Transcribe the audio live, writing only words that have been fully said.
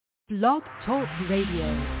Blog Talk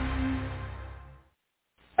Radio.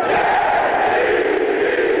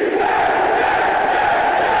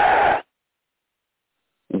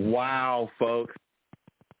 Wow, folks.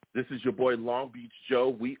 This is your boy Long Beach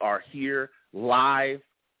Joe. We are here live.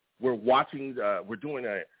 We're watching, we're doing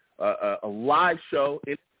a live show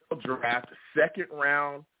in the draft, second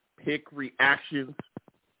round pick reactions.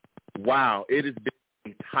 Wow, it has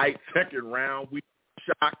been a tight second round. We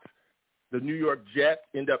shocked. The New York Jets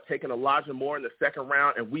end up taking Elijah Moore in the second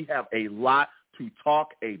round, and we have a lot to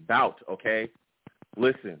talk about, okay?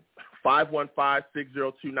 Listen,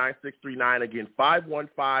 515-602-9639. Again,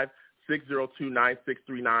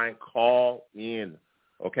 515-602-9639. Call in,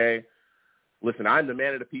 okay? Listen, I'm the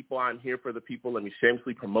man of the people. I'm here for the people. Let me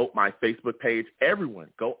shamelessly promote my Facebook page. Everyone,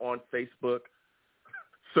 go on Facebook,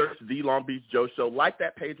 search The Long Beach Joe Show. Like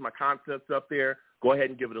that page. My content's up there. Go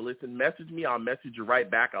ahead and give it a listen. Message me. I'll message you right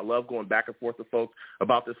back. I love going back and forth with folks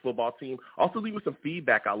about this football team. Also, leave us some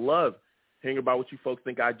feedback. I love hearing about what you folks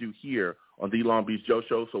think I do here on The Long Beach Joe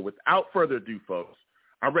Show. So without further ado, folks,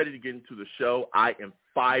 I'm ready to get into the show. I am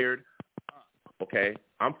fired up, okay?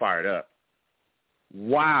 I'm fired up.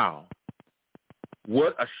 Wow.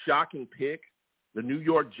 What a shocking pick. The New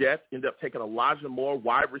York Jets end up taking Elijah Moore,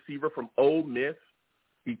 wide receiver from Ole Miss.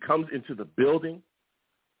 He comes into the building.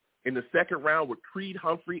 In the second round with Creed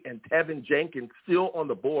Humphrey and Tevin Jenkins still on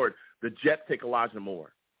the board, the Jets take Elijah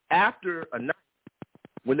Moore. After a night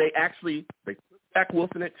when they put Zach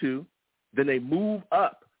Wilson at 2, then they move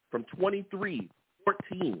up from 23-14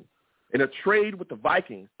 in a trade with the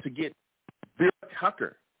Vikings to get Vera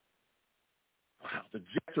Tucker. Wow, the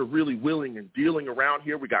Jets are really willing and dealing around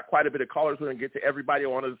here. We got quite a bit of callers. We're going to get to everybody. I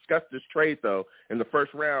want to discuss this trade, though, in the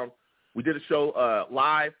first round. We did a show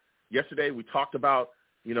live yesterday. We talked about,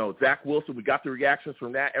 Zach Wilson. We got the reactions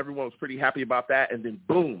from that. Everyone was pretty happy about that. And then,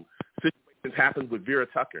 boom, situations happened with Vera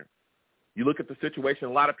Tucker. You look at the situation,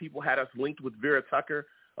 a lot of people had us linked with Vera Tucker.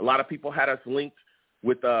 A lot of people had us linked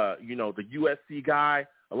with, the USC guy.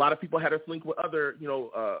 A lot of people had us linked with other,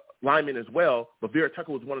 linemen as well. But Vera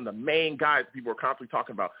Tucker was one of the main guys people were constantly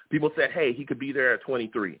talking about. People said, hey, he could be there at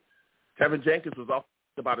 23. Tevin Jenkins was also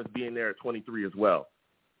about us being there at 23 as well.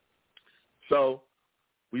 So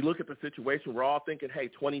we look at the situation. We're all thinking, hey,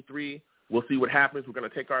 23, we'll see what happens. We're going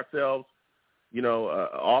to take ourselves,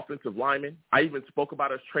 offensive lineman. I even spoke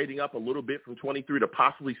about us trading up a little bit from 23 to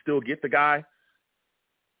possibly still get the guy.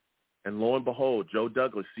 And lo and behold, Joe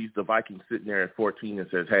Douglas sees the Vikings sitting there at 14 and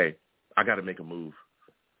says, hey, I got to make a move.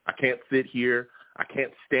 I can't sit here. I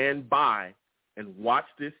can't stand by and watch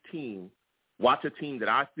a team that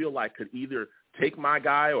I feel like could either take my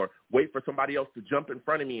guy or wait for somebody else to jump in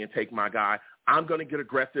front of me and take my guy. I'm going to get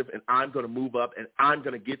aggressive, and I'm going to move up, and I'm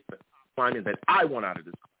going to get the lineman that I want out of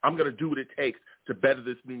this. I'm going to do what it takes to better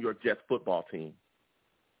this New York Jets football team.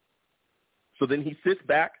 So then he sits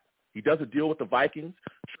back. He does a deal with the Vikings,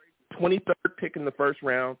 trade 23rd pick in the first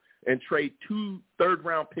round, and trade 2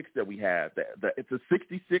 third-round picks that we have. It's a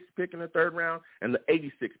 66th pick in the third round and the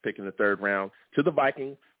 86th pick in the third round to the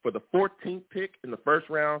Vikings for the 14th pick in the first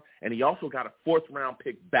round, and he also got a 4th-round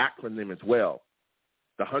pick back from them as well,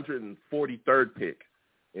 the 143rd pick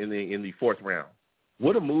in the 4th round.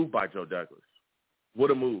 What a move by Joe Douglas.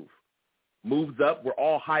 What a move. Moves up. We're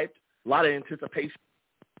all hyped. A lot of anticipation.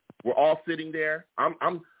 We're all sitting there.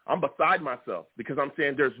 I'm beside myself because I'm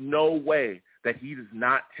saying there's no way that he does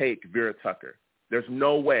not take Vera Tucker. There's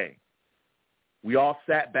no way. We all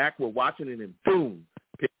sat back, we're watching it, and boom,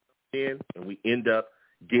 pick in, and we end up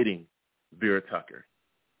getting Vera Tucker.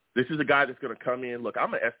 This is a guy that's going to come in. Look,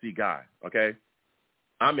 I'm an SC guy, okay?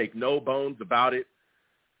 I make no bones about it.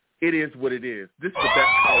 It is what it is. This is the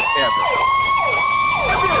best college ever.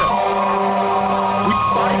 We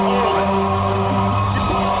fight on.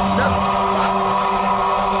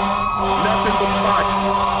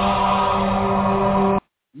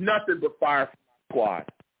 Nothing but fire from my squad.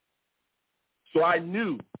 So I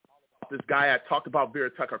knew about this guy. I talked about Vera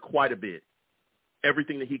Tucker quite a bit.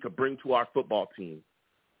 Everything that he could bring to our football team.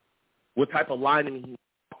 What type of lineman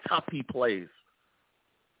how tough he plays.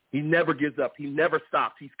 He never gives up. He never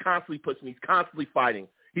stops. He's constantly pushing. He's constantly fighting.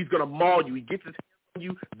 He's going to maul you. He gets his hands on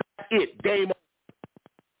you. That's it. Game over.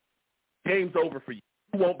 Game's over for you.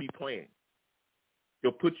 You won't be playing.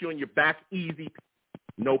 He'll put you on your back easy.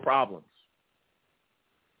 No problems.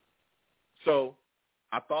 So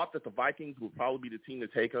I thought that the Vikings would probably be the team to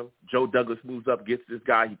take him. Joe Douglas moves up, gets this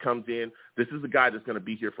guy. He comes in. This is a guy that's going to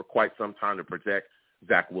be here for quite some time to protect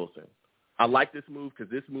Zach Wilson. I like this move because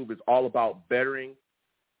this move is all about bettering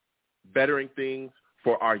things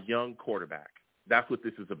for our young quarterback. That's what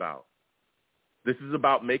this is about. This is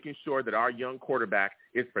about making sure that our young quarterback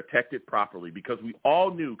is protected properly, because we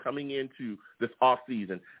all knew coming into this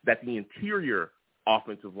offseason that the interior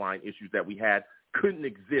offensive line issues that we had couldn't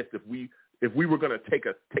exist if we were going to take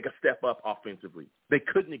a step up offensively. They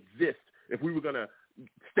couldn't exist if we were going to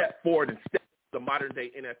step forward and step the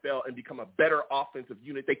modern-day NFL and become a better offensive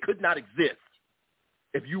unit. They could not exist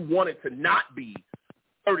if you wanted to not be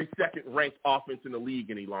 32nd ranked offense in the league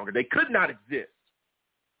any longer. They could not exist.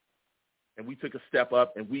 And we took a step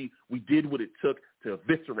up, and we did what it took to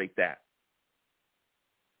eviscerate that.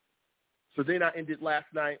 So then I ended last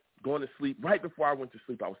night going to sleep. Right before I went to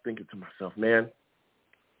sleep, I was thinking to myself, man,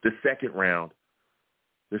 the second round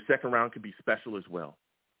could be special as well,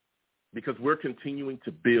 because we're continuing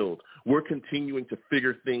to build. We're continuing to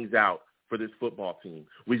figure things out for this football team.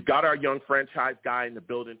 We've got our young franchise guy in the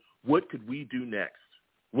building. What could we do next?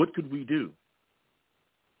 What could we do?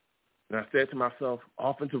 And I said to myself,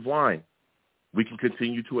 offensive line. We can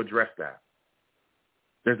continue to address that.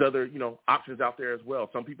 There's other, options out there as well.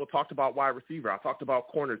 Some people talked about wide receiver. I talked about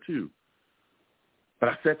corner too. But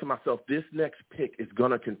I said to myself, this next pick is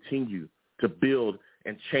going to continue to build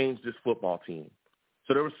and change this football team.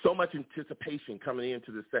 So there was so much anticipation coming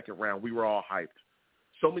into the second round. We were all hyped.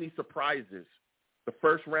 So many surprises. The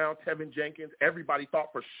first round, Tevin Jenkins, everybody thought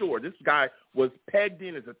for sure. This guy was pegged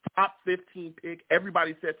in as a top 15 pick.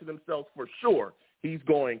 Everybody said to themselves for sure he's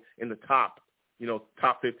going in the top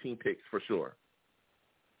 15 picks for sure.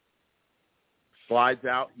 Slides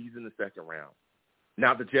out, he's in the second round.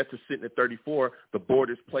 Now the Jets are sitting at 34. The board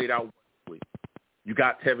is played out wonderfully. You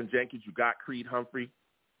got Tevin Jenkins. You got Creed Humphrey.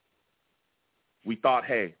 We thought,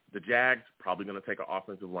 hey, the Jags probably going to take an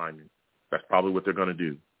offensive lineman. That's probably what they're going to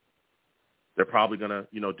do. They're probably going to,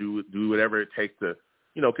 do whatever it takes to,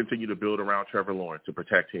 continue to build around Trevor Lawrence to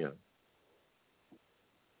protect him.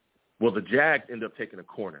 Well, the Jags end up taking a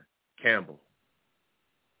corner, Campbell.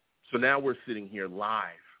 So now we're sitting here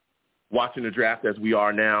live, watching the draft as we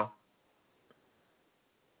are now.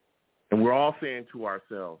 And we're all saying to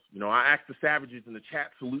ourselves, I asked the Savages in the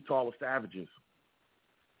chat, salute to all the Savages.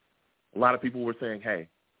 A lot of people were saying, hey,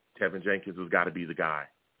 Tevin Jenkins has got to be the guy.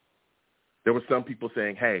 There were some people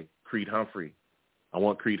saying, hey, Creed Humphrey. I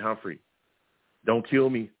want Creed Humphrey. Don't kill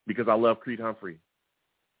me because I love Creed Humphrey.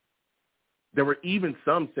 There were even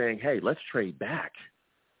some saying, hey, let's trade back.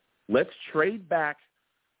 Let's trade back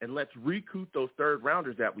and let's recoup those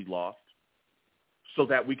third-rounders that we lost so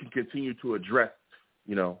that we can continue to address,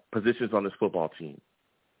 positions on this football team.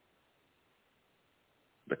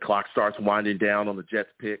 The clock starts winding down on the Jets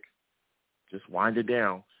pick. Just wind it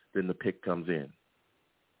down. Then the pick comes in.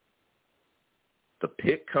 The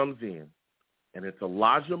pick comes in, and it's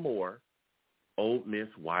Elijah Moore, Ole Miss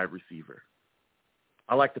wide receiver.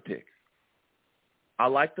 I like the pick.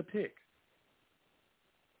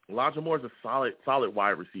 Elijah Moore is a solid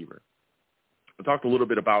wide receiver. I talked a little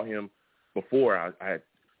bit about him before. I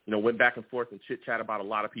went back and forth and chit-chat about a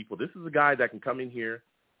lot of people. This is a guy that can come in here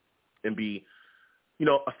and be,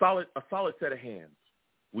 a solid set of hands.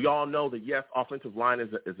 We all know that, yes, offensive line is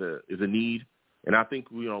a need, and I think,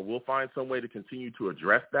 we'll find some way to continue to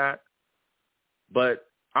address that. But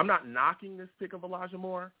I'm not knocking this pick of Elijah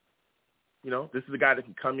Moore. This is a guy that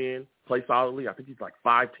can come in, play solidly. I think he's like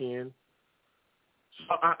 5'10".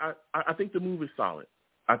 So I think the move is solid.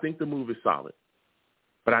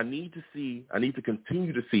 But I need to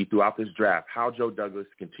continue to see throughout this draft how Joe Douglas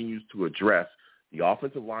continues to address the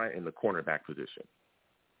offensive line and the cornerback position.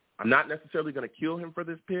 I'm not necessarily going to kill him for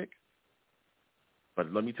this pick,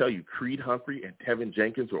 but let me tell you, Creed Humphrey and Tevin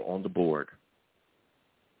Jenkins are on the board.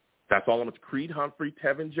 That's all. It's Creed Humphrey,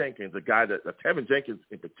 Tevin Jenkins, Tevin Jenkins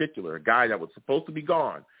in particular, a guy that was supposed to be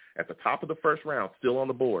gone at the top of the first round, still on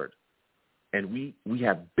the board. And we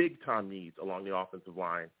have big-time needs along the offensive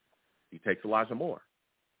line. He takes Elijah Moore.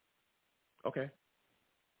 Okay.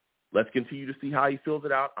 Let's continue to see how he fills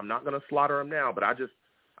it out. I'm not going to slaughter him now, but I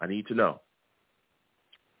need to know.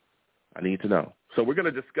 So we're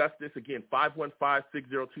going to discuss this again,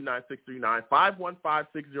 515-602-9639,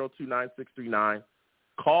 515-602-9639.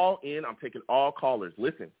 Call in. I'm taking all callers.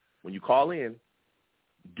 Listen, when you call in,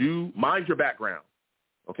 mind your background,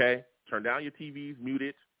 okay? Turn down your TVs, mute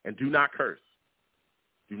it, and do not curse.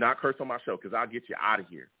 Do not curse on my show because I'll get you out of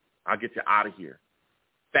here.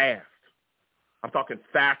 Fast. I'm talking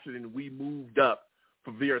faster than we moved up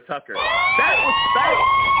for Vera Tucker. That was fast.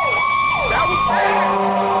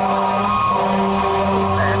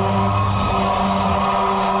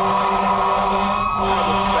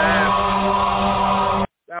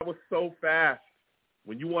 That was so fast.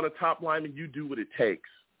 When you want a top lineman, you do what it takes.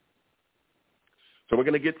 So we're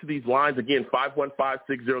going to get to these lines again,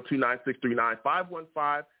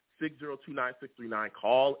 515-602-9639, 602-639-639.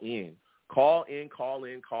 Call in. Call in.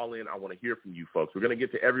 I want to hear from you folks. We're going to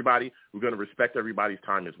get to everybody. We're going to respect everybody's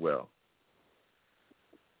time as well.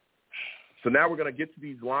 So now we're going to get to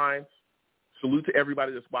these lines. Salute to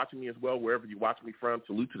everybody that's watching me as well, wherever you watch me from.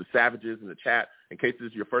 Salute to the savages in the chat. In case this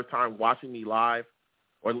is your first time watching me live,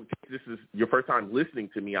 or in case this is your first time listening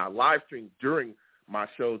to me, I live stream during my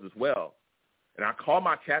shows as well. And I call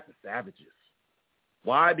my chat the savages.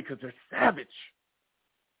 Why? Because they're savage.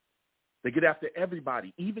 They get after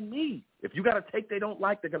everybody, even me. If you got a take they don't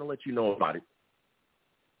like, they're going to let you know about it.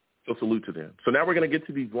 So salute to them. So now we're going to get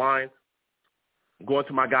to these lines. I'm going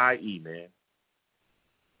to my guy, E, man.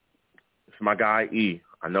 It's my guy, E.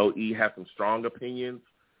 I know E has some strong opinions.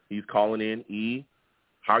 He's calling in. E,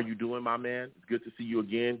 how are you doing, my man? It's good to see you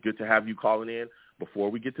again. Good to have you calling in.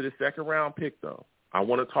 Before we get to the second round pick, though, I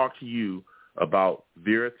want to talk to you about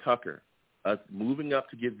Vera Tucker, us moving up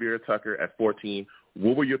to get Vera Tucker at 14.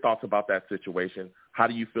 What were your thoughts about that situation? How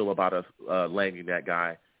do you feel about us landing that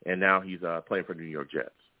guy, and now he's playing for the New York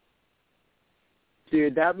Jets?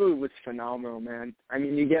 Dude, that move was phenomenal, man. I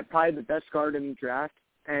mean, you get probably the best guard in the draft,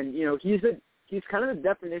 and, you know, he's kind of the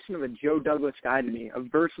definition of a Joe Douglas guy to me, a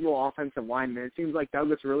versatile offensive lineman. It seems like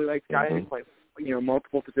Douglas really likes guys who play, you know,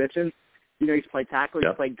 multiple positions. You know, he's played tackle,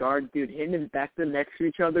 he's played guard. Dude, him and Becton next to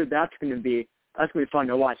each other, that's going to be fun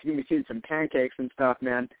to watch. You're going to be seeing some pancakes and stuff,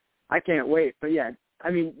 man. I can't wait. But, yeah,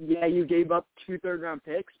 I mean, yeah, you gave up 2 third-round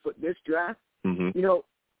picks, but this draft, you know,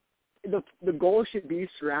 the goal should be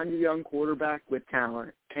surround your young quarterback with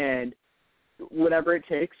talent, and whatever it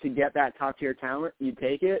takes to get that top-tier talent, you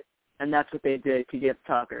take it, and that's what they did to get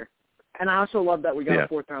Tucker. And I also love that we got a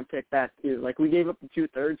 4th-round pick back, too. Like, we gave up the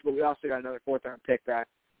 2/3, but we also got another 4th-round pick back.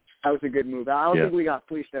 That was a good move. I don't think we got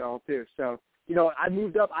fleeced at all, too. So, you know, I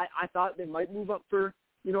moved up. I thought they might move up for,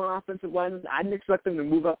 you know, an offensive lineman. I didn't expect them to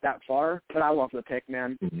move up that far, but I love the pick,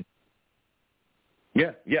 man.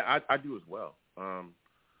 Yeah, I do as well.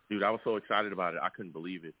 Dude, I was so excited about it. I couldn't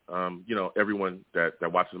believe it. You know, everyone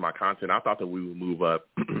that watches my content, I thought that we would move up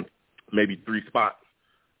maybe 3 spots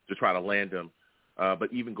to try to land him.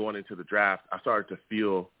 But even going into the draft, I started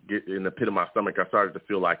to get in the pit of my stomach, I started to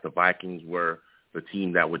feel like the Vikings were the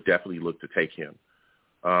team that would definitely look to take him.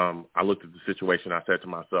 I looked at the situation. I said to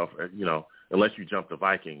myself, you know, unless you jump the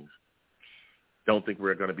Vikings, don't think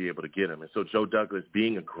we're going to be able to get him. And so Joe Douglas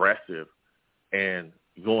being aggressive and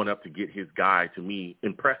going up to get his guy, to me,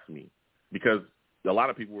 impressed me, because a lot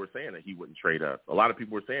of people were saying that he wouldn't trade up. A lot of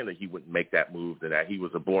people were saying that he wouldn't make that move, that he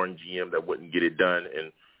was a boring GM that wouldn't get it done.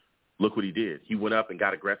 And look what he did. He went up and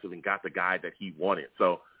got aggressive and got the guy that he wanted.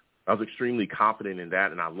 So I was extremely confident in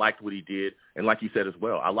that, and I liked what he did. And like you said as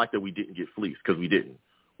well, I like that we didn't get fleeced, because we didn't.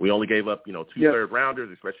 We only gave up, you know, 2 third-rounders,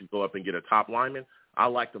 especially go up and get a top lineman. I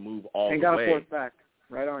like to move all the way. And got a 4th back.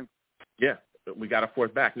 Right on. Yeah, we got a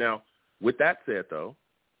 4th back. Now, with that said, though,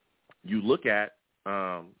 you look at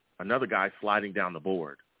another guy sliding down the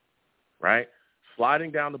board, right? Sliding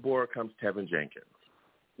down the board comes Tevin Jenkins.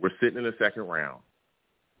 We're sitting in the 2nd round.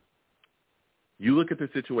 You look at the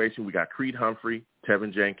situation. We got Creed Humphrey,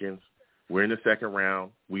 Tevin Jenkins. We're in the 2nd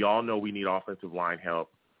round. We all know we need offensive line help.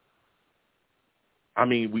 I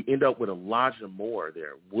mean, we end up with Elijah Moore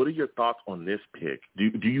there. What are your thoughts on this pick?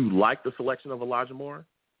 Do you like the selection of Elijah Moore?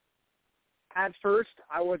 At first,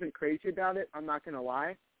 I wasn't crazy about it. I'm not going to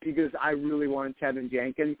lie, because I really wanted Tevin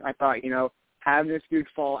Jenkins. I thought, you know, having this dude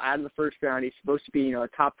fall out of the 1st round, he's supposed to be, you know, a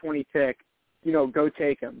top 20 pick, you know, go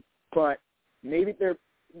take him. But maybe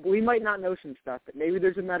we might not know some stuff, but maybe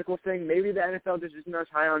there's a medical thing. Maybe the NFL just isn't as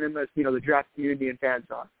high on him as, you know, the draft community and fans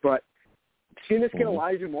are. But seeing us get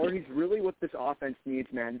Elijah Moore, he's really what this offense needs,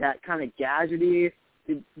 man. That kind of gadgety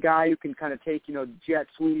guy who can kind of take, you know, jet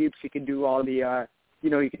sweeps. He can do all the, you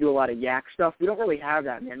know, he can do a lot of yak stuff. We don't really have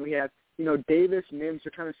that, man. We have, you know, Davis, Mims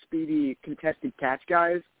are kind of speedy, contested catch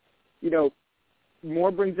guys. You know,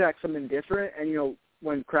 Moore brings back something different, and, you know,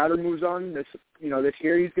 when Crowder moves on this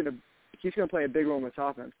year, he's gonna play a big role in this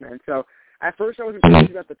offense, man. So at first I wasn't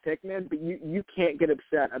crazy about the pick, man, but you can't get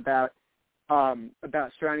upset about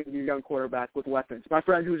surrounding your young quarterback with weapons. My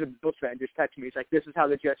friend who's a Bills fan just texted me. He's like, "This is how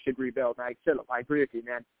the Jets should rebuild." And I said, "I agree with you,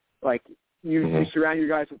 man. Like, you surround your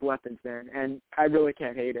guys with weapons, man." And I really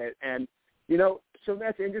can't hate it. And, you know, so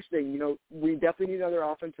that's interesting. You know, we definitely need another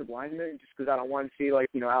offensive lineman, just because I don't want to see, like,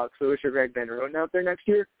 you know, Alex Lewis or Greg Van Roten out there next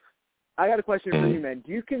year. I got a question for you, man.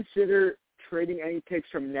 Do you consider trading any picks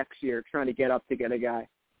from next year, trying to get up to get a guy?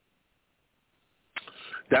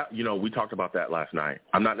 That, you know, we talked about that last night.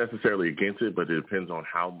 I'm not necessarily against it, but it depends on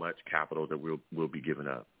how much capital that we'll be giving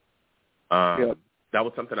up. that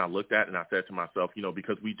was something I looked at, and I said to myself,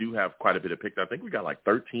 because we do have quite a bit of picks. I think we got like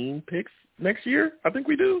 13 picks next year. I think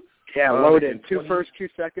we do. Yeah, loaded. 2 first, 2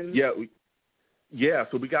 seconds. Yeah,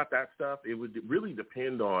 so we got that stuff. It would really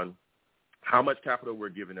depend on how much capital we're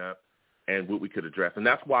giving up and what we could address. And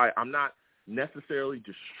that's why I'm not necessarily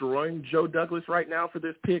destroying Joe Douglas right now for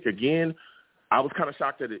this pick. Again, I was kind of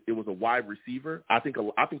shocked that it was a wide receiver. I think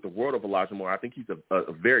the world of Elijah Moore. I think he's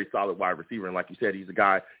a very solid wide receiver. And like you said, he's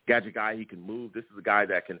a gadget guy. He can move. This is a guy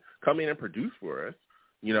that can come in and produce for us,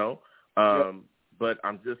 Yep. But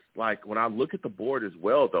I'm just like, when I look at the board as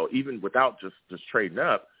well, though, even without just trading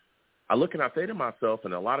up, I look and I say to myself,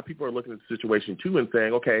 and a lot of people are looking at the situation too and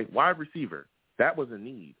saying, okay, wide receiver, that was a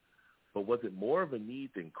need. But was it more of a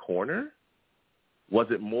need than corner? Was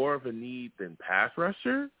it more of a need than pass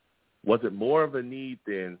rusher? Was it more of a need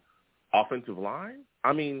than offensive line?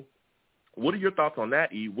 I mean, what are your thoughts on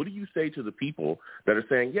that, E? What do you say to the people that are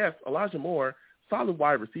saying, yes, Elijah Moore, solid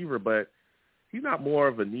wide receiver, but he's not more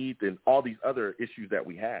of a need than all these other issues that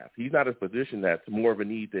we have. He's not a position that's more of a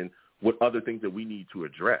need than what other things that we need to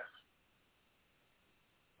address.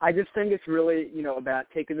 I just think it's really, about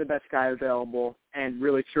taking the best guy available and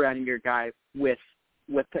really surrounding your guy with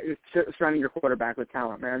surrounding your quarterback with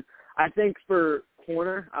talent, man. I think for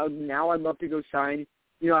corner, I'd love to go sign.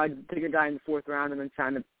 I'd take a guy in the 4th round and then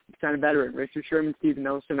sign a veteran. Richard Sherman, Steven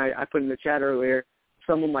Nelson, I put in the chat earlier,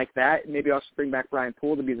 someone like that. Maybe also bring back Brian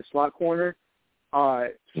Poole to be the slot corner.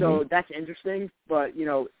 So that's interesting. But,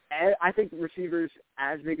 I think receivers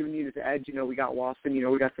as big of a need as edge. We got Lawson.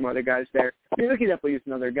 We got some other guys there. We could definitely use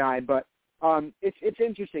another guy. But it's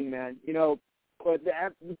interesting, man. But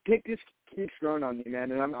the pick just keeps growing on me,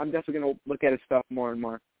 man. And I'm definitely going to look at his stuff more and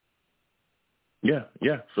more. Yeah.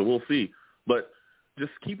 So we'll see. But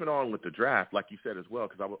just keeping on with the draft, like you said as well,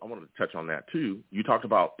 because I wanted to touch on that too. You talked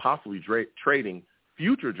about possibly trading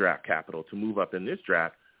future draft capital to move up in this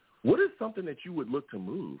draft. What is something that you would look to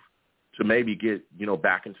move to maybe get,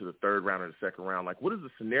 back into the 3rd round or the 2nd round? Like, what is the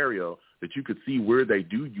scenario that you could see where they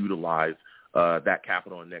do utilize that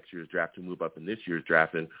capital in next year's draft to move up in this year's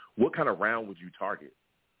draft? And what kind of round would you target?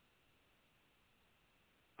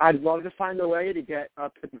 I'd love to find a way to get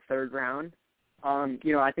up to the 3rd round.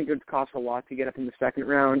 I think it would cost a lot to get up in the 2nd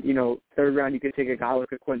round. 3rd round, you could take a guy like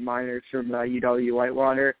Quentin Miners from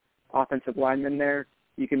UW-Whitewater, offensive lineman there.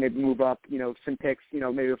 You can maybe move up, some picks,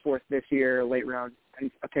 maybe a 4th this year, a late round, and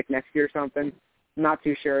a pick next year or something. I'm not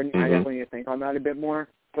too sure. I definitely need to think on that a bit more.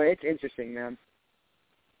 But it's interesting, man.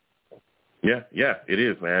 Yeah, it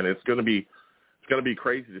is, man. It's gonna be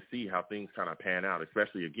crazy to see how things kind of pan out.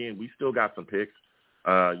 Especially, again, we still got some picks.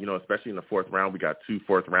 Especially in the 4th round, we got 2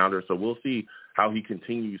 4th rounders. So we'll see how he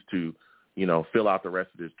continues to, fill out the rest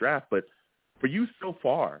of this draft. But for you so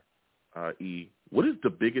far, E, what is the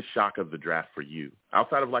biggest shock of the draft for you?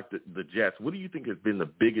 Outside of like the Jets, what do you think has been the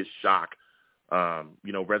biggest shock?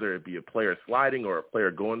 Whether it be a player sliding or a player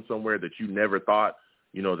going somewhere that you never thought,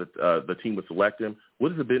 that the team would select him.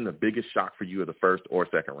 What has been the biggest shock for you in the 1st or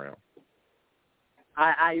 2nd round?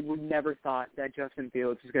 I would never thought that Justin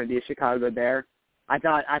Fields was going to be a Chicago Bear. I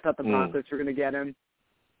thought the Broncos were going to get him,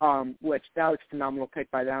 which that was a phenomenal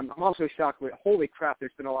pick by them. I'm also shocked with, holy crap,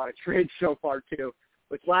 there's been a lot of trades so far too.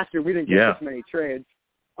 Which last year we didn't get this many trades.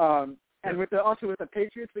 And with the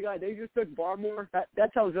Patriots, the guy they just took Barmore,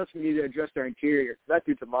 that tells us we need to adjust our interior. That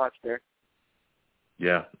dude's a monster.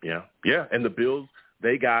 Yeah. And the Bills,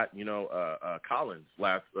 they got Collins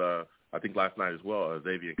last night as well,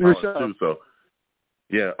 Xavier Collins too. So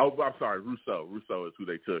yeah. Oh, I'm sorry, Rousseau. Rousseau is who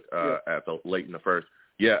they took at the late in the 1st.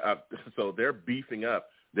 Yeah. So they're beefing up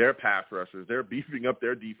their pass rushers. They're beefing up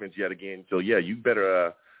their defense yet again. So yeah,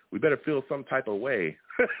 we better feel some type of way.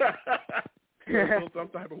 Feel some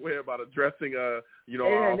type of way about addressing, our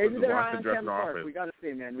offensive line, addressing our offense. We got to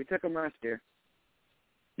see, man. We took him last year.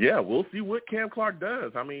 Yeah, we'll see what Cam Clark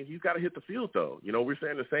does. I mean, he's got to hit the field, though. We're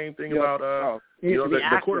saying the same thing about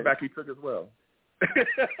the quarterback he took as well.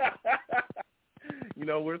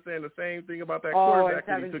 We're saying the same thing about that quarterback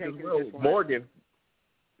that he took as well, Morgan.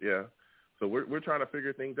 Yeah. So we're trying to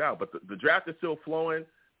figure things out. But the draft is still flowing.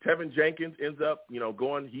 Tevin Jenkins ends up,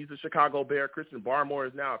 going. He's a Chicago Bear. Christian Barmore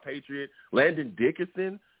is now a Patriot. Landon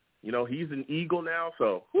Dickinson, he's an Eagle now.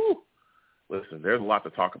 So, listen, there's a lot to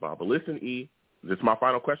talk about. But listen, E, this is my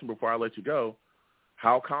final question before I let you go.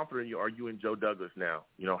 How confident are you in Joe Douglas now?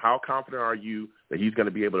 How confident are you that he's going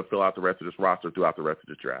to be able to fill out the rest of this roster throughout the rest of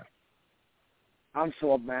this draft? I'm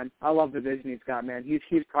sold, man. I love the vision he's got, man.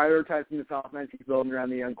 He's prioritizing this offense. He's building around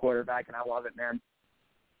the young quarterback, and I love it, man.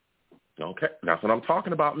 Okay, that's what I'm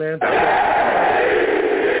talking about, man.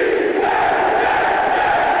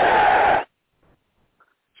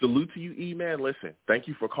 Salute to you, E-Man. Listen, thank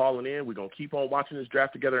you for calling in. We're going to keep on watching this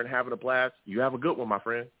draft together and having a blast. You have a good one, my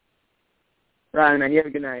friend. Right, man. You have a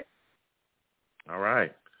good night. All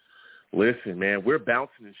right. Listen, man, we're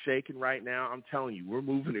bouncing and shaking right now. I'm telling you, we're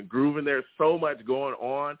moving and grooving. There's so much going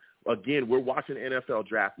on. Again, we're watching the NFL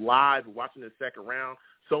draft live. We're watching the second round.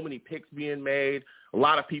 So many picks being made. A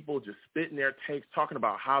lot of people just spitting their takes, talking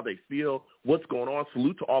about how they feel, what's going on.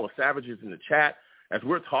 Salute to all the savages in the chat. As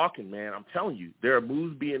we're talking, man, I'm telling you, there are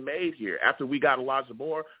moves being made here. After we got Elijah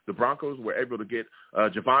Moore, the Broncos were able to get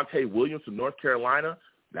Javonte Williams from North Carolina.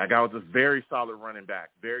 That guy was a very solid running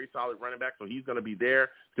back, so he's going to be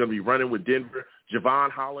there. He's going to be running with Denver. Javon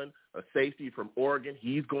Holland, a safety from Oregon,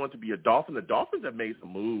 he's going to be a Dolphin. The Dolphins have made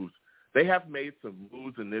some moves. They have made some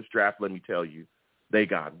moves in this draft, let me tell you. They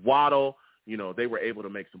got Waddle. You know, they were able to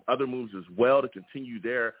make some other moves as well to continue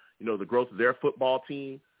their, you know, the growth of their football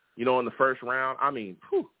team, you know, in the first round. I mean,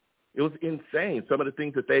 it was insane, some of the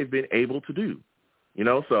things that they've been able to do, you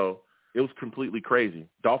know, so it was completely crazy.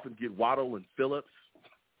 Dolphins get Waddle and Phillips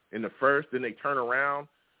in the first, then they turn around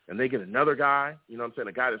and they get another guy, you know what I'm saying,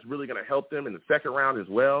 a guy that's really going to help them in the second round as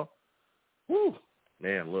well. Whew.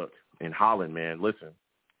 Man, look, in Holland, man, listen,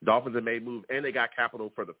 Dolphins have made moves, and they got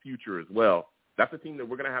capital for the future as well. That's a team that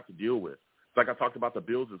we're going to have to deal with. It's like I talked about the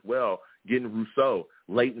Bills as well, getting Rousseau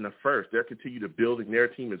late in the first. They're continuing to building their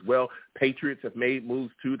team as well. Patriots have made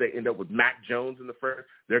moves, too. They end up with Mac Jones in the first.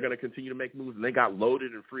 They're going to continue to make moves, and they got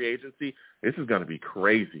loaded in free agency. This is going to be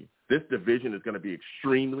crazy. This division is going to be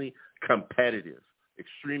extremely competitive,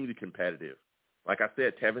 Like I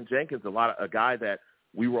said, Tevin Jenkins, a guy that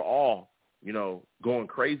we were all, you know, going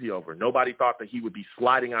crazy over. Nobody thought that he would be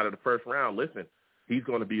sliding out of the first round. Listen, he's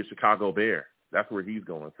going to be a Chicago Bear. That's where he's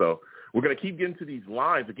going. So we're going to keep getting to these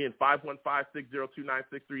lines. Again,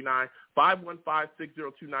 515-602-9639,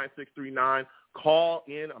 515-602-9639. Call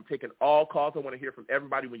in. I'm taking all calls. I want to hear from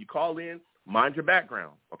everybody. When you call in, mind your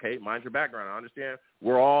background, okay? Mind your background. I understand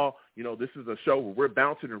we're all, you know, this is a show where we're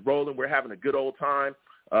bouncing and rolling. We're having a good old time.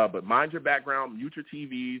 But mind your background, mute your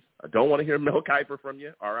TVs. I don't want to hear Mel Kiper from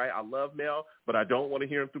you, all right? I love Mel, but I don't want to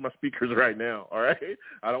hear him through my speakers right now, all right?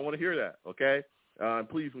 I don't want to hear that, okay?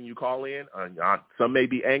 Please, when you call in, some may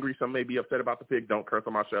be angry, some may be upset about the pick. Don't curse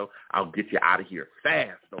on my show. I'll get you out of here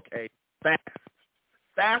fast, okay? Fast.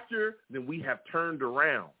 Faster than we have turned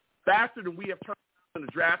around. Faster than we have turned in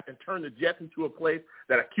the draft and turned the Jets into a place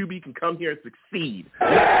that a QB can come here and succeed.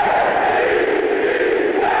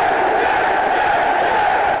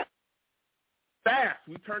 Fast.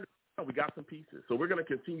 We turned it around. We got some pieces. So we're going to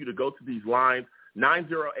continue to go to these lines.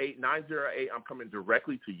 908, I'm coming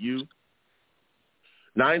directly to you.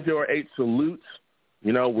 908 salutes.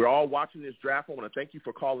 You know, we're all watching this draft. I want to thank you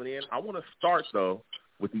for calling in. I want to start, though,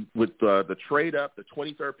 with the trade up, the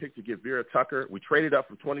 23rd pick to get Vera Tucker. We traded up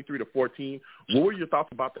from 23 to 14. What were your thoughts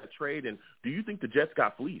about that trade, and do you think the Jets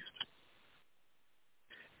got fleeced?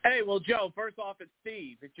 Hey, well, Joe, first off, it's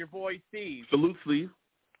Steve. It's your boy, Steve. Salute, Steve.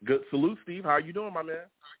 Good. Salute, Steve. How are you doing, my man?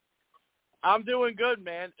 I'm doing good,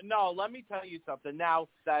 man. No, let me tell you something. Now,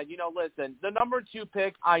 that, you know, listen, the number 2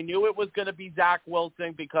 pick, I knew it was going to be Zach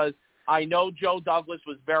Wilson because I know Joe Douglas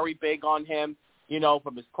was very big on him, you know,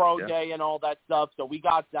 from his pro day and all that stuff. So we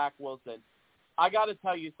got Zach Wilson. I got to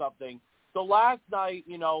tell you something. So last night,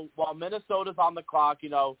 you know, while Minnesota's on the clock, you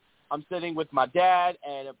know, I'm sitting with my dad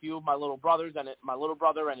and a few of my little brothers and my little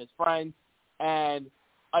brother and his friends. And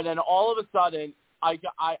then all of a sudden, I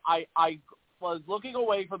was looking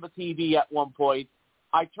away from the TV at one point.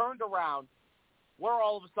 I turned around. We're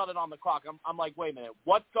all of a sudden on the clock. I'm like, wait a minute.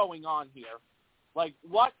 What's going on here? Like,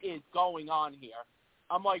 what is going on here?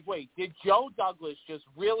 I'm like, wait, did Joe Douglas just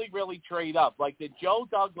really, really trade up? Like, did Joe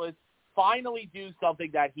Douglas finally do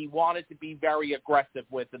something that he wanted to be very aggressive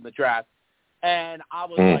with in the draft? And I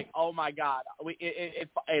was like, oh, my God,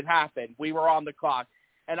 it happened. We were on the clock.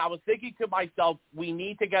 And I was thinking to myself, we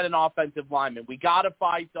need to get an offensive lineman. We got to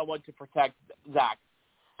find someone to protect Zach.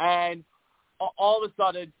 And all of a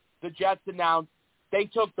sudden, the Jets announced they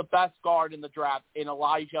took the best guard in the draft in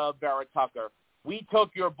Elijah Vera Tucker. We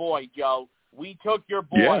took your boy, Joe. We took your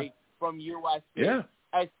boy from USC. Yeah.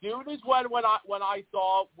 As soon as when I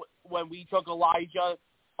saw when we took Elijah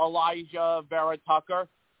Vera Tucker,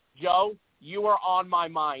 Joe, you were on my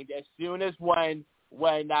mind as soon as when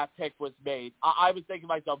that pick was made. I was thinking to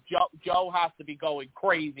myself, Joe has to be going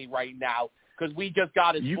crazy right now because we just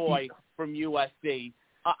got his boy from USC.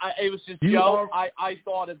 It was just, Joe, I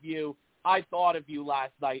thought of you. I thought of you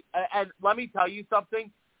last night. And let me tell you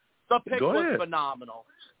something. The pick was phenomenal.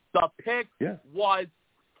 The pick was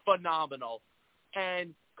phenomenal.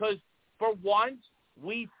 And because for once,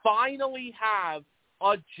 we finally have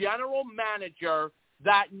a general manager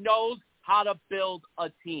that knows how to build a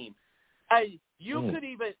team. And you could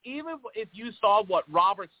even if you saw what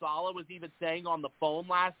Robert Saleh was even saying on the phone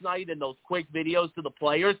last night in those quick videos to the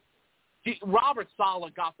players, Robert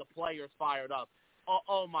Saleh got the players fired up.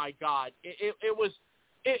 Oh my God. It was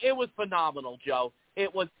phenomenal, Joe.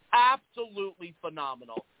 It was absolutely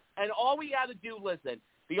phenomenal. And all we had to do, listen,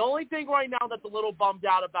 the only thing right now that's a little bummed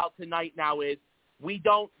out about tonight now is we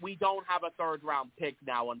don't have a third-round pick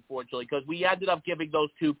now, unfortunately, because we ended up giving those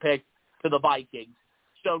 2 picks to the Vikings.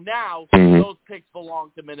 So now those picks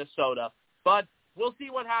belong to Minnesota. But we'll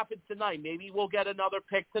see what happens tonight. Maybe we'll get another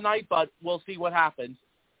pick tonight, but we'll see what happens.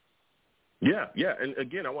 Yeah. And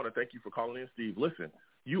again, I want to thank you for calling in, Steve. Listen,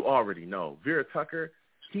 you already know Vera Tucker,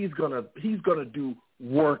 he's gonna do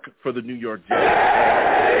work for the New York Jets.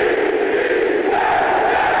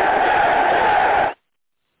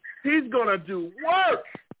 He's gonna do work.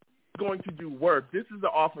 Going to do work. This is the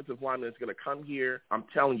offensive lineman that's going to come here. I'm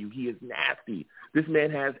telling you, he is nasty. This man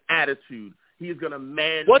has attitude. He is going to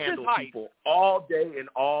manhandle people all day and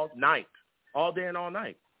all night. All day and all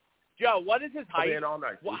night. Joe, what is his height? All day and all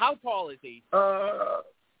night. Well, how tall is he? I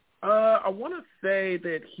want to say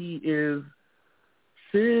that he is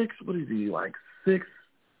 6. What is he, like 6'4"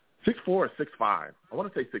 or 6'5"? I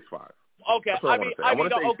want to say 6'5". Okay, listen.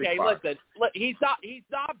 He's not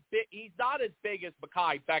as big as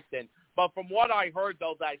Mekhi Becton, but from what I heard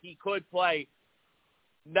though, that he could play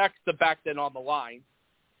next to Becton on the line.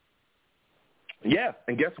 Yeah,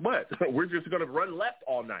 and guess what? We're just going to run left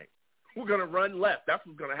all night. We're going to run left. That's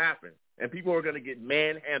what's going to happen, and people are going to get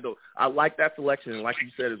manhandled. I like that selection, and like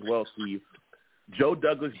you said as well, Steve, Joe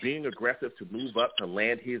Douglas being aggressive to move up to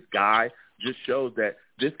land his guy just shows that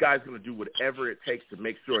this guy's going to do whatever it takes to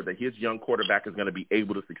make sure that his young quarterback is going to be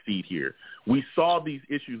able to succeed here. We saw these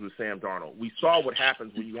issues with Sam Darnold. We saw what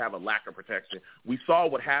happens when you have a lack of protection. We saw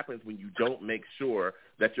what happens when you don't make sure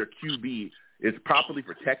that your QB is properly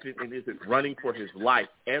protected and isn't running for his life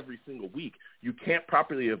every single week. You can't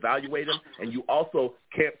properly evaluate him, and you also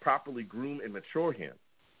can't properly groom and mature him.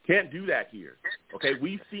 Can't do that here. Okay,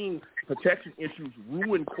 we've seen protection issues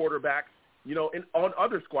ruin quarterbacks, on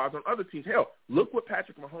other squads, on other teams. Hell, look what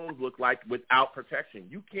Patrick Mahomes looked like without protection.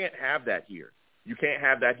 You can't have that here. You can't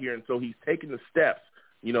have that here. And so he's taking the steps,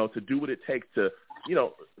 to do what it takes to,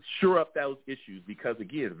 shore up those issues because,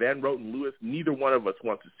 again, Van Roten, Lewis, neither one of us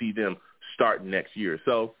wants to see them start next year.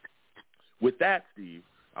 So with that, Steve,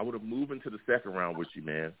 I would have moved into the second round with you,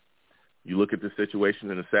 man. You look at the situation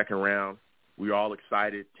in the second round. We're all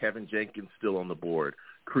excited. Tevin Jenkins still on the board.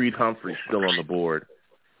 Creed Humphrey still on the board.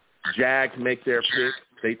 Jags make their pick.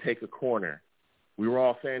 They take a corner. We were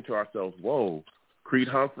all saying to ourselves, whoa, Creed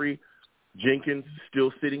Humphrey, Jenkins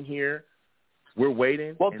still sitting here. We're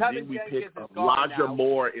waiting. Well, and Tevin then we Jenkins pick is gone Elijah now.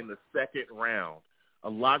 Moore in the second round.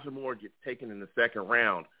 Elijah Moore gets taken in the second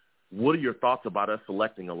round. What are your thoughts about us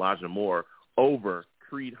selecting Elijah Moore over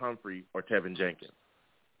Creed Humphrey or Tevin Jenkins?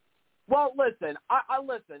 Well, listen, I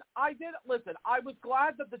was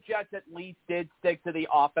glad that the Jets at least did stick to the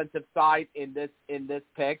offensive side in this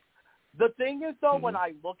pick. The thing is, though, when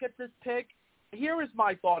I look at this pick, here is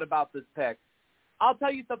my thought about this pick. I'll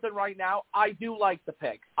tell you something right now. I do like the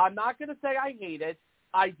pick. I'm not going to say I hate it.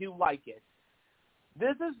 I do like it.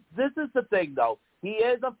 This is the thing, though. He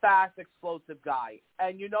is a fast, explosive guy,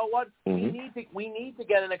 and you know what? We need to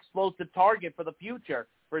get an explosive target for the future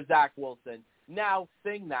for Zach Wilson. Now,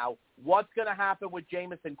 what's going to happen with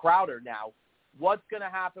Jamison Crowder now? What's going to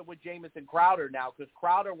happen with Jamison Crowder now? Because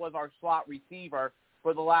Crowder was our slot receiver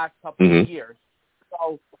for the last couple of years.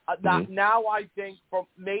 So now I think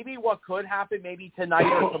maybe what could happen, maybe tonight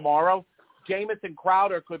or tomorrow, Jamison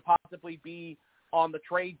Crowder could possibly be on the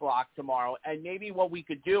trade block tomorrow. And maybe what we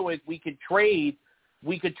could do is we could trade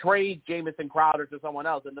Jamison Crowder to someone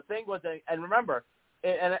else. And the thing was, and remember,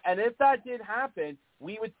 and if that did happen,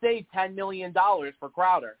 we would save $10 million for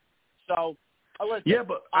Crowder. So, listen, yeah,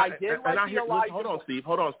 but hold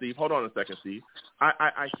on a second, Steve.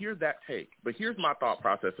 I hear that take, but here's my thought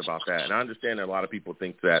process about that. And I understand that a lot of people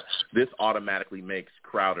think that this automatically makes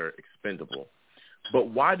Crowder expendable. But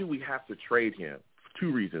why do we have to trade him? For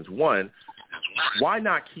 2 reasons. One, why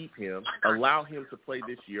not keep him, allow him to play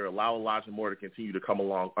this year, allow Elijah Moore to continue to come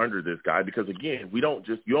along under this guy? Because, again, you don't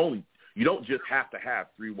just have to have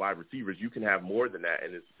 3 wide receivers. You can have more than that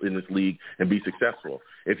in this league and be successful.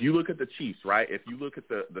 If you look at the Chiefs, right, if you look at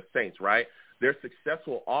the Saints, right, they're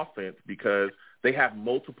successful offense because they have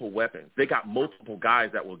multiple weapons. They got multiple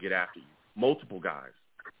guys that will get after you, multiple guys.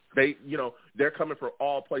 They're coming for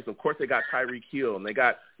all plays. Of course, they got Tyreek Hill and they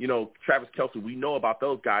got, Travis Kelce. We know about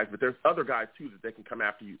those guys, but there's other guys too that they can come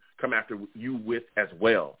after you with as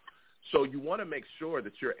well. So you want to make sure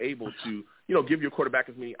that you're able to, give your quarterback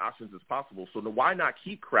as many options as possible. So why not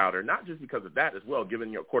keep Crowder? Not just because of that as well,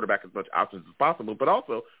 giving your quarterback as much options as possible, but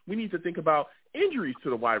also we need to think about injuries to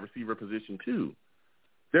the wide receiver position too.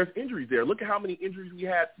 There's injuries there. Look at how many injuries we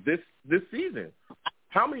had this season.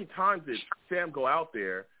 How many times did Sam go out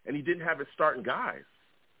there and he didn't have his starting guys?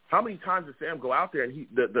 How many times did Sam go out there and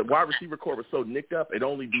the wide receiver core was so nicked up it'd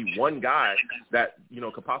only be one guy that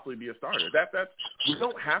could possibly be a starter? We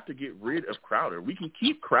don't have to get rid of Crowder. We can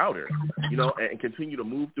keep Crowder, and continue to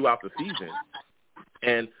move throughout the season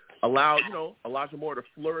and allow Elijah Moore to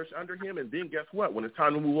flourish under him. And then guess what? When it's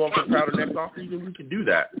time to move on from Crowder next offseason, we can do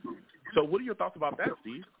that. So what are your thoughts about that,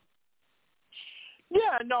 Steve?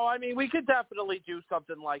 Yeah, no, I mean we could definitely do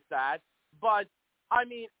something like that, but. I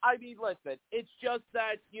mean, listen. It's just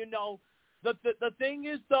that the thing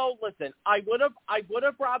is though. Listen, I would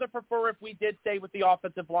have rather prefer if we did stay with the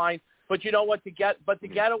offensive line. But you know what? To get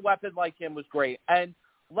a weapon like him was great. And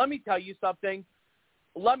let me tell you something,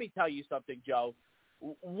 Joe.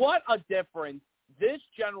 What a difference this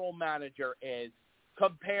general manager is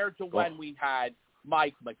compared to when we had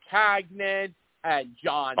Mike Maccagnan and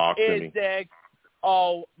John Idzik.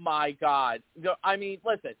 Oh my God! I mean,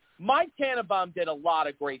 listen. Mike Tannenbaum did a lot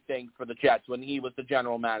of great things for the Jets when he was the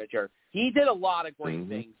general manager. He did a lot of great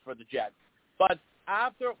things for the Jets. But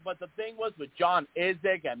the thing was with John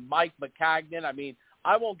Idzik and Mike Maccagnan, I mean,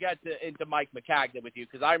 I won't get into Mike Maccagnan with you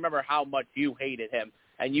because I remember how much you hated him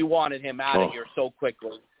and you wanted him out of here so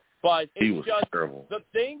quickly. But it's just terrible. The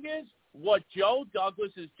thing is, what Joe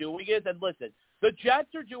Douglas is doing is, and listen, the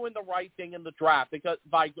Jets are doing the right thing in the draft because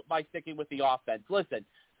by sticking with the offense. Listen.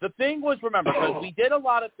 The thing was, remember, because we did a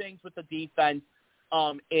lot of things with the defense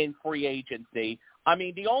in free agency. I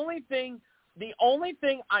mean, the only thing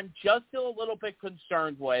I'm just still a little bit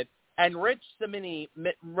concerned with, and Rich Cimini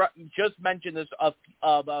just mentioned this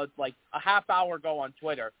like a half hour ago on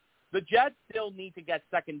Twitter, the Jets still need to get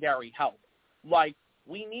secondary help. Like,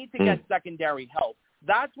 we need to get secondary help.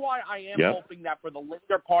 That's why I am hoping that for the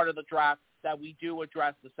later part of the draft that we do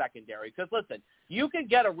address the secondary. Because listen, you can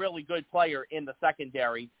get a really good player in the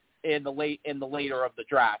secondary in the later of the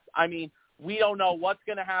draft. I mean, we don't know what's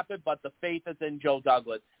going to happen, but the faith is in Joe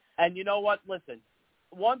Douglas. And you know what? Listen,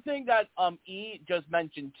 one thing that E just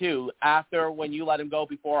mentioned too, after when you let him go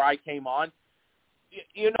before I came on,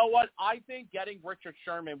 you know what? I think getting Richard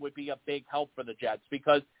Sherman would be a big help for the Jets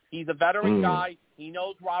because he's a veteran guy. He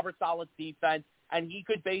knows Robert Sala's defense, and he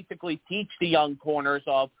could basically teach the young corners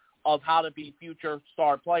of how to be future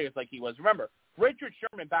star players like he was. Remember, Richard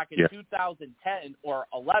Sherman back in 2010 or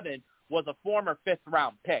 11 was a former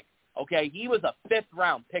fifth-round pick, okay? He was a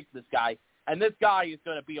fifth-round pick, this guy, and this guy is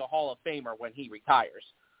going to be a Hall of Famer when he retires.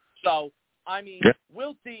 So, I mean,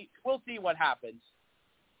 we'll see what happens.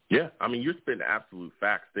 Yeah, I mean, you're spitting absolute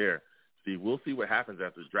facts there, Steve. We'll see what happens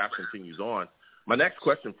as the draft continues on. My next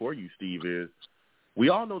question for you, Steve, is we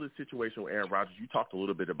all know the situation with Aaron Rodgers. You talked a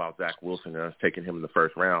little bit about Zach Wilson and us taking him in the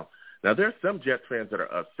first round. Now, there's some Jets fans that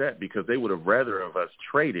are upset because they would have rather of us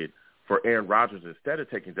traded for Aaron Rodgers instead of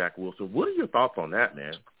taking Zach Wilson. What are your thoughts on that,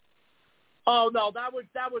 man? Oh, no, that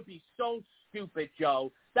would be so stupid,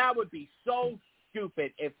 Joe. That would be so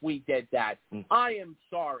stupid if we did that. I am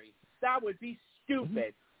sorry. That would be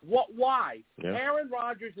stupid. Why? Yeah. Aaron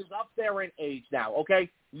Rodgers is up there in age now, okay?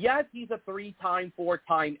 Yes, he's a 3-time,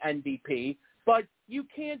 4-time MVP, but you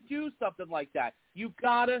can't do something like that. You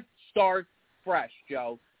got to start fresh,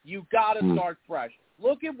 Joe. You got to start fresh.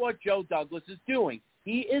 Look at what Joe Douglas is doing.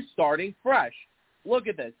 He is starting fresh. Look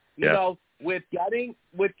at this. You know, with getting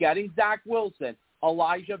Zach Wilson,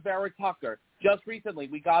 Elijah Vera Tucker. Just recently,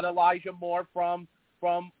 we got Elijah Moore from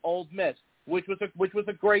Ole Miss, which was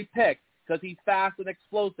a great pick because he's fast and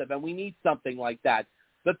explosive, and we need something like that.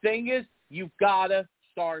 The thing is, you've got to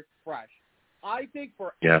start fresh. I think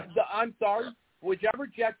I'm sorry, whichever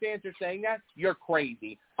Jet fans are saying that, you're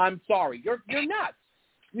crazy. I'm sorry. You're nuts.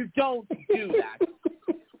 You don't do that.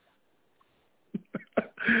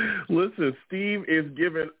 Listen, Steve is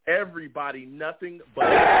giving everybody nothing but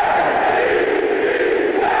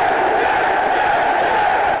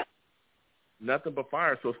nothing but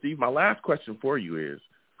fire. So, Steve, my last question for you is,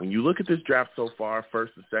 when you look at this draft so far,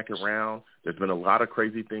 first and second round, there's been a lot of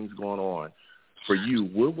crazy things going on. For you,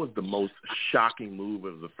 what was the most shocking move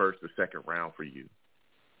of the first or second round for you?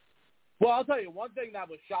 Well, I'll tell you, one thing that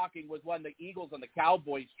was shocking was when the Eagles and the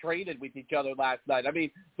Cowboys traded with each other last night. I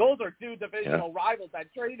mean, those are two divisional rivals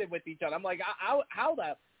that traded with each other. I'm like, how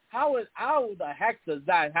the heck does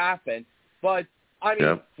that happen? But, I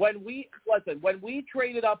mean, when we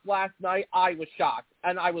traded up last night, I was shocked,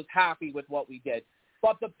 and I was happy with what we did.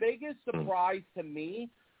 But the biggest surprise to me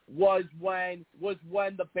was when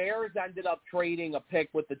the Bears ended up trading a pick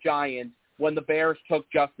with the Giants when the Bears took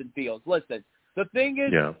Justin Fields. Listen, the thing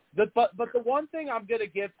is, but the one thing I'm going to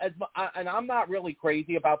give, and I'm not really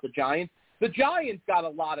crazy about the Giants. The Giants got a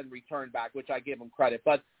lot in return back, which I give them credit.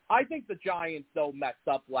 But I think the Giants, though, messed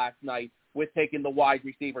up last night with taking the wide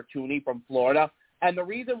receiver Tooney from Florida. And the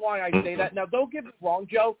reason why I say that, now don't get me wrong,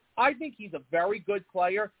 Joe, I think he's a very good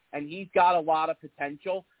player, and he's got a lot of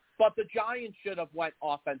potential. But the Giants should have went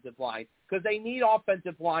offensive line because they need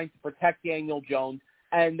offensive line to protect Daniel Jones,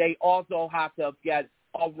 and they also have to get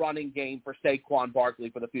a running game for Saquon Barkley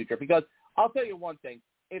for the future. Because I'll tell you one thing,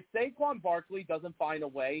 if Saquon Barkley doesn't find a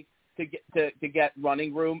way to get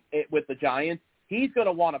running room with the Giants, he's going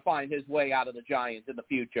to want to find his way out of the Giants in the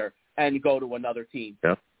future and go to another team.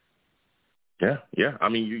 Yeah. I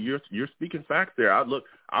mean, you're speaking facts there.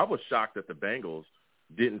 I was shocked that the Bengals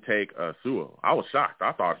didn't take Sewell. I was shocked.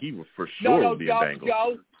 I thought he was for sure would be a Bengal.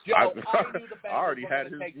 Joe, I knew the Bengals I already had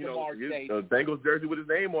his, Bengals jersey with his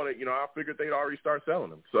name on it. I figured they'd already start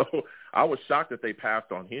selling him. So I was shocked that they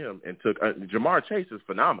passed on him and took Jamar Chase is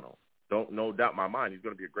phenomenal. No doubt in my mind, he's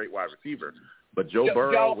going to be a great wide receiver. But Joe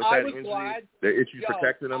Burrow with that injury, the issues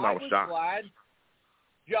protecting him, I was shocked.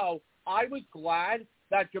 I was glad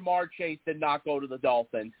that Jamar Chase did not go to the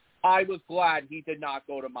Dolphins. I was glad he did not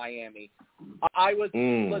go to Miami. Listen, I was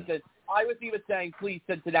even saying, please,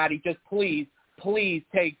 Cincinnati, just please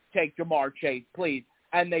take Jamar Chase, please.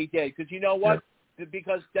 And they did. Because you know what? Yeah.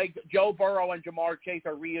 Because Joe Burrow and Jamar Chase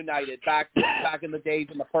are reunited back in the days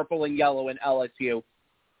in the purple and yellow in LSU.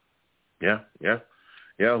 Yeah.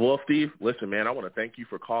 Well, Steve, listen, man, I want to thank you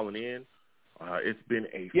for calling in. It's been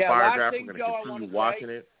a fire draft. We're going to continue watching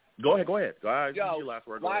it. Go ahead. Joe, your last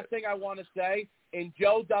word. Last thing I want to say, in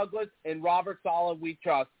Joe Douglas and Robert Saleh, we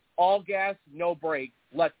trust. All gas, no brakes.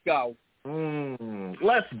 Let's go.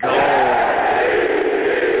 Let's go.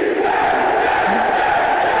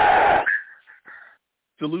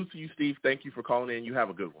 Salute to you, Steve. Thank you for calling in. You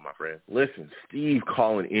have a good one, my friend. Listen, Steve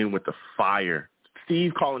calling in with the fire.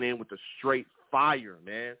 Steve calling in with the straight fire,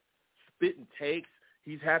 man. Spitting takes.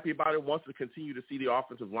 He's happy about it, wants to continue to see the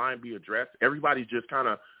offensive line be addressed. Everybody's just kind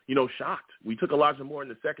of, shocked. We took Elijah Moore in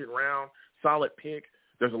the second round, solid pick.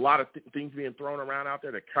 There's a lot of things being thrown around out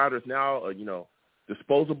there. The Crowder's now,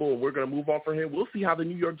 disposable, and we're going to move on for him. We'll see how the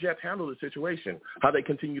New York Jets handle the situation, how they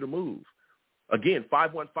continue to move. Again,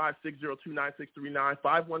 515-602-9639,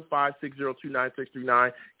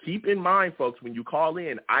 515-602-9639. Keep in mind, folks, when you call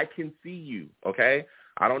in, I can see you, okay?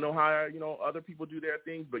 I don't know how, other people do their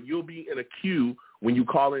things, but you'll be in a queue when you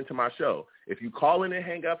call into my show. If you call in and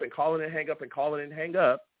hang up and call in and hang up and call in and hang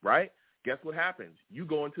up, right, guess what happens? You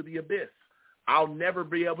go into the abyss. I'll never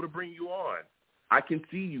be able to bring you on. I can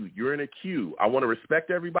see you. You're in a queue. I want to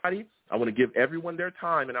respect everybody. I want to give everyone their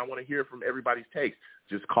time, and I want to hear from everybody's takes.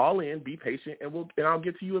 Just call in, be patient, and I'll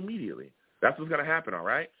get to you immediately. That's what's going to happen, all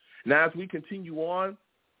right? Now, as we continue on,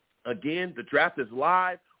 again, the draft is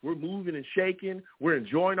live. We're moving and shaking. We're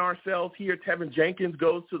enjoying ourselves here. Tevin Jenkins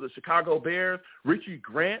goes to the Chicago Bears. Richie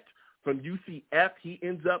Grant from UCF, he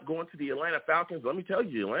ends up going to the Atlanta Falcons. Let me tell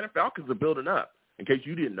you, the Atlanta Falcons are building up. In case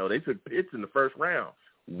you didn't know, they took Pitts in the first round.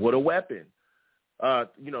 What a weapon. The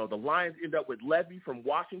Lions end up with Levy from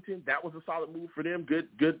Washington. That was a solid move for them. Good.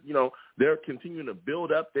 They're continuing to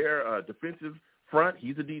build up their defensive front.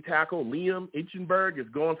 He's a D tackle. Liam Eichenberg is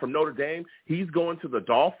going from Notre Dame. He's going to the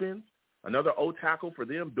Dolphins. Another O tackle for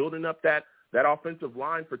them, building up that offensive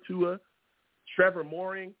line for Tua. Trevor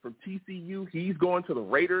Mooring from TCU. He's going to the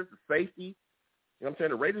Raiders, the safety. You know what I'm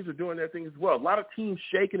saying? The Raiders are doing their thing as well. A lot of teams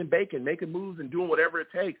shaking and baking, making moves and doing whatever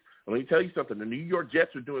it takes. And let me tell you something. The New York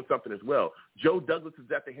Jets are doing something as well. Joe Douglas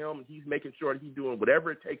is at the helm, and he's making sure that he's doing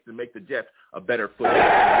whatever it takes to make the Jets a better football.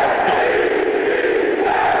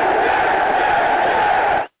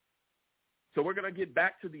 So we're going to get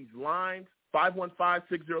back to these lines.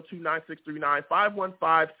 515-602-9639,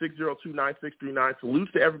 515-602-9639.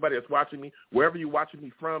 Salutes to everybody that's watching me. Wherever you're watching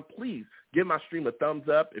me from, please give my stream a thumbs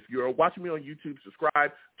up. If you're watching me on YouTube,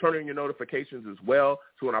 subscribe, turn on your notifications as well,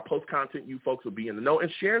 so when I post content, you folks will be in the know.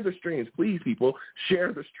 And share the streams. Please, people,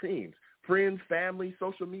 share the streams. Friends, family,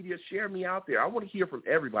 social media, share me out there. I want to hear from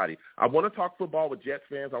everybody. I want to talk football with Jets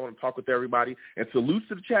fans. I want to talk with everybody. And salutes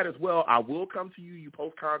to the chat as well. I will come to you. You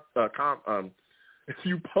post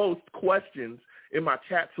questions in my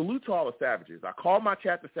chat. Salute to all the savages. I call my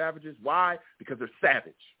chat the savages. Why? Because they're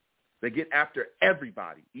savage. They get after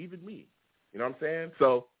everybody, even me. You know what I'm saying?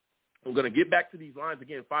 So I'm going to get back to these lines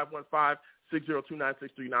again,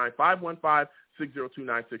 515-602-9639,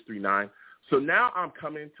 515-602-9639. So now I'm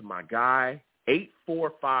coming to my guy,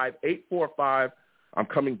 845. I'm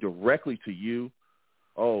coming directly to you.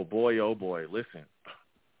 Oh, boy. Listen.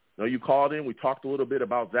 know you called in. We talked a little bit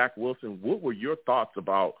about Zach Wilson. What were your thoughts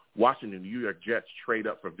about watching the New York Jets trade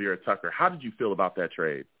up for Vera Tucker? How did you feel about that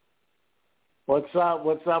trade? What's up?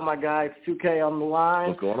 What's up, my guy? It's 2K on the line.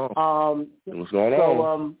 What's going on? What's going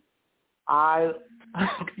on?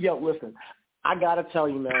 Yo, listen, I gotta tell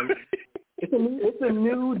you, man, it's a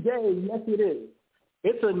new day. Yes, it is.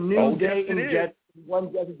 It's a new day in Jets.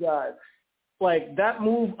 One Jets guy. Like, that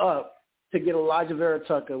move up to get Elijah Vera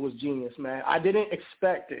Tucker was genius, man. I didn't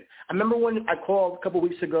expect it. I remember when I called a couple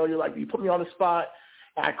weeks ago. You're like, you put me on the spot.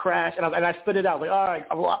 And I crashed, and I spit it out. Like, all right,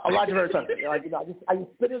 Elijah Vera Tucker. Like, I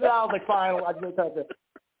just spit it out. Like, fine, Elijah Vera Tucker.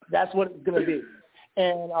 That's what it's going to be.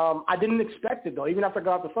 And I didn't expect it, though. Even after I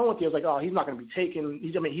got off the phone with you, I was like, oh, he's not going to be taken.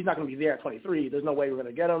 He's not going to be there at 23. There's no way we're going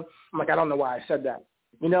to get him. I'm like, I don't know why I said that.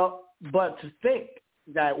 But to think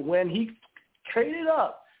that when he traded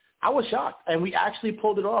up, I was shocked. And we actually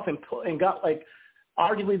pulled it off and got, like,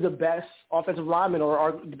 arguably the best offensive lineman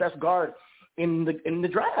or the best guard in the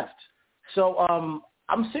draft. So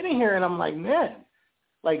I'm sitting here and I'm like, man,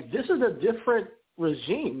 like, this is a different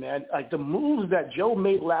regime, man. Like, the moves that Joe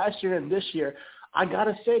made last year and this year, I got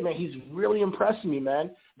to say, man, he's really impressing me,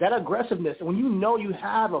 man. That aggressiveness. And when you know you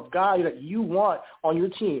have a guy that you want on your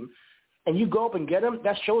team and you go up and get him,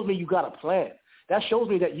 that shows me you got a plan. That shows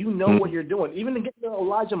me that you know what you're doing. Even to get the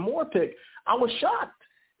Elijah Moore pick, I was shocked.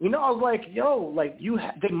 I was like, yo, like,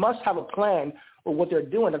 they must have a plan for what they're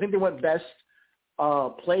doing. I think they went best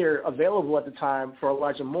player available at the time for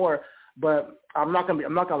Elijah Moore, but I'm not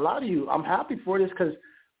gonna lie to you. I'm happy for this because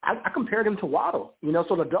I compared him to Waddle.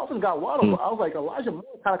 So the Dolphins got Waddle. I was like, Elijah Moore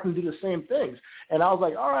kind of can do the same things, and I was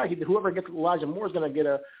like, all right, whoever gets Elijah Moore is gonna get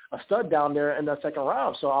a stud down there in the second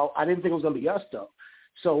round. So I didn't think it was gonna be us though.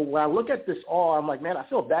 So when I look at this all, I'm like, man, I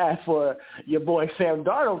feel bad for your boy Sam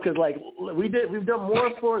Darnold because, like, we've done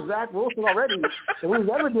more for Zach Wilson already than we've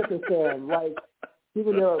ever did for Sam. Like,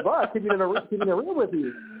 keeping it real with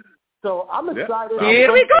you. So I'm excited.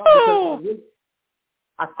 Here we go.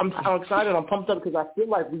 I'm excited. I'm pumped up because I feel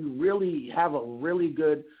like we really have a really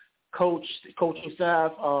good coaching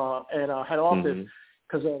staff and head office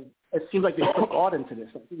because it seems like they put thought into this.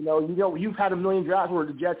 You've had a million drafts where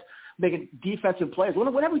the Jets making defensive players.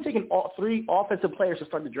 When have we taken all three offensive players to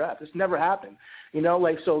start the draft? It's never happened.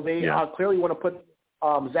 So they clearly want to put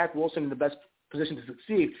Zach Wilson in the best position to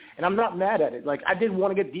succeed, and I'm not mad at it. Like, I didn't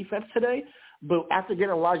want to get defense today, but after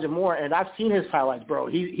getting Elijah Moore, and I've seen his highlights, bro,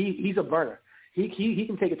 he's a burner. He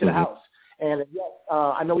can take it to the house. And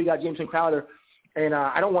I know we got Jameson Crowder, and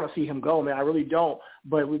I don't want to see him go, man. I really don't.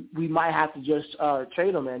 But we might have to just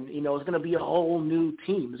trade him, and it's going to be a whole new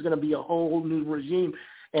team. It's going to be a whole new regime,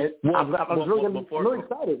 and I'm really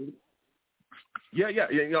excited. Yeah.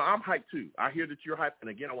 I'm hyped too. I hear that you're hyped, and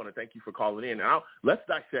again, I want to thank you for calling in. Now, let's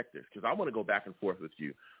dissect this because I want to go back and forth with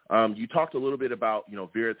you. You talked a little bit about,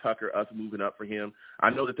 Vera Tucker, us moving up for him. I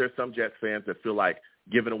know that there's some Jets fans that feel like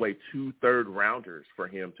giving away 2 third-rounders for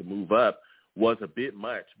him to move up was a bit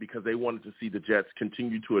much because they wanted to see the Jets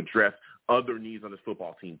continue to address other needs on this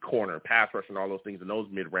football team, corner, pass rush, and all those things in those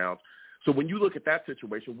mid-rounds. So when you look at that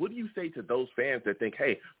situation, what do you say to those fans that think,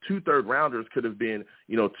 hey, 2 third-rounders could have been,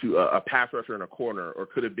 to a pass rusher and a corner, or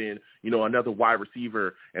could have been, another wide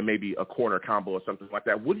receiver and maybe a corner combo or something like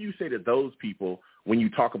that? What do you say to those people when you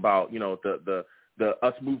talk about, the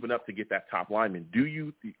us moving up to get that top lineman? Do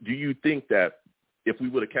you think that if we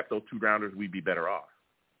would have kept those 2 rounders, we'd be better off?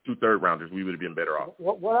 2 third-rounders, we would have been better off.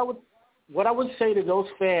 What I would say to those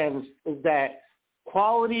fans is that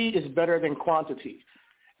quality is better than quantity.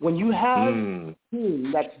 When you have a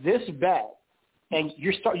team that's this bad, and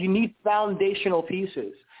you need foundational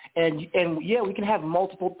pieces, and we can have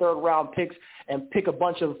multiple third-round picks and pick a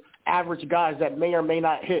bunch of average guys that may or may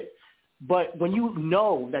not hit, but when you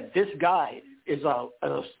know that this guy is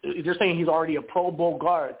they're saying he's already a Pro Bowl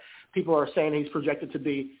guard, people are saying he's projected to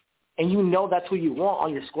be, and that's who you want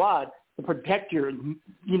on your squad to protect your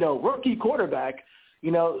rookie quarterback.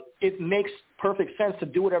 It makes perfect sense to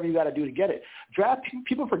do whatever you got to do to get it.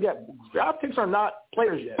 People forget, draft picks are not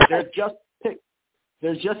players yet. They're just picks.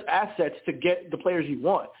 They're just assets to get the players you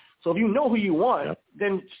want. So if you know who you want,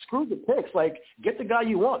 then screw the picks. Like, get the guy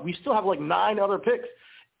you want. We still have, 9 other picks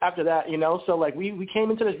after that, So, we came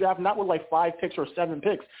into this draft not with, 5 picks or 7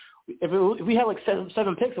 picks. If we had,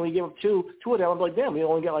 7 picks and we gave up two of them, I'd be like, damn, we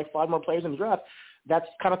only got, 5 more players in the draft. That's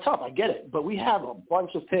kind of tough. I get it. But we have a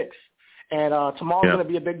bunch of picks. And tomorrow's going to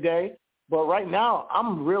be a big day. But right now,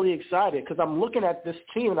 I'm really excited because I'm looking at this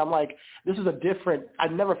team, and I'm like, this is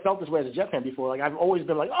I've never felt this way as a Jet fan before. Like, I've always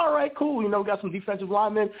been like, all right, cool. We got some defensive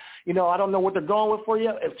linemen. I don't know what they're going with for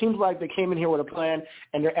you. It seems like they came in here with a plan,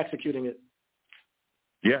 and they're executing it.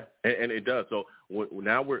 Yeah, and it does. So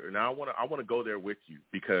now I want to go there with you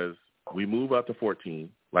because we move up to 14.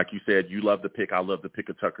 Like you said, you love the pick. I love the pick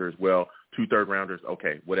of Tucker as well. 2 third-rounders,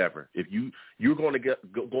 okay, whatever. If you're going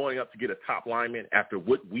up to get a top lineman after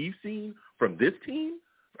what we've seen from this team,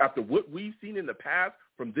 after what we've seen in the past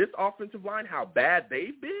from this offensive line, how bad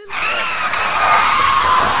they've been.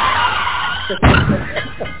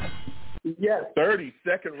 Yes.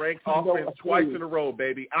 32nd ranked offense twice in a row,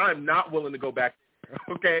 baby. I'm not willing to go back.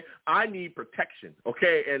 Okay, I need protection.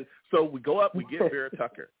 Okay, and so we go up, we get Vera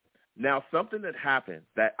Tucker. Now, something that happened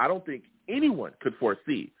that I don't think anyone could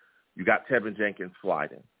foresee, you got Tevin Jenkins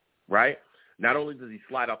sliding, right? Not only does he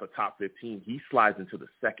slide out the top 15, he slides into the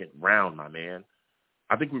second round, my man.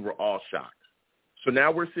 I think we were all shocked. So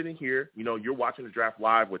now we're sitting here, you're watching the draft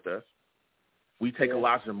live with us. We take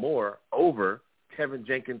Elijah Moore over Tevin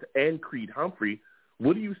Jenkins and Creed Humphrey.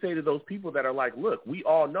 What do you say to those people that are like, look, we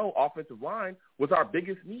all know offensive line was our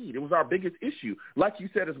biggest need. It was our biggest issue. Like you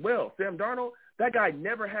said as well, Sam Darnold, that guy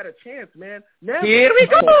never had a chance, man. Never. Here we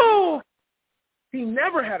go. He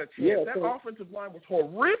never had a chance. Yeah, that offensive line was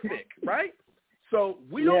horrific, right? So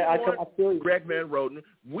we don't want Greg Van Roten.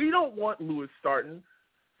 We don't want Lewis starting.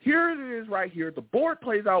 Here it is right here. The board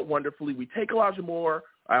plays out wonderfully. We take Elijah Moore,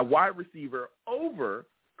 a wide receiver, over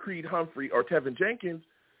Creed Humphrey or Tevin Jenkins.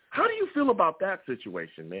 How do you feel about that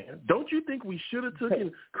situation, man? Don't you think we should have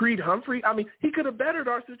taken Creed Humphrey? I mean, he could have bettered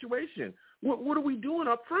our situation. What are we doing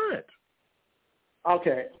up front?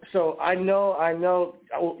 Okay, so I know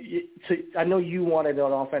you wanted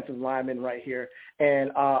an offensive lineman right here,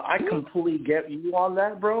 and I completely get you on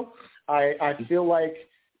that, bro. I feel like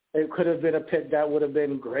it could have been a pick that would have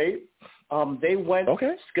been great. They went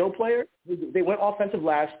skill player. They went offensive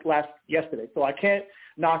last yesterday, so I can't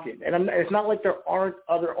knock it. And it's not like there aren't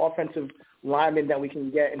other offensive linemen that we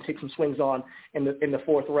can get and take some swings on in the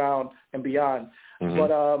 4th round and beyond. Mm-hmm.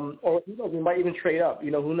 But or who knows, we might even trade up.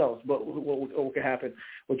 Who knows? But what could happen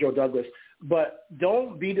with Joe Douglas? But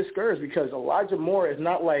don't be discouraged because Elijah Moore is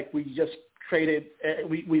not like we just traded.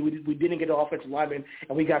 We didn't get an offensive lineman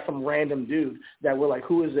and we got some random dude that we're like,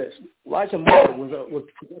 who is this? Elijah Moore was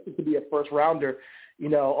projected to be a first rounder.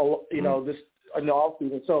 This in the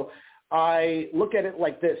offseason. So I look at it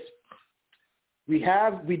like this. We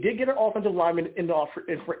did get an offensive lineman in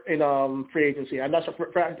free agency. I'm not sure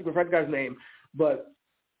for the guy's name, but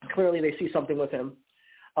clearly they see something with him.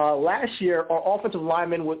 Last year, our offensive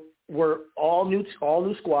linemen were all new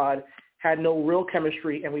squad, had no real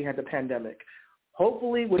chemistry, and we had the pandemic.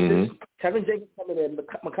 Hopefully, with this Tevin Jenkins coming in,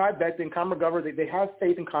 Mekhi Becton, Connor McGovern, they have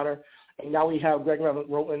faith in Connor, and now we have Greg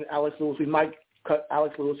Roten, Alex Lewis. We might cut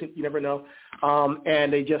Alex Lewis, you never know.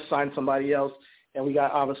 And they just signed somebody else, and we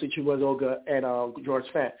got obviously Chibuzoga and George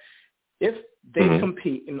Fant. If they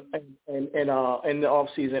compete in the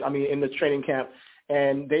offseason, in the training camp,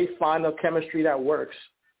 and they find a chemistry that works,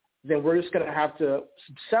 then we're just going to have to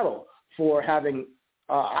settle for having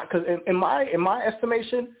because in my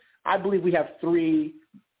estimation, I believe we have 3,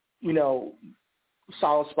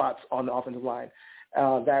 solid spots on the offensive line.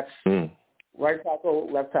 That's right tackle,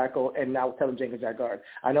 left tackle, and now Tevin Jenkins at guard.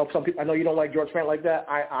 I know some people. I know you don't like George Fant like that.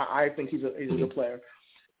 I think he's a good player.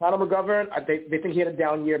 Connor McGovern, they think he had a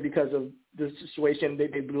down year because of the situation. They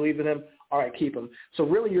believe in him. All right, keep him. So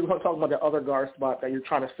really, you're talking about the other guard spot that you're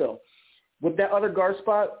trying to fill. With that other guard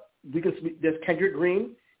spot, there's Kendrick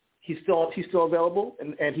Green. He's still available,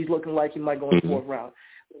 and he's looking like he might go in the 4th round.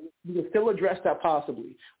 We can still address that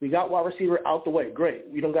possibly. We got wide receiver out the way. Great.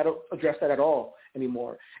 We don't got to address that at all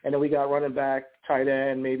anymore. And then we got running back, tight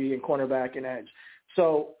end, maybe, and cornerback and edge.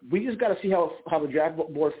 So we just got to see how the draft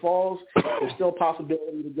board falls. There's still a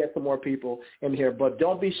possibility to get some more people in here, but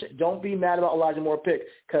don't be mad about Elijah Moore pick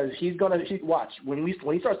because watch when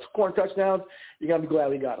he starts scoring touchdowns, you're gonna be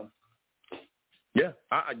glad we got him. Yeah,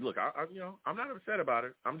 I'm not upset about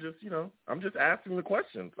it. I'm just asking the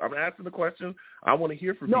questions. I'm asking the questions. I want to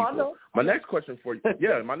hear from people. I know. My next question for you,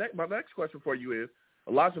 my next question for you is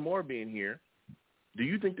Elijah Moore being here. Do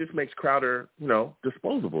you think this makes Crowder,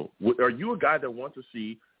 disposable? Are you a guy that wants to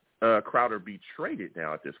see Crowder be traded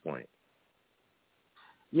now at this point?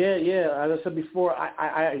 Yeah. As I said before,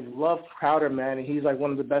 I love Crowder, man, and he's like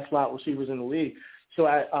one of the best slot receivers in the league. So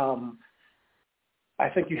I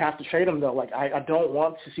think you have to trade him though. Like I don't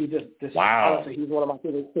want to see this. Wow. Honestly, he's one of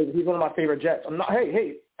my favorite Jets. I'm not.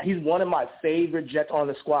 Hey, he's one of my favorite Jets on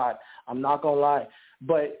the squad. I'm not gonna lie,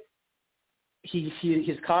 but his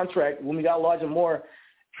contract, when we got Elijah Moore,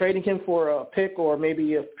 trading him for a pick or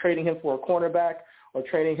maybe trading him for a cornerback or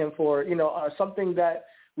trading him for, something that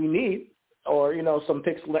we need or, some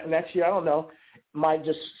picks next year, I don't know, might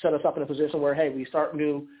just set us up in a position where, hey, we start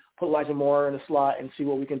new, put Elijah Moore in the slot and see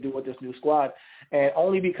what we can do with this new squad. And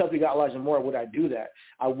only because we got Elijah Moore would I do that.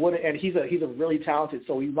 I wouldn't, and he's a really talented,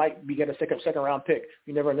 so he might be getting a second round pick.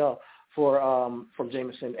 You never know for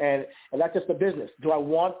Jameson, and that's just the business. Do I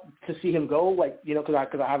want to see him go? Like, you know, because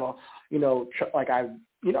I have a, you know,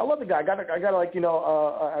 I love the guy. I got like, you know,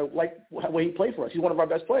 I like the way he played for us. He's one of our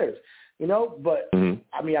best players, you know. But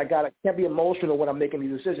I mean, can't be emotional when I'm making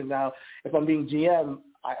these decisions. Now, if I'm being GM,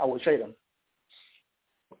 I would trade him.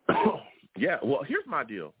 Yeah, well, here's my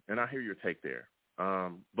deal, and I hear your take there.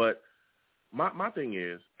 But my thing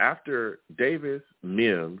is, after Davis,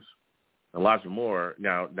 Mims, Elijah Moore,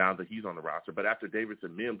 now that he's on the roster, but after Davis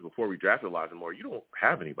and Mims, before we drafted Elijah Moore, you don't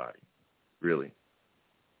have anybody, really.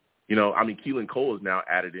 You know, I mean, Keelan Cole is now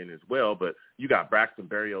added in as well, but you got Braxton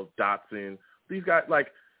Berrios, Dotson. These guys,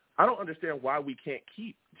 like, I don't understand why we can't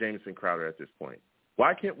keep Jamison Crowder at this point.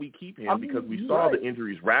 Why can't we keep him? Because we saw the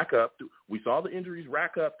injuries rack up. We saw the injuries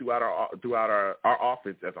rack up throughout our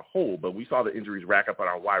offense as a whole, but we saw the injuries rack up on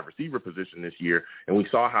our wide receiver position this year, and we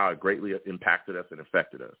saw how it greatly impacted us and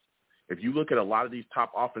affected us. If you look at a lot of these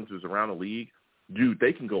top offenses around the league, dude,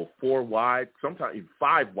 they can go 4 wide, sometimes even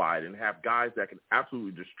 5 wide, and have guys that can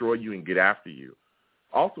absolutely destroy you and get after you.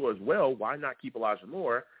 Also, as well, why not keep Elijah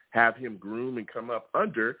Moore, have him groom and come up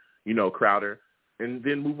under, you know, Crowder, and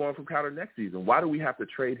then move on from Crowder next season? Why do we have to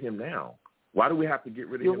trade him now? Why do we have to get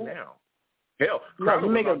rid of him now? Hell, Crowder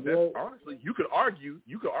was our best. Honestly, you could argue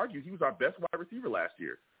he was our best wide receiver last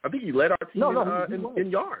year. I think he led our team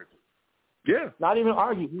in yards. Yeah. Not even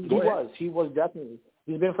argue. He was definitely.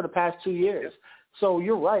 He's been for the past 2 years. Yep. So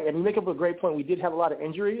you're right, and you make up a great point. We did have a lot of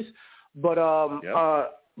injuries, but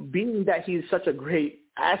being that he's such a great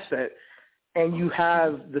asset and you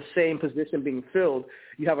have the same position being filled,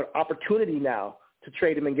 you have an opportunity now to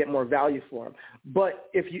trade him and get more value for him. But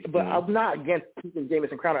I'm not against keeping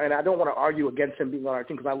Jamison Crowder, and I don't want to argue against him being on our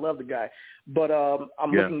team because I love the guy. But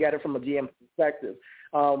I'm looking at it from a GM perspective.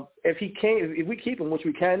 If we keep him, which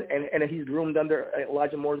we can, and he's groomed under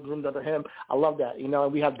Elijah Moore's groomed under him, I love that. You know,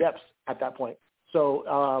 and we have depth at that point. So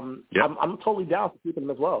I'm totally down for keeping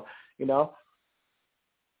him as well. You know.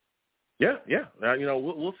 Yeah. Now, you know,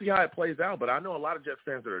 we'll see how it plays out. But I know a lot of Jets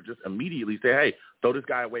fans that are just immediately say, "Hey, throw this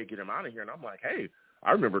guy away, get him out of here." And I'm like, "Hey,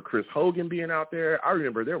 I remember Chris Hogan being out there. I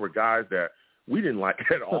remember there were guys that we didn't like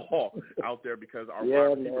at all out there because our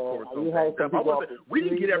wide receiver core was so bad. We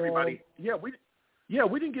didn't get everybody.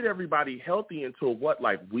 We didn't get everybody healthy until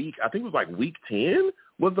I think it was like week 10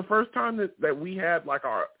 was the first time that we had like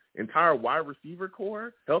our entire wide receiver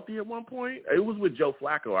core healthy at one point. It was with Joe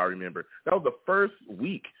Flacco, I remember. That was the first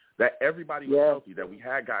week that everybody was healthy, that we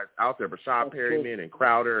had guys out there, Rashad Perryman and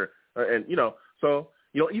Crowder, and, you know, so,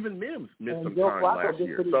 you know, even Mims missed some time last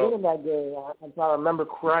year. Pretty good in that game. If I remember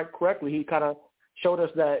correctly, he kind of showed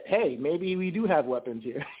us that, hey, maybe we do have weapons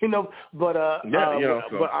here, you know, but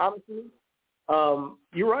honestly,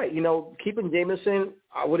 you're right. You know, keeping Jameson,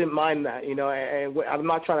 I wouldn't mind that, you know, and I'm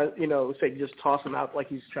not trying to, you know, say just toss him out like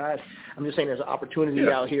he's trash. I'm just saying there's an opportunity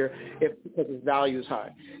out here because his value is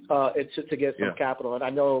high. It's to get some capital. And I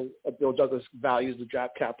know Bill Douglas values the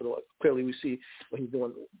draft capital. Clearly we see what he's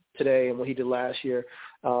doing today and what he did last year.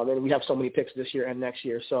 And we have so many picks this year and next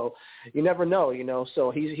year. So you never know, you know.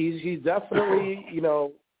 So he's definitely, you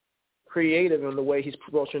know, creative in the way he's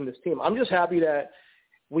approaching this team. I'm just happy that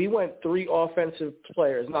we went 3 offensive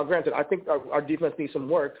players. Now, granted, I think our defense needs some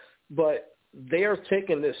work, but they are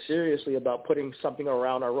taking this seriously about putting something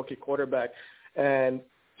around our rookie quarterback. And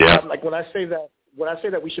like when I say that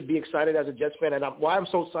we should be excited as a Jets fan, and why I'm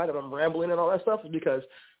so excited, I'm rambling and all that stuff, is because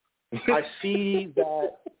I see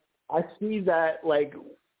that like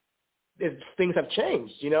if things have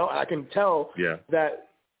changed. You know, I can tell that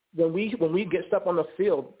when we get stuff on the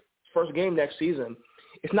field, first game next season,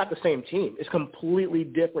 it's not the same team. It's a completely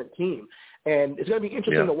different team. And it's going to be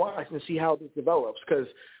interesting to watch and see how this develops because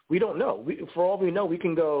we don't know. For all we know, we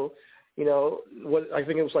can go, you know, what I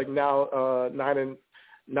think it was like now 9-7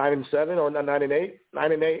 or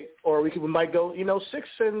 9-8, or we might go, you know,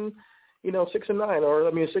 6-9, or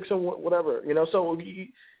I mean 6 and whatever, you know. So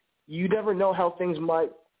you never know how things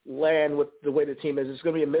might land with the way the team is. It's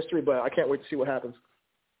going to be a mystery, but I can't wait to see what happens.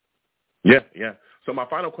 Yeah. So my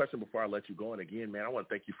final question before I let you go, and again, man, I want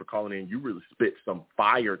to thank you for calling in. You really spit some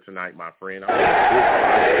fire tonight, my friend.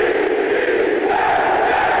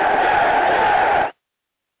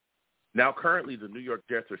 Now, currently, the New York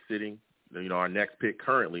Jets are sitting, you know, our next pick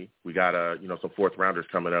currently. We got, you know, some 4th rounders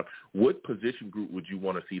coming up. What position group would you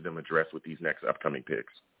want to see them address with these next upcoming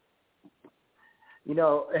picks? You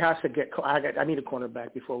know, it has to get – I need a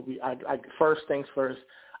cornerback before first things first,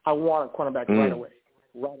 I want a cornerback right away.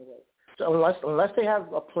 So unless they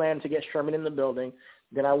have a plan to get Sherman in the building,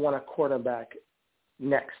 then I want a quarterback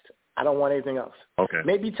next I don't want anything else. Okay.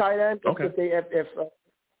 Maybe tight end. Okay.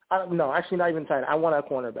 No, actually not even tight end. I want a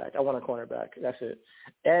cornerback. That's it.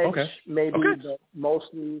 Edge, maybe, but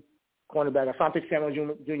mostly cornerback. Asante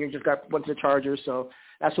Samuel Jr. just went to the Chargers, so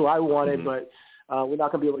that's who I wanted, but we're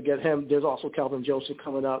not going to be able to get him. There's also Kelvin Joseph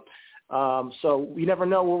coming up. So we never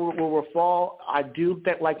know where we'll fall. I do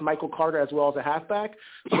like Michael Carter as well as a halfback,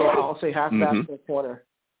 so I'll say halfback for corner.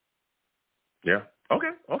 Yeah. Okay.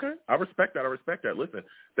 I respect that. Listen,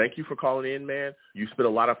 thank you for calling in, man. You spit a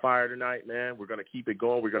lot of fire tonight, man. We're going to keep it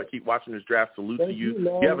going. We're going to keep watching this draft. Salute to you.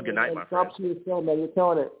 You have a good night, my friend. Props to yourself, man. You're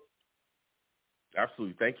killing it.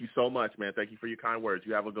 Absolutely. Thank you so much, man. Thank you for your kind words.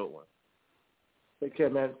 You have a good one. Take care,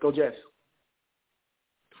 man. Go Jets.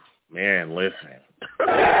 Man, listen.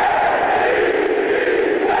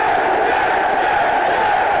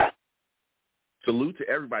 Salute to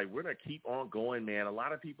everybody. We're going to keep on going, man. A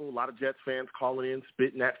lot of people, a lot of Jets fans calling in,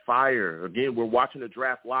 spitting that fire. Again, we're watching the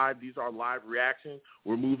draft live. These are live reactions.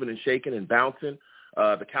 We're moving and shaking and bouncing.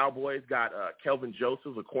 The Cowboys got Kelvin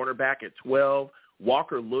Joseph, a cornerback at 12.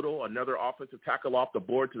 Walker Little, another offensive tackle off the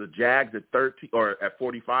board to the Jags at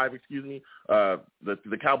 45, excuse me. The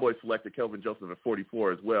Cowboys selected Kelvin Joseph at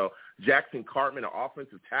 44 as well. Jackson Cartman, an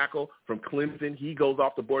offensive tackle from Clemson. He goes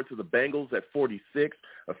off the board to the Bengals at 46.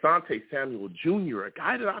 Asante Samuel Jr., a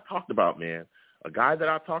guy that I talked about, man. A guy that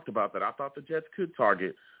I talked about that I thought the Jets could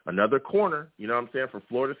target. Another corner, you know what I'm saying, from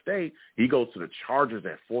Florida State. He goes to the Chargers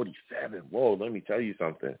at 47. Whoa, let me tell you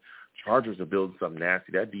something. Chargers are building something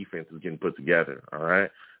nasty. That defense is getting put together, all right?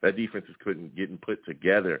 That defense is getting put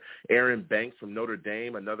together. Aaron Banks from Notre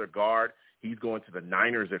Dame, another guard. He's going to the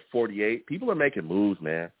Niners at 48. People are making moves,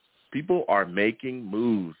 man. People are making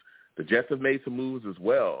moves. The Jets have made some moves as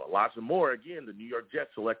well. Elijah Moore, again, the New York Jets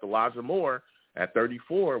select Elijah Moore at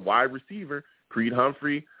 34, wide receiver. Creed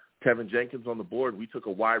Humphrey, Tevin Jenkins on the board. We took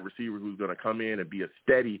a wide receiver who's going to come in and be a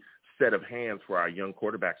steady set of hands for our young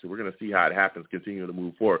quarterback. So we're going to see how it happens, continuing to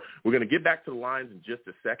move forward. We're going to get back to the lines in just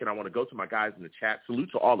a second. I want to go to my guys in the chat. Salute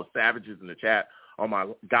to all the savages in the chat, all my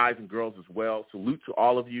guys and girls as well. Salute to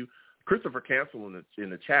all of you. Christopher Cancel in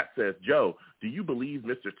the chat says, Joe, do you believe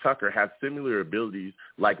Mr. Tucker has similar abilities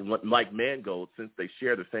like Mangold since they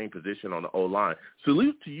share the same position on the O-line?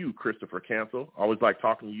 Salute to you, Christopher Cancel. Always like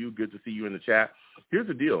talking to you. Good to see you in the chat. Here's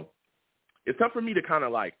the deal. It's tough for me to kind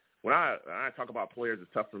of like, when I talk about players,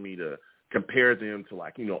 it's tough for me to compare them to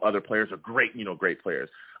other players or great players.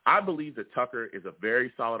 I believe that Tucker is a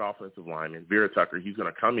very solid offensive lineman. Vera Tucker, he's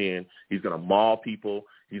going to come in. He's going to maul people.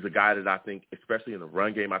 He's a guy that I think, especially in the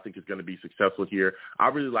run game, I think is going to be successful here. I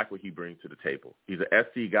really like what he brings to the table. He's an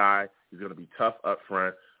SC guy. He's going to be tough up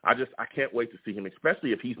front. I can't wait to see him,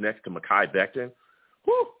 especially if he's next to Mekhi Becton.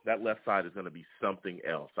 Whew, that left side is going to be something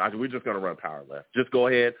else. We're just going to run power left. Just go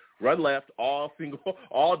ahead, run left all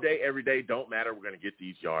day, every day. Don't matter. We're going to get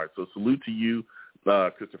these yards. So salute to you,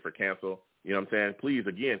 Christopher Cancel. You know what I'm saying? Please,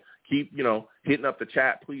 again, keep, hitting up the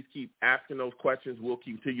chat. Please keep asking those questions. We'll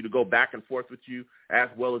continue to go back and forth with you as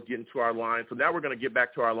well as getting to our lines. So now we're going to get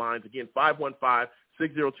back to our lines. Again,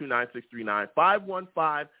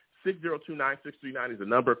 515-602-9639. 515-602-9639 is the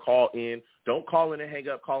number. Call in. Don't call in and hang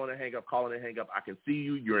up, call in and hang up, call in and hang up. I can see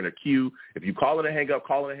you. You're in a queue. If you call in and hang up,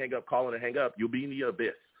 call in and hang up, call in and hang up, you'll be in the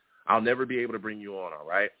abyss. I'll never be able to bring you on, all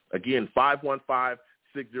right? Again,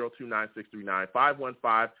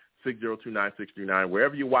 515-602-9639. 515-602-9639.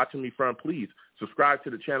 Wherever you're watching me from, please subscribe to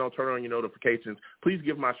the channel, turn on your notifications. Please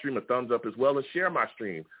give my stream a thumbs up as well as share my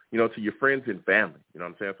stream, to your friends and family. You know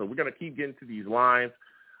what I'm saying? So we're going to keep getting to these lines.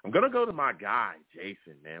 I'm going to go to my guy,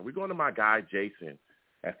 Jason, man. We're going to my guy, Jason,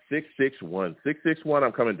 at 661. 661,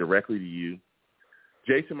 I'm coming directly to you.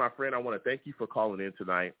 Jason, my friend, I want to thank you for calling in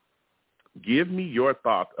tonight. Give me your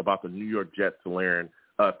thoughts about the New York Jets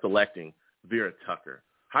selecting Vera Tucker.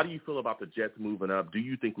 How do you feel about the Jets moving up? Do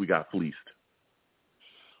you think we got fleeced?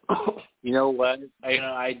 You know what?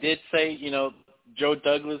 I did say, Joe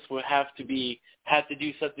Douglas would have to do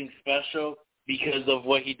something special because of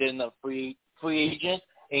what he did in the free agent.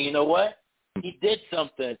 And you know what? He did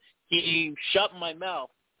something. He shut my mouth.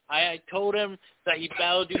 I told him that he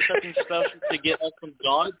better do something special to get us some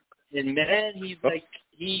guards. And man, he's like,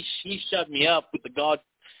 he shut me up with the guard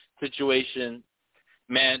situation.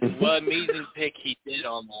 Man, what amazing pick he did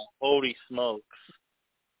on that. Holy smokes.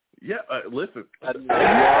 Yeah, listen.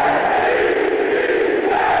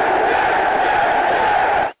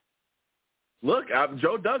 Look,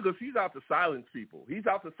 Joe Douglas, he's out to silence people. He's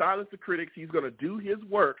out to silence the critics. He's going to do his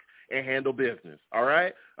work and handle business, all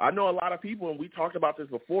right? I know a lot of people, and we talked about this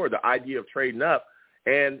before, the idea of trading up.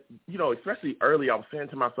 And, especially early, I was saying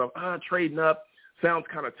to myself, trading up sounds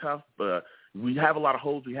kind of tough, but we have a lot of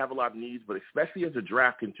holes, we have a lot of needs, but especially as the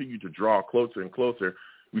draft continues to draw closer and closer,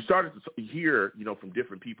 we started to hear, from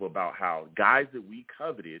different people about how guys that we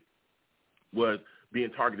coveted was being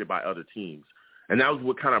targeted by other teams. And that was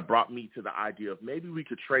what kind of brought me to the idea of maybe we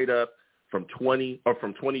could trade up from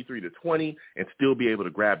 23 to 20 and still be able to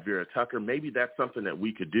grab Vera Tucker. Maybe that's something that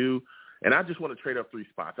we could do. And I just want to trade up 3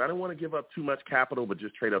 spots. I don't want to give up too much capital, but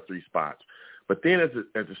just trade up 3 spots. But then as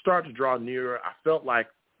it started to draw nearer, I felt like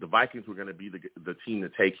the Vikings were going to be the team to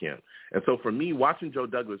take him. And so for me, watching Joe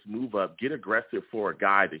Douglas move up, get aggressive for a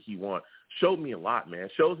guy that he wants, showed me a lot, man.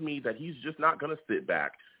 Shows me that he's just not going to sit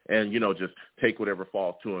back and, just take whatever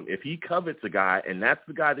falls to him. If he covets a guy and that's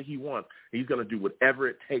the guy that he wants, he's going to do whatever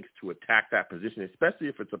it takes to attack that position, especially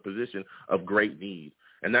if it's a position of great need.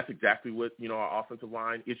 And that's exactly what, our offensive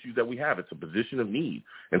line issues that we have. It's a position of need.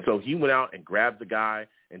 And so he went out and grabbed the guy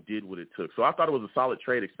and did what it took. So I thought it was a solid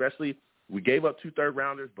trade, especially we gave up 2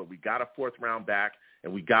 third-rounders, but we got a 4th round back,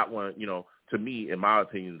 and we got one, to me, in my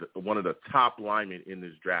opinion, one of the top linemen in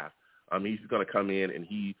this draft. He's going to come in, and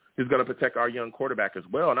he's going to protect our young quarterback as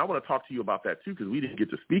well. And I want to talk to you about that, too, because we didn't get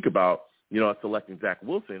to speak about, us selecting Zach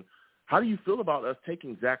Wilson. How do you feel about us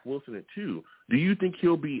taking Zach Wilson at 2? Do you think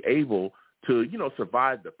he'll be able to,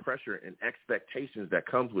 survive the pressure and expectations that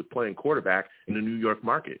comes with playing quarterback in the New York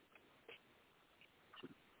market?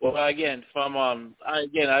 Well, again,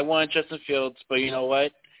 I want Justin Fields, but you know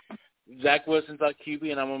what? Zach Wilson's our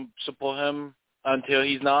QB, and I'm going to support him until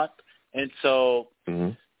he's not. And so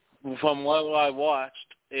from what I watched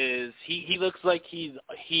is he looks like he's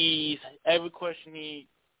every question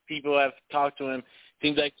people have talked to him,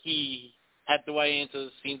 seems like he had the right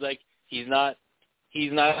answers. Seems like he's not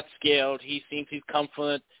scared. He seems he's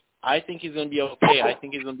confident. I think he's going to be okay. I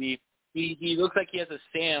think he's going to be he looks like he has a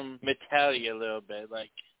Sam mentality a little bit. Like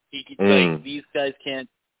like these guys can't.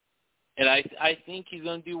 And I think he's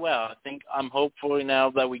going to do well. I'm hopeful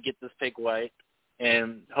now that we get this pick right,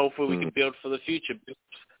 and hopefully we can build for the future,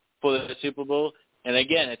 for the Super Bowl. And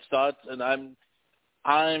again, it starts, and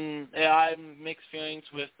I'm mixed feelings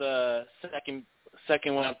with the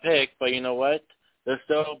second round pick, but you know what? There's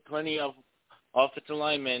still plenty of offensive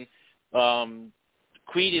linemen.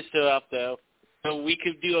 Creed is still out there, so we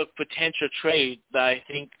could do a potential trade that I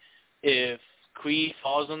think if Creed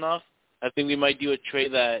falls enough, I think we might do a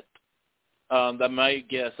trade that might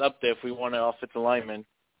get us up there if we want an offensive lineman.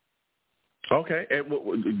 Okay, and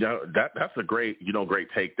that's a great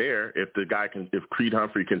take there. If Creed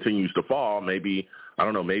Humphrey continues to fall, maybe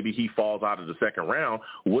he falls out of the second round.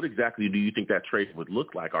 What exactly do you think that trade would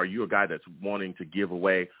look like? Are you a guy that's wanting to give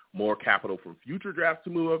away more capital from future drafts to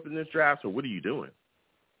move up in this draft, or what are you doing?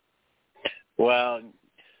 Well,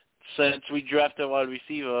 since we drafted a wide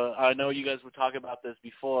receiver, I know you guys were talking about this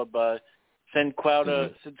before, but since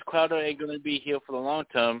Crowder ain't going to be here for the long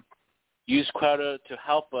term, use Crowder to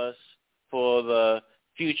help us for the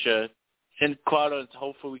future. Send Crowder, and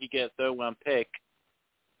hopefully we can get a 3rd round pick.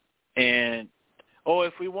 And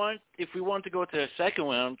if we want to go to the 2nd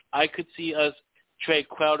round, I could see us trade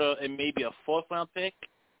Crowder and maybe a 4th round pick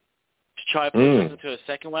to try to put us into a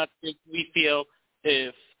 2nd round pick. We feel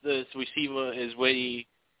if this receiver is ready,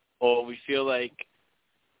 or we just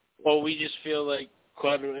feel like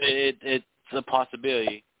Crowder, it's a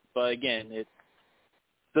possibility. But again, it's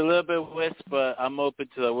a little bit of risk, but I'm open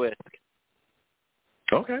to the risk.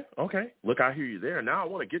 Okay. Look, I hear you there. Now I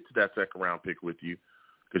want to get to that 2nd round pick with you,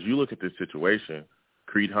 because you look at this situation.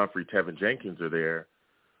 Creed Humphrey, Tevin Jenkins are there.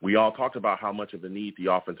 We all talked about how much of a need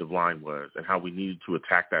the offensive line was and how we needed to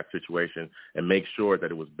attack that situation and make sure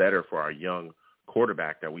that it was better for our young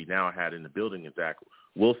quarterback that we now had in the building in Zach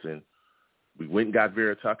Wilson. We went and got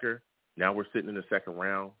Vera Tucker. Now we're sitting in the 2nd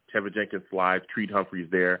round. Tevin Jenkins slides. Creed Humphrey's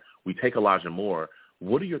there. We take Elijah Moore.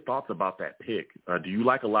 What are your thoughts about that pick? Do you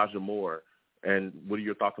like Elijah Moore? And what are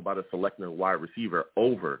your thoughts about us selecting a wide receiver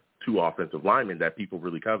over 2 offensive linemen that people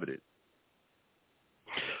really coveted?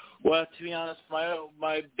 Well, to be honest,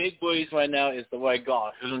 my big worries right now is the right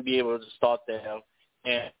guard who's going to be able to start there.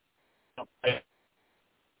 And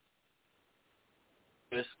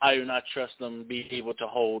I do not trust them being able to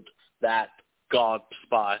hold that guard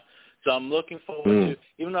spot. So I'm looking forward to,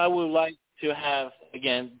 even though I would like to have,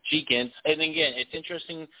 again, Jenkins. And again, it's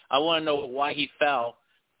interesting. I want to know why he fell,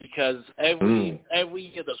 because every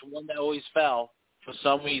year there's one that always fell for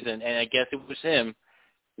some reason, and I guess it was him.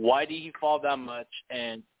 Why did he fall that much?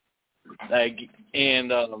 And again,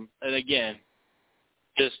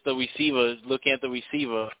 just the receiver, looking at the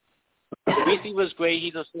receiver. The receiver's great.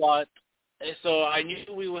 He's a slot. And so I knew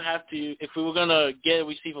we would have to, if we were going to get a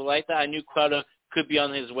receiver like that, I knew Crowder could be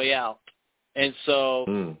on his way out. And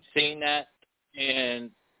so seeing that, and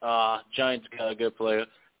Giants got a good player.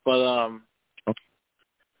 But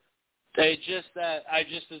it's just that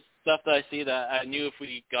stuff that I see that I knew if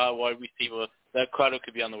we got a wide receiver, that Crowder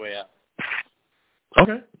could be on the way out.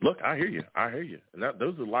 Okay. Look, I hear you. And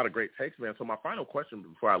those are a lot of great takes, man. So my final question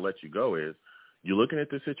before I let you go is, you're looking at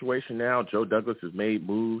this situation now. Joe Douglas has made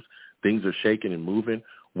moves. Things are shaking and moving.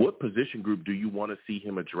 What position group do you want to see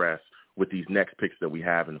him address with these next picks that we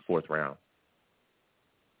have in the 4th round?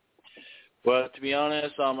 Well, to be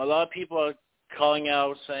honest, a lot of people are calling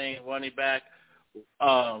out saying running back.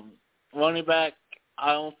 Running back,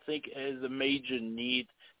 I don't think is a major need,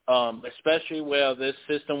 especially where this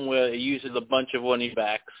system where it uses a bunch of running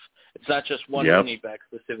backs. It's not just one running back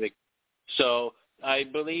specific. So I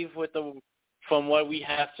believe from what we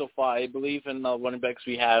have so far, I believe in the running backs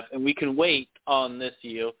we have, and we can wait on this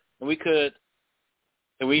year, and we could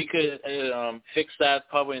fix that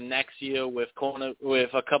probably next year with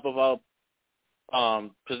a couple of our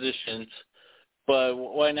positions. But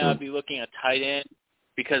right now, I'd be looking at tight end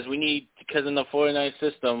because in the 49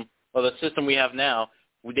 system or the system we have now,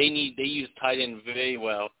 they use tight end very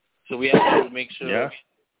well. So we have to make sure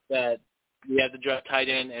that we have to draft tight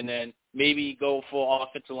end and then maybe go for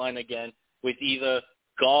offensive line again with either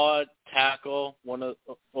guard, tackle,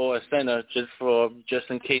 or a center just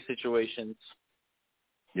in case situations.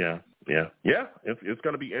 Yeah. It's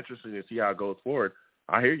going to be interesting to see how it goes forward.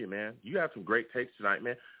 I hear you, man. You have some great takes tonight,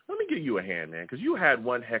 man. Let me give you a hand, man, because you had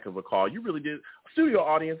one heck of a call. You really did. Studio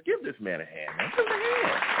audience, give this man a hand, man. Give him a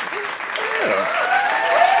hand.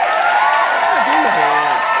 Give him a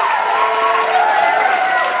hand.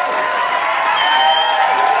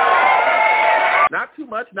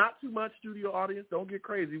 Not too much, studio audience. Don't get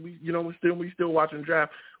crazy. We still watching the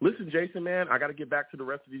draft. Listen, Jason, man, I got to get back to the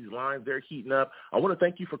rest of these lines. They're heating up. I want to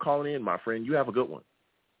thank you for calling in, my friend. You have a good one.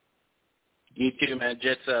 You too, man.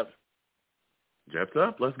 Jets up. Jets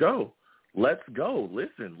up. Let's go.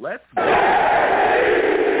 Listen, let's go.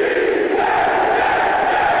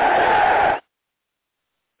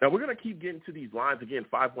 Now, we're going to keep getting to these lines again,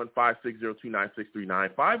 515-602-9639,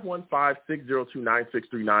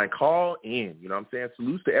 515-602-9639. Call in. You know what I'm saying?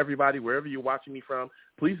 Salutes to everybody, wherever you're watching me from.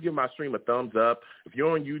 Please give my stream a thumbs up. If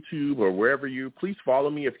you're on YouTube or wherever please follow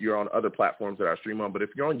me if you're on other platforms that I stream on. But if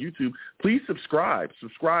you're on YouTube, please subscribe.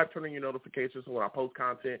 Turn on your notifications so when I post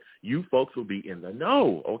content, you folks will be in the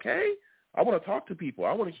know, okay? I want to talk to people.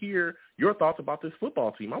 I want to hear your thoughts about this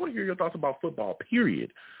football team. I want to hear your thoughts about football,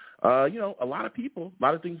 period. A lot of people, a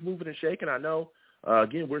lot of things moving and shaking. I know,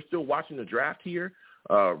 again, we're still watching the draft here.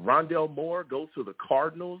 Rondale Moore goes to the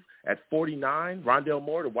Cardinals at 49. Rondale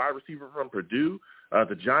Moore, the wide receiver from Purdue.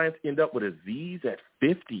 The Giants end up with Azeez at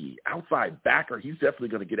 50. Outside backer. He's definitely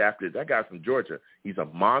going to get after it. That guy's from Georgia. He's a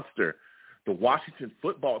monster. The Washington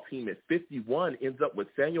football team at 51 ends up with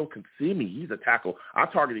Samuel Consimi. He's a tackle. I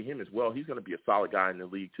targeted him as well. He's going to be a solid guy in the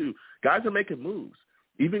league, too. Guys are making moves.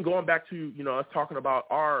 Even going back to, us talking about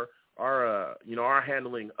our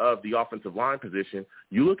handling of the offensive line position,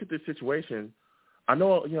 you look at this situation, I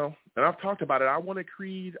know, and I've talked about it. I wanted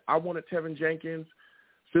Creed. I wanted Tevin Jenkins,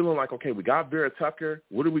 feeling like, okay, we got Vera Tucker.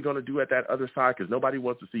 What are we going to do at that other side? Because nobody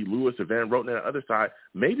wants to see Lewis or Van Roten at the other side.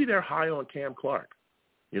 Maybe they're high on Cam Clark.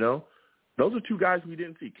 Those are two guys we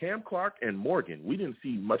didn't see. Cam Clark and Morgan. We didn't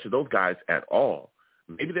see much of those guys at all.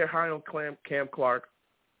 Maybe they're high on Cam Clark.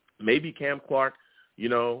 Maybe Cam Clark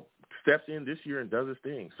steps in this year and does his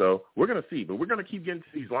thing. So we're going to see. But we're going to keep getting to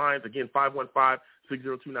these lines. Again,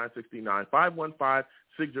 515-602-9639,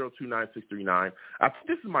 515-602-9639. I think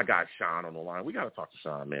this is my guy, Sean, on the line. We got to talk to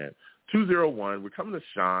Sean, man. 201. We're coming to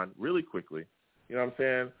Sean really quickly. You know what I'm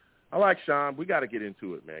saying? I like Sean. We got to get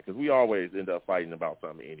into it, man, because we always end up fighting about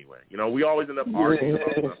something anyway. We always end up arguing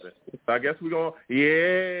about something. So I guess we're going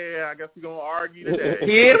to argue today.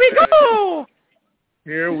 Here we go.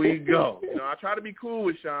 Here we go. I try to be cool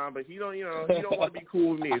with Sean, but he don't want to be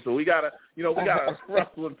cool with me. So we gotta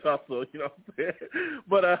wrestle and tussle. You know what I'm saying?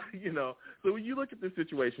 But so when you look at this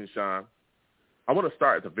situation, Sean, I want to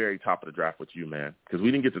start at the very top of the draft with you, man, because we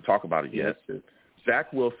didn't get to talk about it yet. Yes.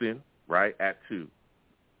 Zach Wilson, right at 2.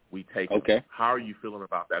 We take him. Okay. How are you feeling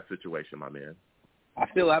about that situation, my man? I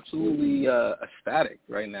feel absolutely ecstatic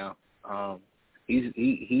right now. He's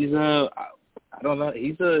a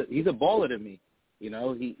baller to me. He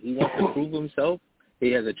wants to prove himself.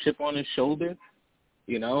 He has a chip on his shoulder.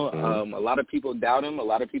 A lot of people doubt him. A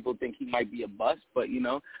lot of people think he might be a bust, but in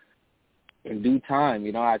due time,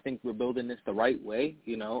 I think we're building this the right way.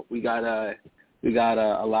 We got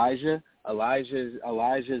Elijah.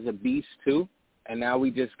 Elijah's a beast too, and now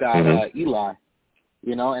we just got Eli.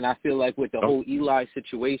 And I feel like with the whole Eli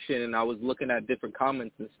situation, and I was looking at different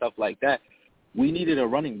comments and stuff like that, we needed a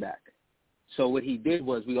running back. So what he did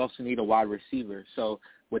was we also need a wide receiver. So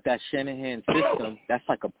with that Shanahan system, that's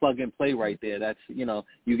like a plug and play right there. That's, you know,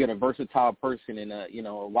 you get a versatile person in a, you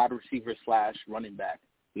know, a wide receiver / running back,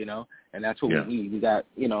 you know, and that's what we need. We got,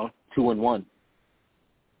 you know, 2 and 1.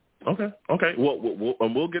 Okay. Well,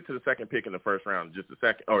 we'll get to the second pick in the first round in just a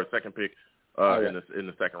second, or second pick in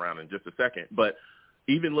the second round in just a second. But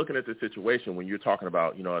even looking at the situation when you're talking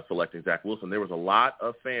about, you know, us selecting Zach Wilson, there was a lot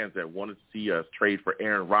of fans that wanted to see us trade for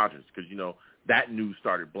Aaron Rodgers because, you know, that news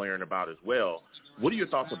started blaring about as well. What are your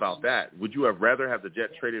thoughts about that? Would you have rather have the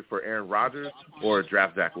Jets traded for Aaron Rodgers or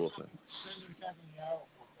draft Zach Wilson?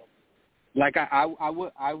 Like I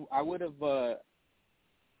would have.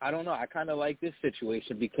 I don't know. I kind of like this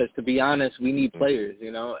situation because, to be honest, we need players.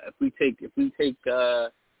 You know, if we take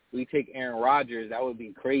Aaron Rodgers, that would be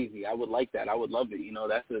crazy. I would like that. I would love it. You know,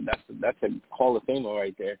 that's a Hall of Famer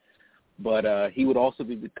right there. But he would also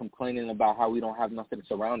be complaining about how we don't have nothing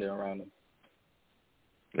surrounding around him.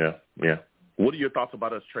 Yeah. What are your thoughts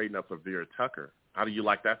about us trading up for Vera Tucker? How do you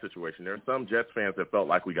like that situation? There are some Jets fans that felt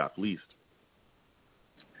like we got fleeced.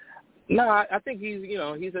 No, I think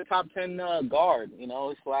he's a top 10 guard, you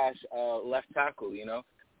know, / left tackle, you know.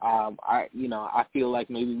 I feel like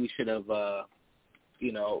maybe we should have,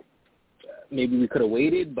 maybe we could have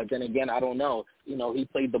waited, but then again, I don't know. You know, he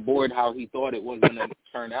played the board how he thought it was going to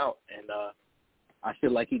turn out, and I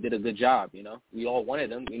feel like he did a good job, you know. We all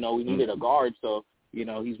wanted him. You know, we needed a guard, so, you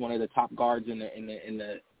know, he's one of the top guards in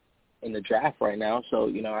the draft right now. So,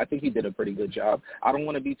 you know, I think he did a pretty good job. I don't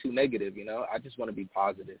want to be too negative, you know. I just want to be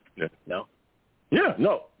positive. Yeah. No? Yeah,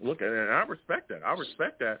 no. Look, and I respect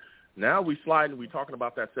that. Now we slide and we talking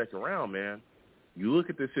about that second round, man. You look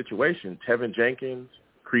at this situation, Tevin Jenkins,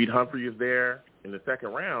 Creed Humphrey is there in the second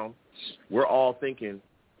round. We're all thinking,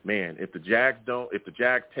 man, if the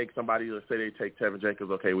Jags take somebody, let's say they take Tevin Jenkins,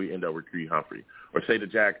 okay, we end up with Creed Humphrey. Or say the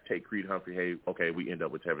Jags take Creed Humphrey, hey, okay, we end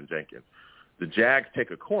up with Tevin Jenkins. The Jags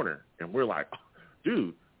take a corner, and we're like, oh,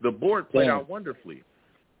 dude, the board played out wonderfully.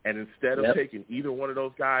 And instead of taking either one of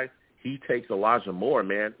those guys, he takes Elijah Moore,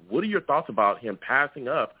 man. What are your thoughts about him passing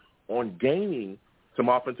up on gaining some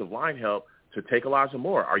offensive line help to take Elijah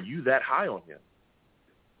Moore? Are you that high on him?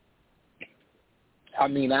 I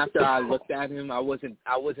mean, after I looked at him, I wasn't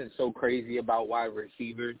so crazy about wide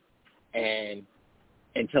receivers, and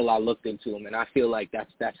until I looked into him, and I feel like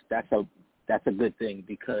that's a good thing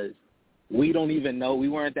because we don't even know. We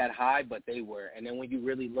weren't that high, but they were. And then when you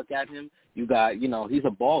really look at him, you got, you know, he's a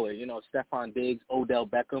baller. You know, Stephon Diggs, Odell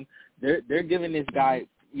Beckham, they're giving this guy,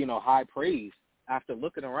 you know, high praise. After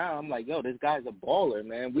looking around, I'm like, yo, this guy's a baller,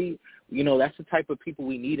 man. You know, that's the type of people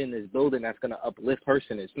we need in this building that's going to uplift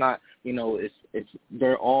person. It's not, you know,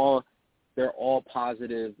 they're all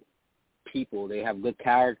positive people. They have good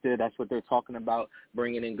character. That's what they're talking about,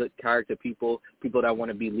 bringing in good character people that want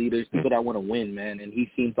to be leaders, people that want to win, man. And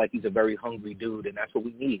he seems like he's a very hungry dude, and that's what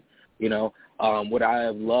we need. You know, would I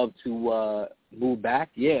have loved to move back?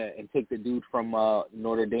 Yeah, and take the dude from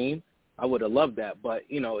Notre Dame? I would have loved that, but,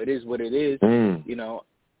 you know, it is what it is. You know,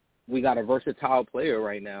 we got a versatile player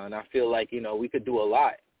right now, and I feel like, you know, we could do a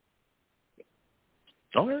lot.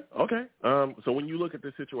 Okay. So when you look at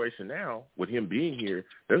this situation now, with him being here,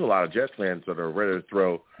 there's a lot of Jets fans that are ready to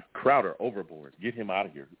throw Crowder overboard. Get him out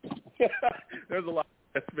of here. There's a lot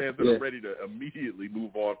of Jets fans that are ready to immediately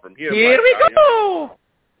move on from him. Here we go!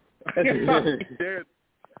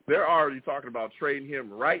 They're already talking about trading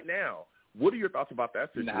him right now. What are your thoughts about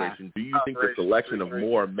that situation? Do you think the selection of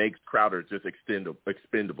Moore makes Crowder just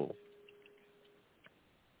expendable?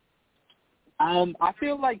 I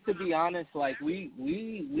feel like, to be honest, like we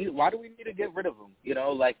why do we need to get rid of him? You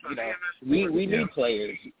know, like, you know, we need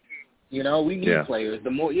players. You know, we need players.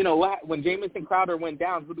 The more, you know, when Jamison Crowder went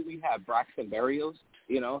down, who do we have? Braxton Berrios.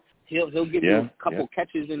 You know, he'll give you a couple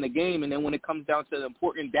catches in the game, and then when it comes down to the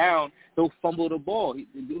important down, he'll fumble the ball. The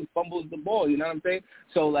dude fumbles the ball. You know what I'm saying?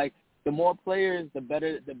 So, like, the more players, the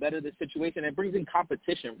better the situation. It brings in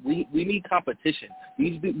competition. We need competition.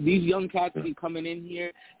 These young cats be coming in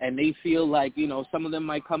here, and they feel like, you know, some of them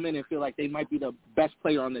might come in and feel like they might be the best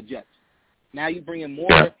player on the Jets. Now you bring in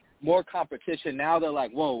more competition. Now they're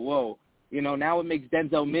like, whoa. You know, now it makes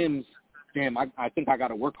Denzel Mims, damn, I think I got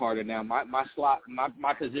to work harder now. My slot,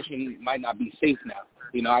 my position might not be safe now.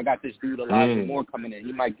 You know, I got this dude Elijah Moore coming in.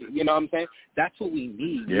 He might get, you know what I'm saying? That's what we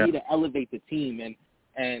need. We need to elevate the team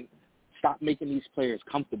and stop making these players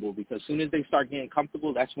comfortable, because as soon as they start getting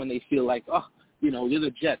comfortable, that's when they feel like, oh, you know, you're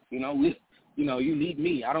the Jets, you know, you need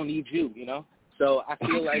me, I don't need you, you know. So I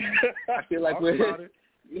feel like we're,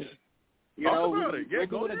 you know,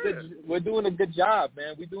 we're doing a good job,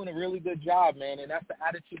 man. We're doing a really good job, man, and that's the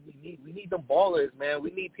attitude we need. We need the ballers, man.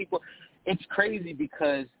 We need people. It's crazy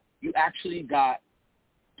because you actually got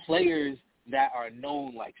players that are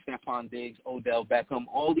known, like Stephon Diggs, Odell Beckham,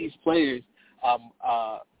 all these players.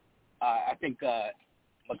 I think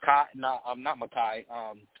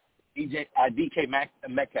DK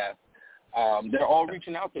Metcalf. They're all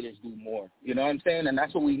reaching out to this dude more. You know what I'm saying? And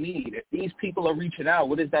that's what we need. If these people are reaching out,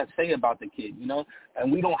 what does that say about the kid, you know?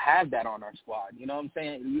 And we don't have that on our squad. You know what I'm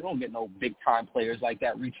saying? You don't get no big-time players like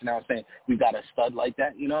that reaching out saying, we got a stud like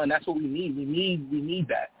that, you know? And that's what we need. We need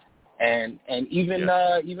that. And even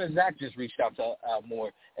Zach just reached out to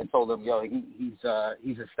Moore and told him, yo,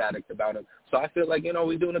 he's ecstatic about it. So I feel like, you know,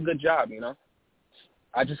 we're doing a good job, you know?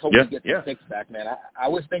 I just hope we get the picks back, man. I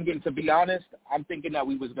was thinking, to be honest, I'm thinking that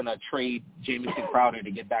we was going to trade Jamison Crowder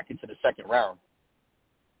to get back into the second round.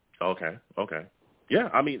 Okay. Yeah,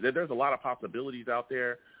 I mean, there's a lot of possibilities out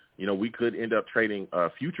there. You know, we could end up trading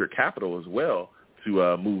future capital as well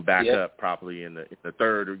to move back up probably in the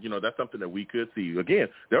third, or, you know, that's something that we could see. Again,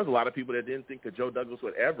 there was a lot of people that didn't think that Joe Douglas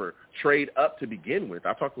would ever trade up to begin with.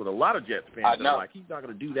 I talked with a lot of Jets fans that are like, he's not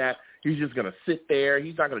going to do that. He's just going to sit there.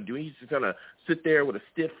 He's not going to do it. He's just going to sit there with a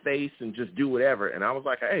stiff face and just do whatever. And I was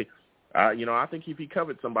like, hey, you know, I think if he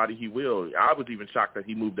covered somebody, he will. I was even shocked that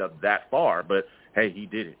he moved up that far, but hey, he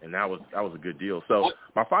did it, and that was a good deal. So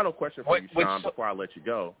my final question for you, Sean, before I let you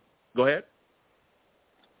go ahead.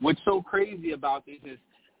 What's so crazy about this is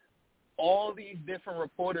all these different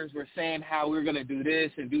reporters were saying how we're going to do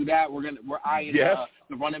this and do that. We're eyeing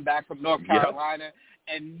the running back from North Carolina,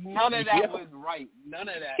 and none of that was right. None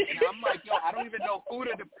of that. And I'm like, yo, I don't even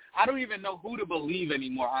know who to believe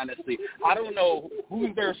anymore. Honestly, I don't know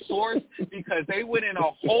who's their source, because they went in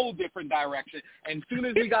a whole different direction. And as soon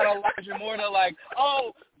as we got Elijah Moore, they're like,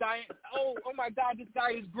 oh my God, this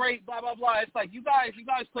guy is great, blah, blah, blah. It's like, you guys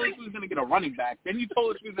told us we was going to get a running back. Then you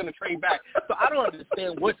told us we was going to trade back. So I don't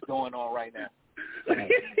understand what's going on right now.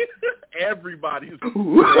 Everybody's no.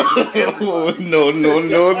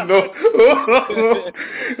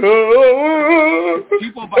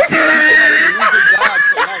 People about to lose their jobs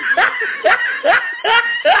tonight,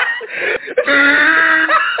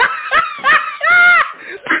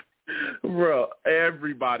 Bro,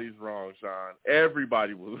 everybody's wrong, Sean.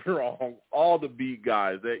 Everybody was wrong. All the beat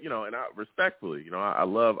guys that, you know, and I respectfully, you know, I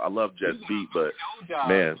love Jets beat, but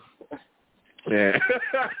man.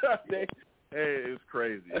 Hey, it's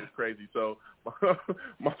crazy. It's crazy. So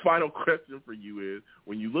my final question for you is,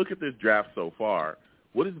 when you look at this draft so far,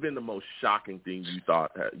 what has been the most shocking thing you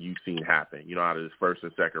thought you've seen happen, you know, out of this first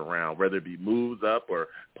and second round, whether it be moves up or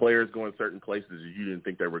players going certain places that you didn't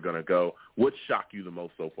think they were going to go? What shocked you the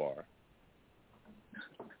most so far?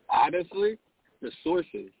 Honestly, the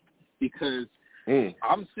sources, because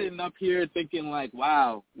I'm sitting up here thinking like,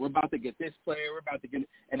 wow, we're about to get this player,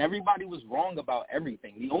 and everybody was wrong about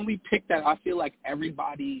everything. The only pick that I feel like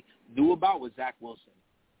everybody knew about was Zach Wilson,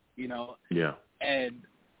 you know? Yeah. And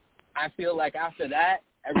I feel like after that,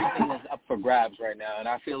 everything is up for grabs right now. And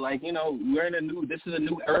I feel like, you know, this is a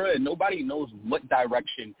new era, and nobody knows what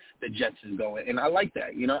direction the Jets is going. And I like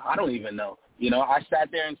that, you know? I don't even know. You know, I sat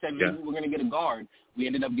there and said, maybe we're going to get a guard. We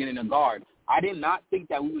ended up getting a guard. I did not think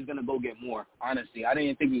that we was going to go get Moore, honestly. I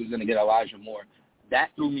didn't think we was going to get Elijah Moore. That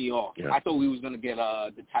threw me off. Yeah. I thought we was going to get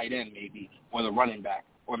the tight end maybe, or the running back,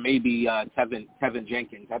 or maybe Tevin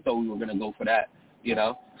Jenkins. I thought we were going to go for that, you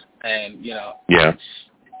know? And, you know, I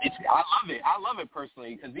love it. I love it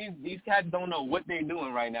personally, because these cats don't know what they're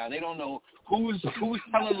doing right now. They don't know who's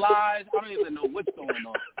telling lies. I don't even know what's going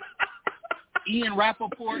on. Ian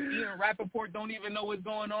Rappaport don't even know what's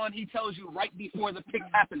going on. He tells you right before the pick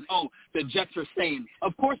happens, oh, the Jets are staying.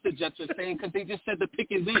 Of course the Jets are staying, because they just said the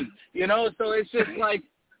pick is in, you know? So it's just like,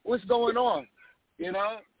 what's going on, you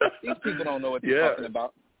know? These people don't know what they're talking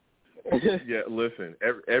about. Yeah, listen,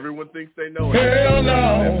 everyone thinks they know. Hell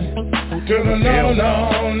no, to the no,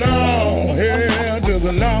 no, no. Hell to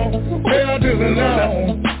the no, hell to the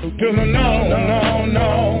no, to the no, no,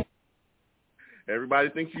 no. Everybody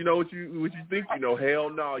thinks you know what you think you know. Hell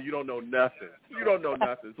no, you don't know nothing. You don't know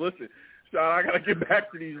nothing. Listen, Sean, I got to get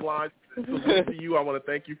back to these lines. Salute to you. I want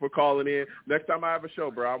to thank you for calling in. Next time I have a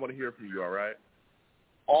show, bro, I want to hear from you, all right?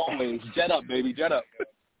 Always. Jet up, baby. Jet up.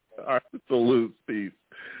 All right, salute. Peace.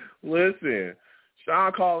 Listen,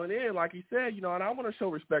 Sean calling in, like he said, you know, and I want to show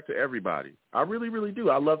respect to everybody. I really, really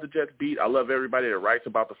do. I love the Jets beat. I love everybody that writes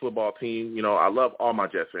about the football team. You know, I love all my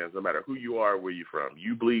Jets fans, no matter who you are, where you're from.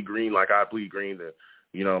 You bleed green like I bleed green, then,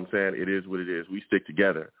 you know what I'm saying? It is what it is. We stick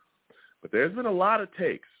together. But there's been a lot of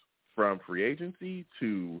takes from free agency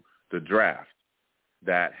to the draft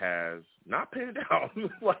that has not panned out.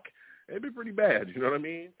 Like, it'd be pretty bad, you know what I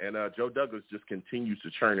mean? And Joe Douglas just continues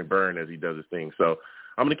to churn and burn as he does his thing. So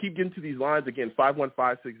I'm going to keep getting to these lines. Again,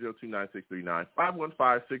 515-602-9639,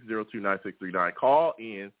 515-602-9639. Call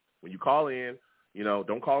in. When you call in,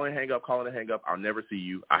 don't call in, hang up, call in and hang up. I'll never see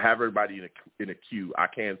you. I have everybody in a queue. I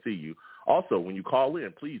can see you. Also, when you call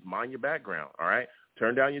in, please mind your background, all right?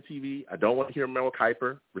 Turn down your TV. I don't want to hear Mel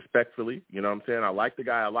Kiper, respectfully. You know what I'm saying? I like the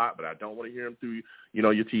guy a lot, but I don't want to hear him through,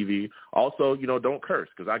 your TV. Also, don't curse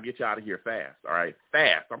because I'll get you out of here fast, all right?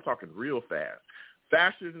 Fast. I'm talking real fast.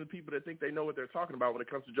 Faster than the people that think they know what they're talking about when it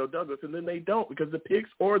comes to Joe Douglas, and then they don't because the picks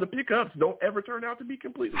or the pickups don't ever turn out to be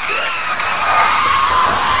completely correct.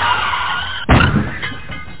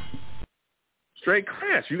 Straight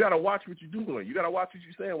crash. You got to watch what you're doing. You got to watch what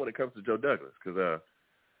you're saying when it comes to Joe Douglas because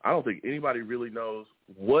I don't think anybody really knows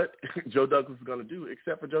what Joe Douglas is going to do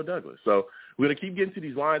except for Joe Douglas. So we're going to keep getting to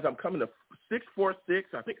these lines. I'm coming to 646.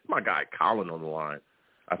 I think it's my guy Colin on the line.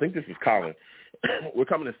 I think this is Colin. We're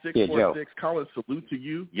coming to 646. Colin, salute to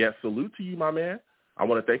you. Yes, salute to you, my man. I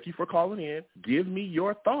want to thank you for calling in. Give me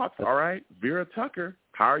your thoughts, all right? Vera Tucker,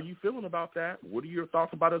 how are you feeling about that? What are your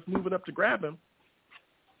thoughts about us moving up to grab him?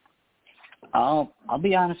 I'll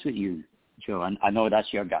be honest with you, Joe. I know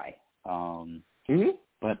that's your guy.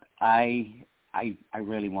 But I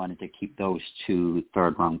really wanted to keep those 2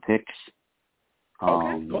 third-round picks.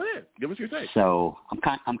 Okay, go ahead. Give us your take. So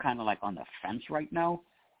I'm kind of like on the fence right now.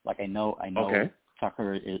 Like I know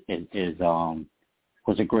Tucker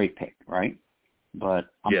was a great pick, right? But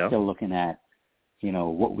I'm still looking at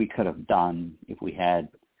what we could have done if we had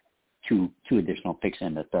two additional picks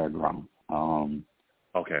in the third round.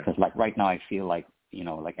 Because like right now I feel like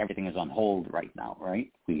like everything is on hold right now,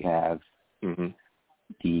 right? We have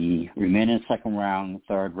the remaining second round,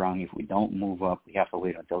 third round. If we don't move up, we have to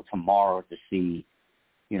wait until tomorrow to see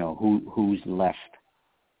who's left.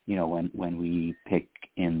 When we pick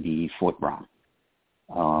in the fourth round.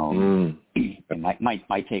 And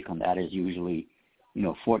my take on that is usually,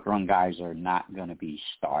 fourth round guys are not going to be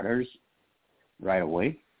starters right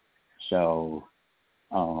away. So,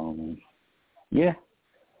 yeah.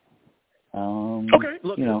 Okay.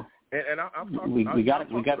 Look, we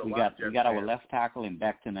got our left tackle in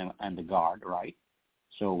Becton and the guard, right?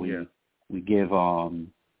 So we give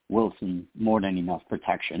Wilson more than enough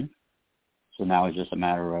protection. So now it's just a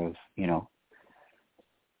matter of,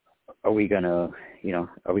 are we gonna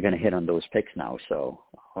hit on those picks now? So,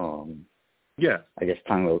 I guess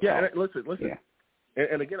time will tell. Yeah, and listen. Yeah.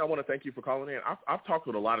 And again, I want to thank you for calling in. I've talked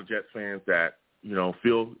with a lot of Jets fans that,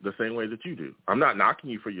 feel the same way that you do. I'm not knocking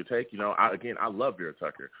you for your take. I love Vera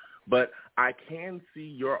Tucker. But I can see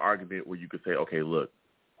your argument where you could say, okay, look,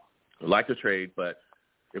 I like the trade, but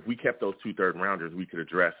if we kept those 2 third-rounders, we could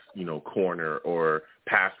address, corner or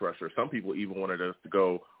pass rusher. Some people even wanted us to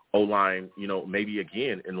go O-line, maybe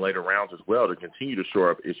again in later rounds as well to continue to shore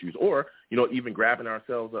up issues or, even grabbing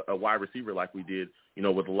ourselves a wide receiver like we did,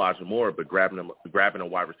 with Elijah Moore, but grabbing a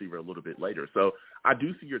wide receiver a little bit later. So I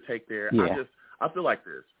do see your take there. Yeah. I feel like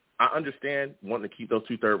this. I understand wanting to keep those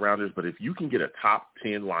 2 third-rounders, but if you can get a top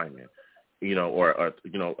 10 lineman, or a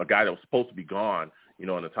guy that was supposed to be gone, in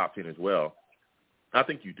the top 10 as well, I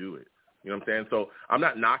think you do it. You know what I'm saying? So I'm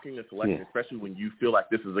not knocking the selection, especially when you feel like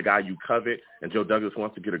this is a guy you covet and Joe Douglas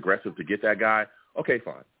wants to get aggressive to get that guy. Okay,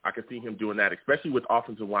 fine. I can see him doing that, especially with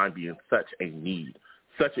offensive line being such a need.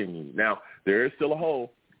 Now, there is still a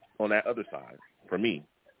hole on that other side for me.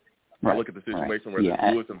 I look at the situation where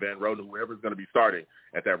there's Lewis and Van Roden, whoever's going to be starting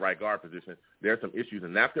at that right guard position, there are some issues,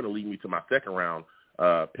 and that's going to lead me to my second round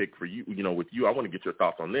pick for you. With you, I want to get your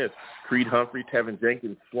thoughts on this. Creed Humphrey, Tevin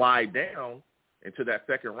Jenkins slide down into that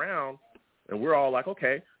second round, and we're all like,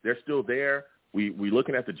 okay, they're still there. We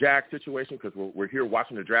looking at the Jags situation because we're here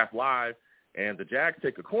watching the draft live, and the Jags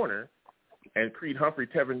take a corner, and Creed Humphrey,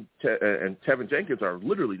 and Tevin Jenkins are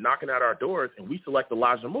literally knocking at our doors, and we select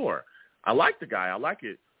Elijah Moore. I like the guy. I like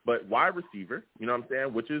it. But wide receiver, you know what I'm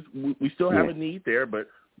saying, which is we still have a need there, but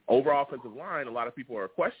over offensive line, a lot of people are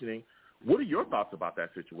questioning. What are your thoughts about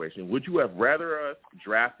that situation? Would you have rather us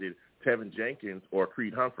drafted Tevin Jenkins or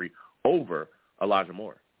Creed Humphrey over Elijah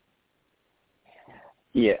Moore?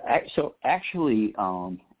 Yeah, so actually,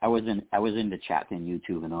 I was in the chat in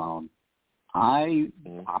YouTube, and I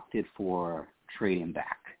opted for trading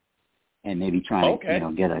back and maybe trying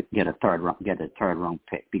to get a third round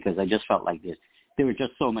pick because I just felt like there was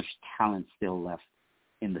just so much talent still left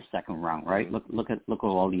in the second round, right? Look at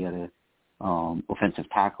all the other offensive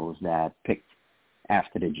tackles that picked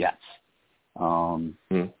after the Jets. So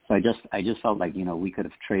I just felt like we could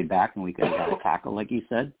have traded back and we could have got a tackle like you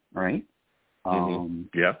said, right? The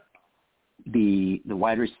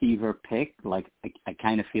wide receiver pick, like I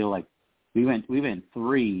kind of feel like we went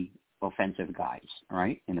 3 offensive guys,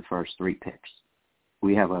 right, in the first 3 picks.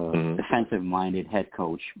 We have a defensive-minded head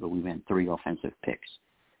coach, but we went 3 offensive picks.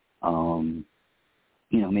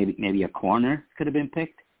 Maybe a corner could have been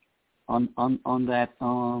picked, on that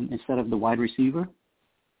instead of the wide receiver.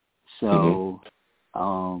 So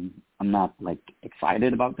I'm not like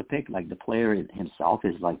excited about the pick. Like the player himself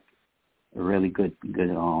is like a really good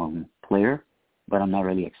player, but I'm not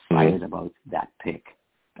really excited about that pick.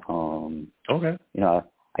 Okay. You know,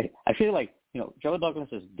 I feel like, you know, Joe Douglas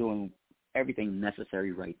is doing everything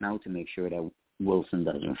necessary right now to make sure that Wilson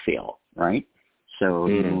doesn't fail, right? So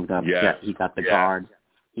he moved up. Yes. He got the guard.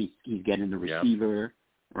 He's getting the receiver,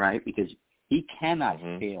 right? Because he cannot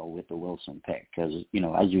fail with the Wilson pick because, you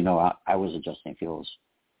know, as you know, I was a Justin Fields,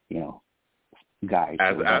 you know, guy.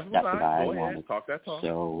 So that's the guy I wanted. Talk that talk.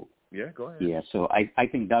 So yeah, go ahead. Yeah, so I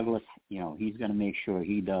think Douglas, you know, he's going to make sure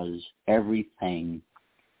he does everything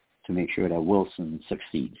to make sure that Wilson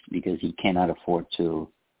succeeds because he cannot afford to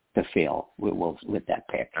fail with that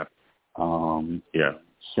pick.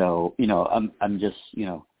 So, you know, I'm just, you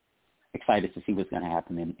know, excited to see what's going to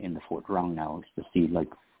happen in the fourth round now to see like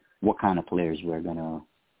what kind of players we're gonna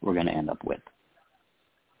end up with.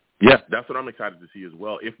 Yeah, that's what I'm excited to see as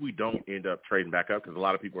well. If we don't end up trading back up, because a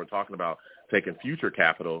lot of people are talking about taking future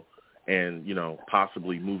capital and, you know,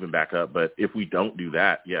 possibly moving back up. But if we don't do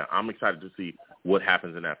that, yeah, I'm excited to see what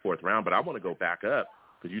happens in that fourth round. But I want to go back up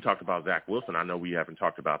because you talked about Zach Wilson. I know we haven't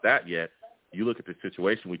talked about that yet. You look at the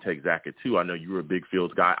situation, we take Zach at 2. I know you were a big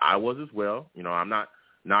Fields guy. I was as well. You know, I'm not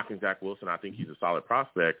knocking Zach Wilson. I think he's a solid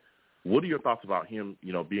prospect. What are your thoughts about him,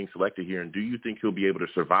 you know, being selected here? And do you think he'll be able to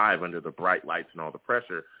survive under the bright lights and all the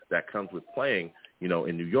pressure that comes with playing, you know,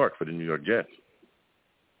 in New York for the New York Jets?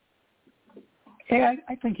 Yeah,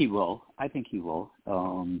 I think he will.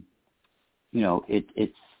 You know,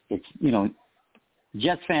 it's you know,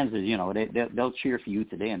 Jets fans is, you know, they'll cheer for you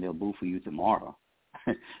today and they'll boo for you tomorrow.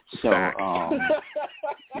 So,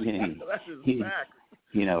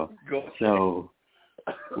 you know, so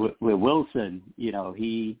with Wilson, you know,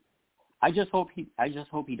 I just hope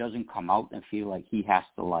he doesn't come out and feel like he has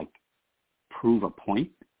to like prove a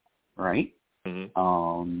point, right?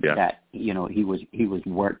 That, you know, he was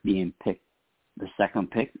worth being picked the second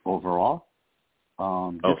pick overall.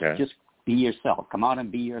 Just be yourself. Come out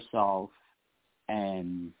and be yourself,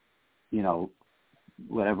 and you know,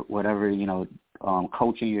 whatever you know,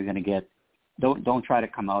 coaching you're going to get. Don't try to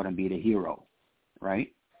come out and be the hero,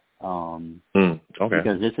 right?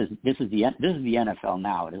 Because this is the NFL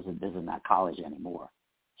now. This is not college anymore.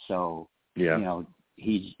 So you know,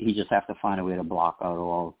 he just have to find a way to block out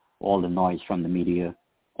all the noise from the media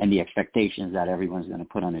and the expectations that everyone's going to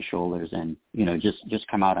put on his shoulders, and you know, just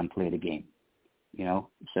come out and play the game. You know,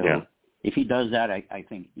 so if he does that, I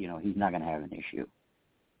think, you know, he's not going to have an issue.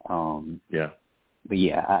 But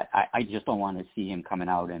yeah, I just don't want to see him coming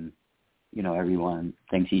out and, you know, everyone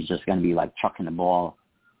thinks he's just going to be like chucking the ball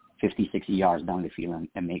 50, 60 yards down the field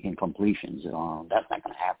and making completions. That's not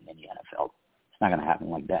going to happen in the NFL. It's not going to happen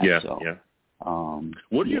like that.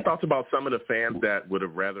 What are your thoughts about some of the fans that would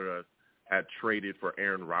have rather had traded for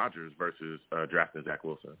Aaron Rodgers versus drafting Zach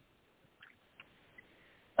Wilson?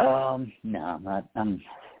 No, I'm not.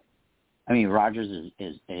 I mean, Rodgers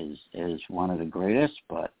is one of the greatest,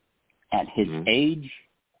 but at his age,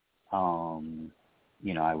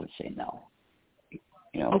 you know, I would say no.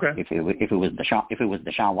 You know, if it was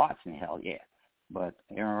Deshaun Watson, hell yeah. But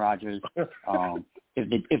Aaron Rodgers,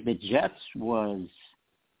 if the Jets was,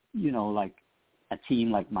 you know, like a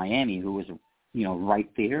team like Miami who was, you know, right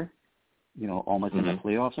there, you know, almost in the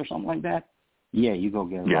playoffs or something like that, yeah, you go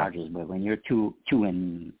get Rodgers. But when you're two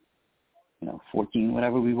and, you know, 14,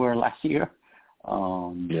 whatever we were last year, I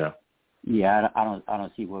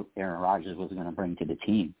don't see what Aaron Rodgers was going to bring to the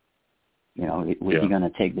team. You know, was he going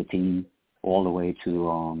to take the team all the way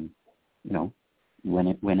to, you know,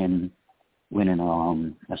 winning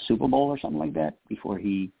a Super Bowl or something like that before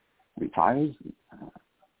he retires?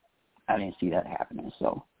 I didn't see that happening.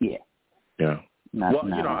 So I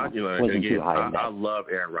love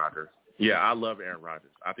Aaron Rodgers. Yeah, I love Aaron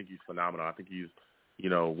Rodgers. I think he's phenomenal. I think he's, you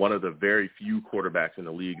know, one of the very few quarterbacks in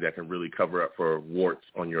the league that can really cover up for warts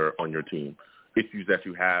on your team. Issues that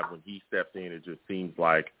you have when he steps in, it just seems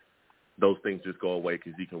like those things just go away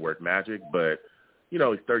because he can work magic. But, you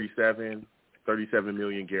know, he's 37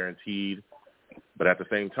 million guaranteed. But at the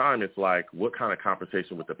same time, it's like, what kind of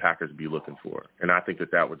compensation would the Packers be looking for? And I think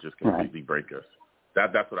that would just completely break us.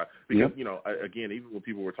 That's what because, you know, again, even when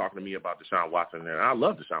people were talking to me about Deshaun Watson, and I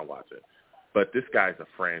love Deshaun Watson, but this guy's a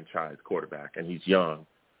franchise quarterback, and he's young.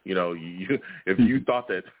 You know, if you thought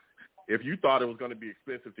it was going to be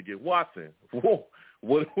expensive to get Watson,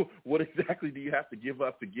 what exactly do you have to give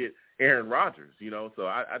up to get Aaron Rodgers? You know, so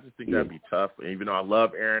I just think that'd be tough. And even though I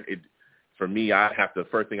love Aaron, for me,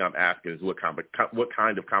 first thing I'm asking is what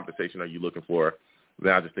kind of compensation are you looking for?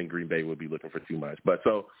 Then I just think Green Bay would be looking for too much. But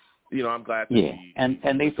so I'm glad that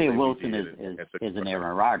and they say Wilson is an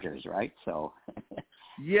Aaron Rodgers, right? So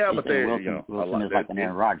yeah, but Wilson is like an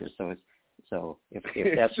Aaron Rodgers. So if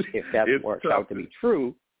that works out to be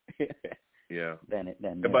true, yeah. Then.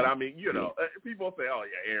 But I mean, people say, "Oh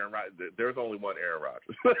yeah, Aaron Rodgers." There's only one Aaron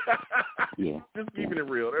Rodgers. Yeah. Just keeping it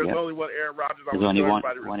real. There's only one Aaron Rodgers. There's only one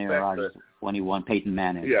Aaron Rodgers. Only one Peyton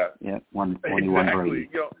Manning. Yeah. Yeah. Only one Brady.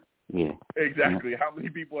 Yeah. Exactly. Yeah. How many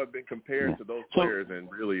people have been compared to those players, and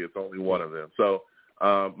really it's only one of them. So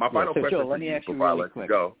my final question Joe, for you before I let you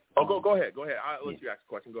go. Oh, go ahead. Go ahead. I'll let you ask a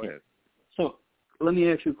question. Go ahead. So let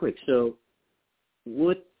me ask you quick. So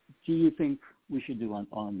what do you think we should do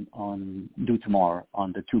do tomorrow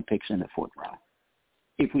on the 2 picks in the 4th round?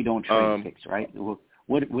 If we don't trade picks, right?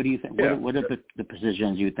 What do you think? Yeah. What are the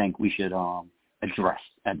positions you think we should address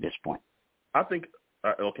at this point? I think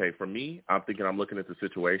for me, I'm looking at the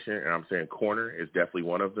situation and I'm saying corner is definitely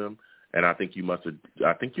one of them. And I think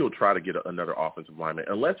you'll try to get another offensive lineman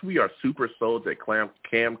unless we are super sold that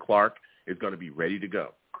Cam Clark is going to be ready to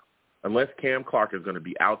go. Unless Cam Clark is going to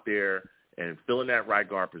be out there and filling that right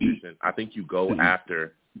guard position, I think you go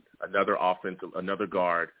after another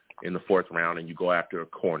guard in the 4th round, and you go after a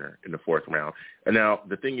corner in the 4th round. And now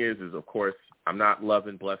the thing is of course, I'm not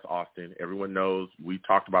loving Bless Austin. Everyone knows we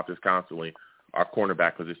talked about this constantly. Our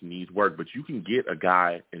cornerback position needs work, but you can get a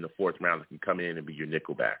guy in the 4th round that can come in and be your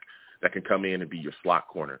nickel back, that can come in and be your slot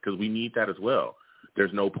corner, because we need that as well.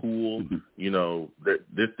 There's no pool.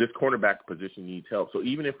 This cornerback position needs help. So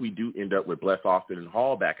even if we do end up with Bless Austin and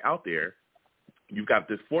Hall back out there, you've got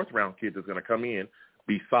this 4th round kid that's going to come in,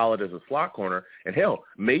 be solid as a slot corner, and hell,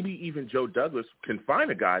 maybe even Joe Douglas can find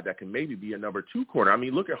a guy that can maybe be a number 2 corner. I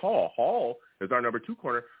mean, look at Hall. Hall is our number 2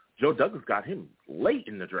 corner. Joe Douglas got him late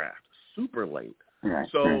in the draft, super late. Right.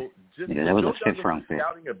 So just that was Joe a 5th round pick.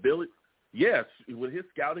 Scouting ability. Yes, with his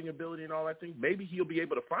scouting ability and all that thing, maybe he'll be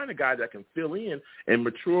able to find a guy that can fill in and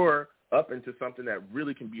mature up into something that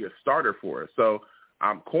really can be a starter for us. So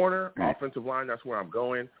corner, offensive line, that's where I'm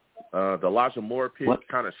going. The Elijah Moore pick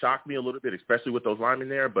kind of shocked me a little bit, especially with those linemen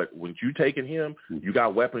there. But when you taking him, you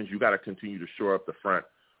got weapons. You got to continue to shore up the front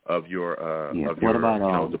of your the front in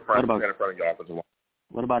front of your offensive line.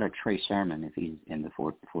 What about a Trey Sermon if he's in the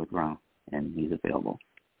fourth round and he's available?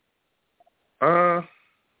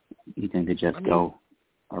 You think they just go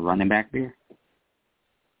a running back there?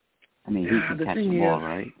 I mean, he can catch the ball,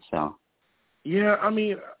 right? So. Yeah, I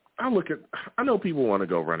mean, I know people want to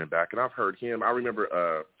go running back, and I've heard him. I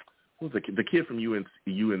remember who's the kid from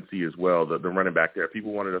UNC as well, the running back there.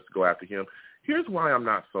 People wanted us to go after him. Here's why I'm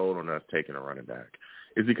not sold on us taking a running back.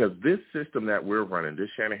 Is because this system that we're running, this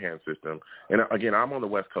Shanahan system, and again, I'm on the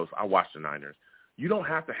West Coast. I watch the Niners. You don't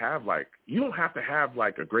have to have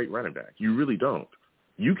like a great running back. You really don't.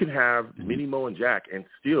 You can have Minnie, Mo, and Jack and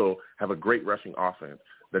still have a great rushing offense.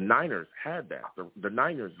 The Niners had that. The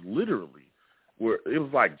Niners literally were. It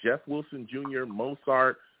was like Jeff Wilson Jr.,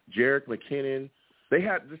 Mozart, Jerick McKinnon. They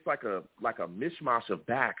had just like a mishmash of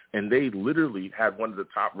backs, and they literally had one of the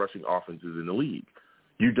top rushing offenses in the league.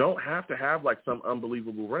 You don't have to have like some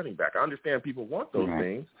unbelievable running back. I understand people want those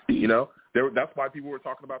things. You know, that's why people were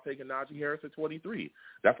talking about taking Najee Harris at 23.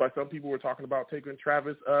 That's why some people were talking about taking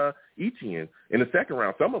Travis Etienne in the second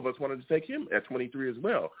round. Some of us wanted to take him at 23 as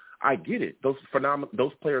well. I get it. Those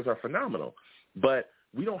players are phenomenal, but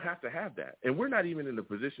we don't have to have that, and we're not even in the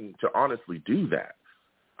position to honestly do that.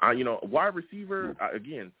 Wide receiver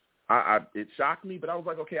again. It shocked me, but I was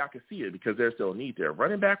like, okay, I can see it because there's still a need there.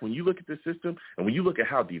 Running back, when you look at this system and when you look at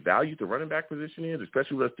how devalued the running back position is,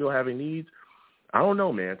 especially with us still having needs, I don't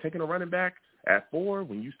know, man. Taking a running back at 4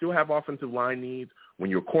 when you still have offensive line needs, when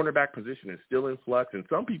your cornerback position is still in flux, and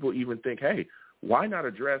some people even think, hey, why not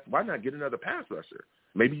get another pass rusher?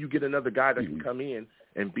 Maybe you get another guy that can come in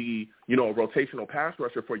and be, a rotational pass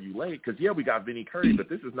rusher for you late. Because, we got Vinny Curry, but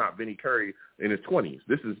this is not Vinny Curry in his 20s.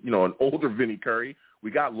 This is, an older Vinny Curry.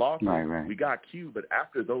 We got Lawson. We got Q. But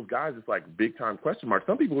after those guys, it's like big-time question mark.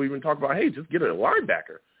 Some people even talk about, hey, just get a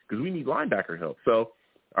linebacker because we need linebacker help. So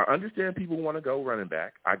I understand people want to go running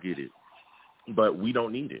back. I get it. But we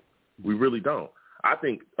don't need it. We really don't. I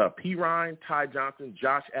think P. Ryan, Ty Johnson,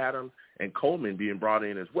 Josh Adams, and Coleman being brought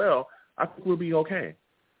in as well, I think we'll be okay.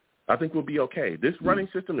 This running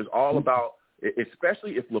system is all about,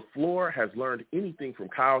 especially if LaFleur has learned anything from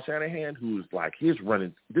Kyle Shanahan, who's like this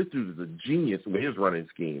dude is a genius with his running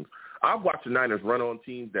schemes. I've watched the Niners run on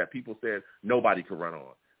teams that people said nobody could run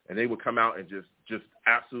on, and they would come out and just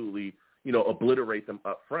absolutely, obliterate them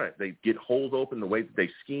up front. They get holes open. The way that they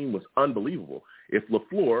scheme was unbelievable. If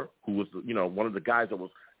LaFleur, who was, one of the guys that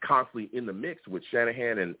was constantly in the mix with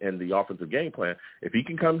Shanahan and the offensive game plan. If he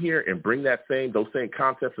can come here and bring those same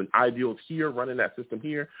concepts and ideals here, running that system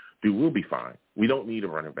here, dude, we'll be fine. We don't need a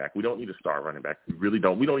running back. We don't need a star running back. We really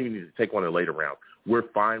don't. We don't even need to take one in the later rounds. We're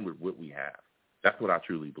fine with what we have. That's what I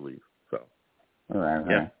truly believe. So, all right.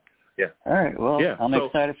 Yeah. Yeah. All right. Well, yeah. I'm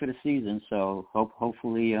excited for the season. So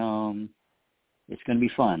hopefully it's going to be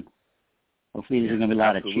fun. Hopefully there's going to be a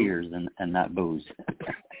lot of cheers and not boos.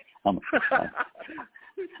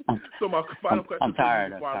 So my final question I'm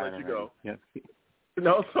tired before I let you go. Yep.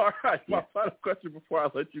 No, it's all right. My final question before I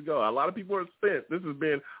let you go. A lot of people are spent. This has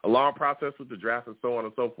been a long process with the draft and so on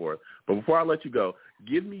and so forth. But before I let you go,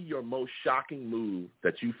 give me your most shocking move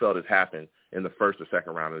that you felt has happened in the first or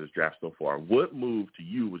second round of this draft so far. What move to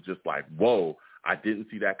you was just like, whoa, I didn't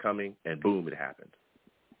see that coming, and boom, it happened?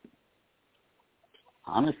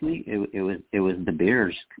 Honestly, it was the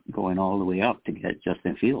Bears going all the way up to get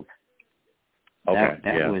Justin Fields. Okay.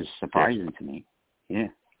 That was surprising to me. Yeah.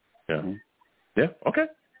 Yeah. Yeah. Okay.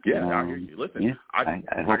 Yeah. I hear you. Listen. Yeah. I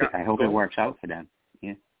hope it works out for them.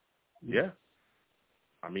 Yeah. Yeah.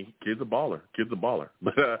 I mean, kid's a baller.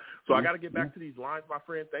 But so I got to get back to these lines, my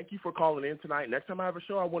friend. Thank you for calling in tonight. Next time I have a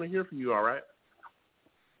show, I want to hear from you. All right.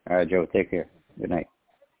 All right, Joe. Take care. Good night.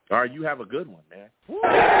 All right. You have a good one, man.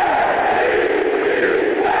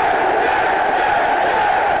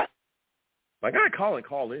 I got to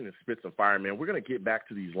call in and spit some fire, man. We're going to get back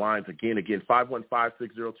to these lines again.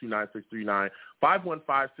 515-602-9639.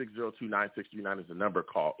 515-602-9639 is the number.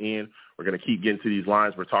 Call in. We're going to keep getting to these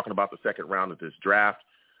lines. We're talking about the second round of this draft.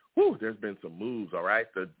 Whew, there's been some moves, all right?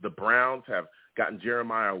 The Browns have gotten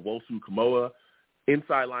Jeremiah Owusu-Koramoah,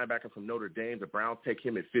 inside linebacker from Notre Dame. The Browns take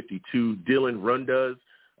him at 52. Dylan Runduz,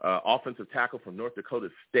 offensive tackle from North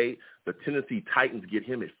Dakota State. The Tennessee Titans get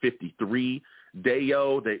him at 53.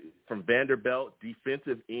 Dayo from Vanderbilt,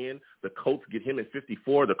 defensive end. The Colts get him at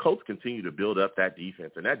 54. The Colts continue to build up that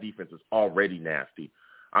defense, and that defense is already nasty.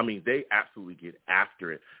 I mean, they absolutely get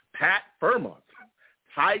after it. Pat Fairmont,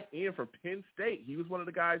 tight end from Penn State. He was one of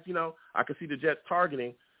the guys, I could see the Jets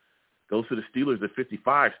targeting. Goes to the Steelers at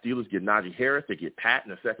 55. Steelers get Najee Harris. They get Pat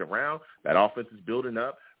in the second round. That offense is building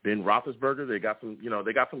up. Ben Roethlisberger, they got some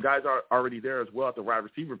guys already there as well at the wide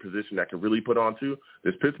receiver position that can really put on too.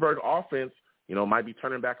 This Pittsburgh offense, might be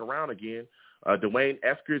turning back around again. Dwayne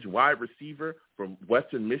Eskridge, wide receiver from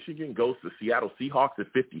Western Michigan, goes to Seattle Seahawks at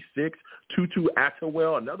 56. Tutu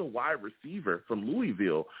Atwell, another wide receiver from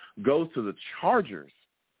Louisville, goes to the Chargers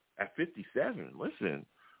at 57. Goes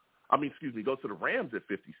to the Rams at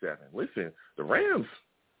 57. Listen, the Rams,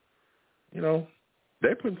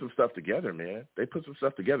 they're putting some stuff together, man. They put some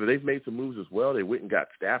stuff together. They've made some moves as well. They went and got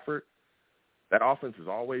Stafford. That offense has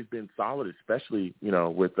always been solid, especially,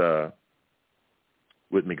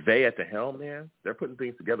 with McVay at the helm, man. They're putting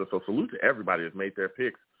things together. So salute to everybody that's made their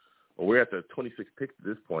picks. Well, we're at the 26th pick at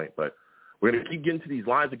this point, but we're going to keep getting to these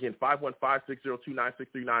lines again.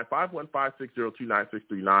 515-602-9639,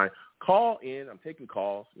 515-602-9639. Call in. I'm taking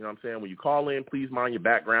calls. You know what I'm saying? When you call in, please mind your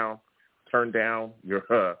background. Turn down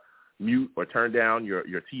your mute or turn down your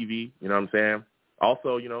TV. You know what I'm saying?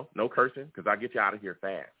 Also, no cursing because I get you out of here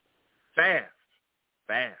fast.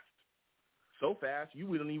 So fast, you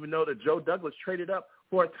wouldn't even know that Joe Douglas traded up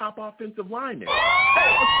for a top offensive lineman.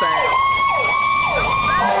 That was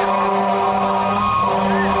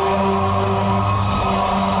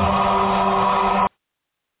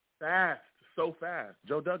fast. So fast.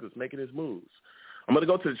 Joe Douglas making his moves. I'm going to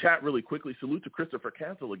go to the chat really quickly. Salute to Christopher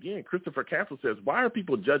Cancel again. Christopher Cancel says, why are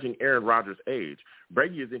people judging Aaron Rodgers' age?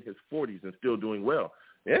 Brady is in his 40s and still doing well.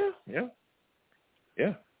 Yeah. And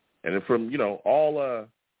then from,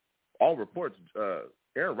 all reports,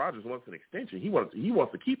 Aaron Rodgers wants an extension. He wants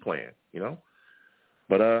to keep playing,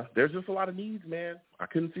 But there's just a lot of needs, man. I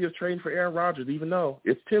couldn't see us trading for Aaron Rodgers, even though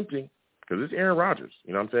it's tempting because it's Aaron Rodgers.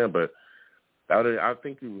 You know what I'm saying? But I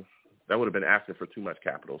think that would have been asking for too much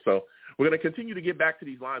capital. So we're going to continue to get back to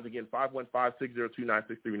these lines again.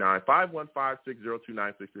 515-602-9639.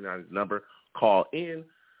 515-602-9639 is the number. Call in.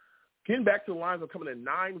 Getting back to the lines, I'm coming at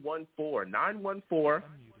 914. 914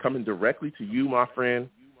 coming directly to you, my friend.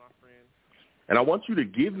 And I want you to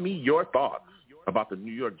give me your thoughts about the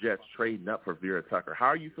New York Jets trading up for Vera Tucker. How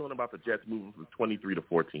are you feeling about the Jets moving from 23 to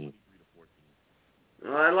 14?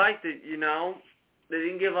 Well, I liked it, They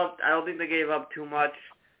didn't give up. I don't think they gave up too much.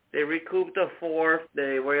 They recouped the fourth.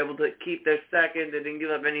 They were able to keep their second. They didn't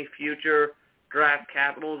give up any future draft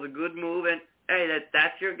capital. It was a good move. And, hey,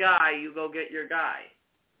 that's your guy. You go get your guy.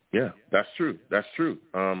 Yeah, that's true.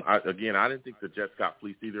 I didn't think the Jets got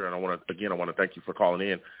fleeced either. And I want to thank you for calling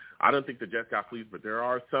in. I don't think the Jets got fleeced, but there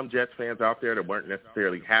are some Jets fans out there that weren't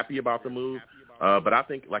necessarily happy about the move. But I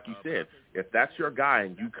think, like you said, if that's your guy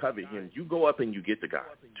and you covet him, you go up and you get the guy.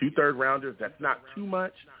 2 third-rounders, that's not too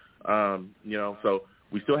much. So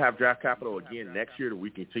we still have draft capital again next year that we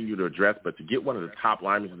continue to address. But to get one of the top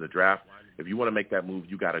linemen in the draft, if you want to make that move,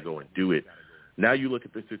 you got to go and do it. Now you look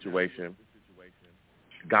at this situation.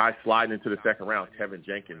 Guy sliding into the second round, Tevin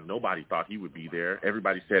Jenkins. Nobody thought he would be there.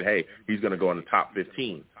 Everybody said, hey, he's going to go in the top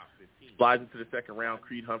 15. Slides into the second round.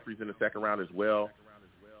 Creed Humphreys in the second round as well.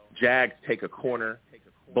 Jags take a corner.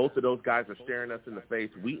 Both of those guys are staring us in the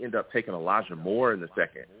face. We end up taking Elijah Moore in the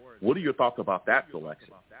second. What are your thoughts about that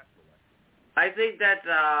selection? I think that's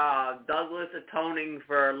Douglas atoning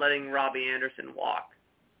for letting Robbie Anderson walk.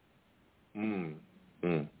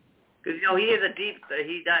 Because, he is a deep,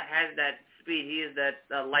 he has that speed. He is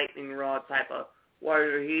that lightning rod type of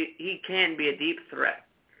warrior. He can be a deep threat.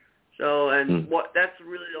 So, that's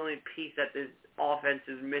really the only piece that this offense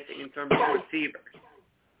is missing in terms of receivers.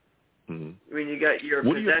 I mean, you got your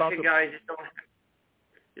possession guys.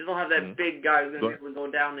 You don't have that big guy who's going to be able to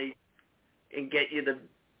go down and get you the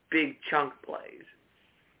big chunk plays.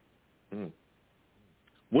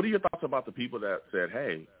 What are your thoughts about the people that said,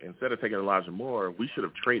 hey, instead of taking Elijah Moore, we should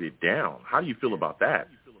have traded down? How do you feel about that?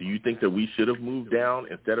 Do you think that we should have moved down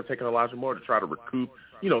instead of taking Elijah Moore to try to recoup,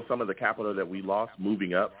 some of the capital that we lost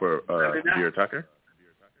moving up for Vera Tucker?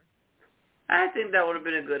 I think that would have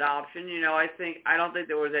been a good option. I don't think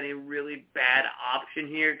there was any really bad option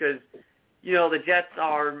here because, the Jets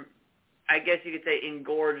are, I guess you could say,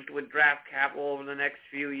 engorged with draft capital over the next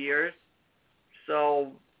few years.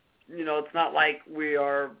 So, it's not like we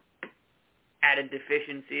are at a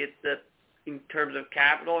deficiency in terms of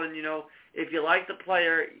capital. And, if you like the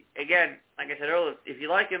player, again, like I said earlier, if you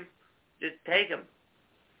like him, just take him.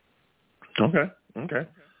 Okay.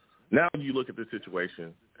 Now you look at this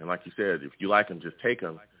situation, and like you said, if you like him, just take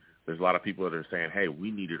him. There's a lot of people that are saying, hey, we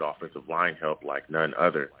needed offensive line help like none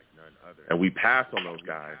other. And we passed on those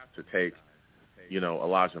guys to take,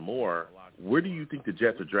 Elijah Moore. Where do you think the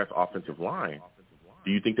Jets address offensive line?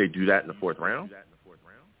 Do you think they do that in the 4th round?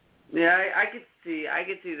 Yeah, I could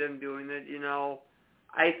see them doing it.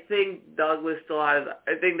 I think Douglas still has.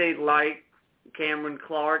 I think they like Cameron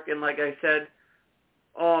Clark, and like I said,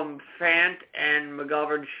 Fant and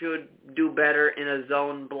McGovern should do better in a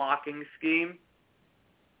zone blocking scheme.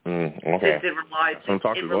 Okay. Since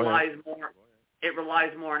it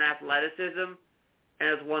relies more on athleticism,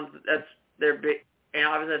 and that's their big. And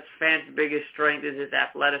obviously, that's Fant's biggest strength is his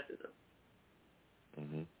athleticism.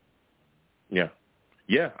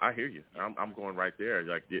 Yeah, I hear you. I'm going right there.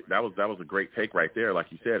 Like that was a great take right there. Like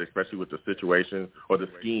you said, especially with the situation or the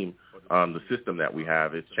scheme, the system that we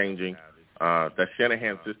have, it's changing. That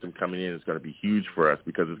Shanahan system coming in is going to be huge for us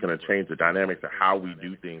because it's going to change the dynamics of how we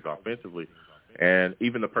do things offensively, and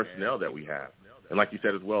even the personnel that we have. And like you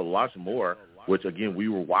said as well, Elijah Moore, which again we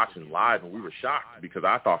were watching live and we were shocked because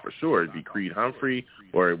I thought for sure it'd be Creed Humphrey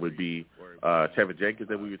or it would be Tevin Jenkins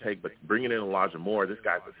that we would take, but bringing in Elijah Moore, this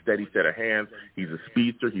guy's a steady set of hands. He's a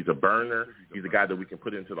speedster. He's a burner. He's a guy that we can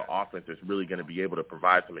put into the offense that's really going to be able to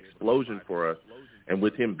provide some explosion for us. And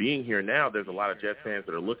with him being here now, there's a lot of Jets fans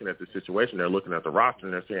that are looking at this situation. They're looking at the roster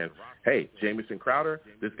and they're saying, hey, Jamison Crowder,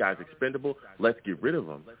 this guy's expendable. Let's get rid of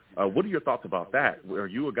him. What are your thoughts about that? Are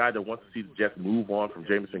you a guy that wants to see the Jets move on from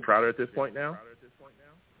Jamison Crowder at this point now?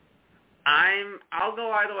 I'll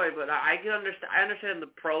go either way, but I understand the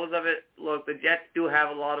pros of it. Look, the Jets do have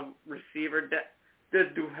a lot of receiver depth. They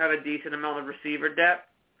do have a decent amount of receiver depth,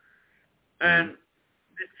 and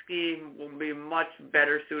this scheme will be much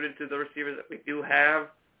better suited to the receivers that we do have.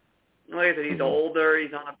 Like I said, he's older.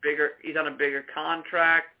 He's on a bigger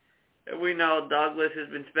contract. We know Douglas has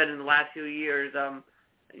been spending the last few years,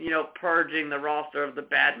 purging the roster of the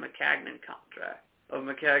bad Maccagnan contract.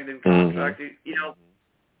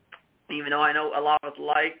 Even though I know a lot of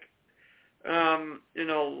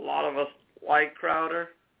us like Crowder,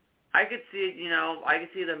 I could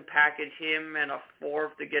see them package him and a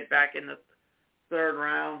 4th to get back in the 3rd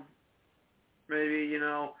round.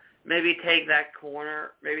 Maybe take that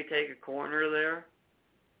corner. Maybe take a corner there.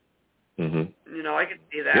 I could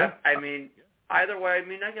see that. Yeah. I mean, either way, I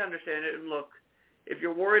can understand it. And look, if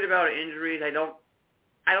you're worried about injuries, I don't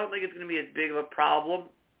think it's going to be as big of a problem.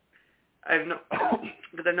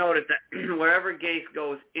 But I noticed that wherever Gase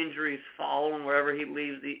goes, injuries follow, and wherever he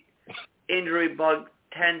leaves, the injury bug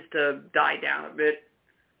tends to die down a bit.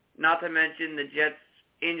 Not to mention the Jets'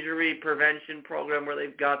 injury prevention program, where they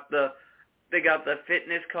got the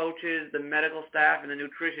fitness coaches, the medical staff, and the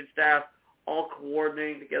nutrition staff all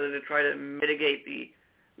coordinating together to try to mitigate the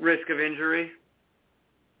risk of injury.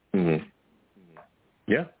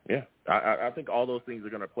 Yeah. I think all those things are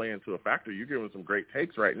going to play into a factor. You're giving some great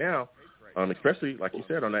takes right now. especially, like you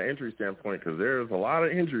said, on that injury standpoint, because there's a lot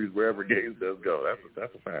of injuries wherever Gaines does go.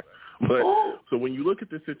 That's a fact. But so when you look at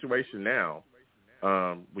this situation now,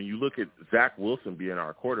 when you look at Zach Wilson being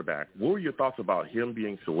our quarterback, what were your thoughts about him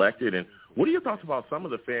being selected, and what are your thoughts about some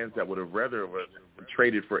of the fans that would have rather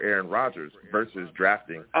traded for Aaron Rodgers versus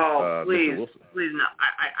drafting Mr. Wilson? Please, no.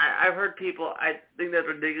 I've heard people, I think that's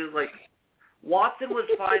ridiculous. Like, Watson was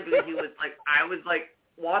fine because he was like,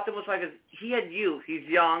 Watson was fine because he had youth. He's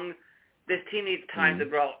young. This team needs time to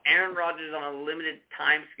grow. Aaron Rodgers is on a limited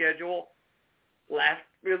time schedule.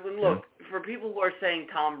 Look, for people who are saying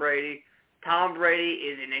Tom Brady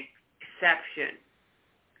is an exception.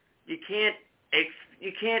 You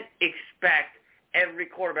can't expect every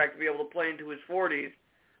quarterback to be able to play into his 40s.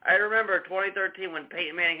 I remember 2013 when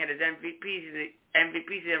Peyton Manning had his MVP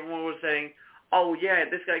season, everyone was saying, oh, yeah,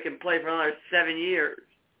 this guy can play for another 7 years.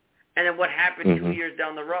 And then what happened 2 years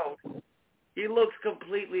down the road? He looks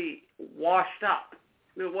completely washed up.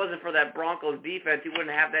 If it wasn't for that Broncos defense, he wouldn't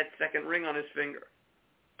have that second ring on his finger.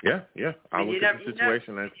 Yeah. I look at the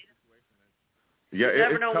situation as... You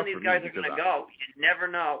never know when these guys are going to go. You never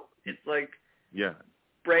know. It's like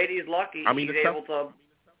Brady's lucky he's able to...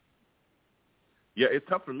 Yeah, it's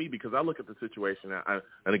tough for me because I look at the situation,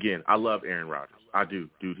 and again, I love Aaron Rodgers. I do.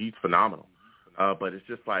 Dude, he's phenomenal. But it's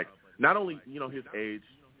just like, not only, his age,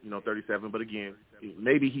 37, but again,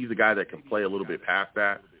 maybe he's a guy that can play a little bit past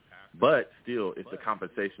that. But still, it's a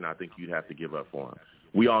compensation I think you'd have to give up for him.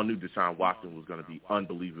 We all knew Deshaun Watson was going to be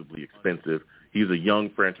unbelievably expensive. He's a young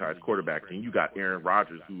franchise quarterback, and you got Aaron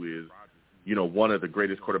Rodgers, who is, one of the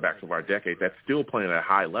greatest quarterbacks of our decade that's still playing at a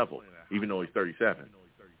high level, even though he's 37.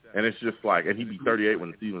 And it's just like, and he'd be 38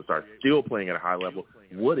 when the season starts, still playing at a high level.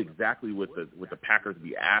 What exactly would the Packers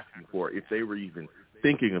be asking for if they were even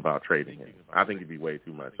thinking about trading him? I think it'd be way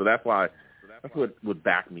too much. So that's what would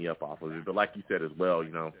back me up off of it. But like you said as well,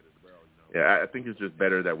 I think it's just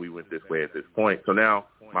better that we went this way at this point. So now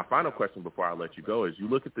my final question before I let you go is, you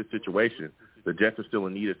look at this situation, the Jets are still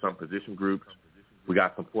in need of some position groups. We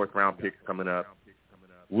got some fourth-round picks coming up.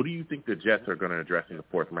 What do you think the Jets are going to address in the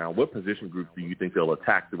fourth round? What position groups do you think they'll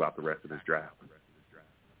attack throughout the rest of this draft?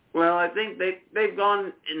 Well, I think they've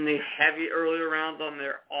gone in the heavy earlier rounds on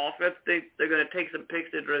their offense. They're going to take some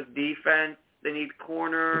picks to address defense. They need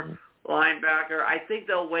corner, linebacker. I think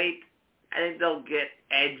they'll wait. I think they'll get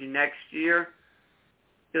edge next year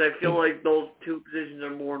because I feel like those two positions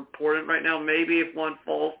are more important right now. Maybe if one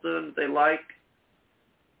falls to them, they like.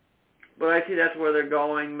 But I see that's where they're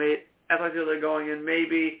going. That's where they're going in.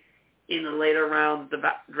 Maybe in the later rounds,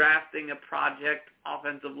 drafting a project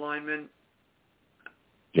offensive lineman.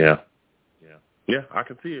 Yeah, I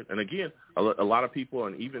can see it. And again, a lot of people,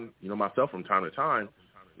 and even myself from time to time,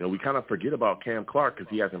 we kind of forget about Cam Clark because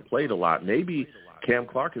he hasn't played a lot. Maybe Cam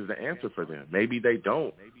Clark is the answer for them. Maybe they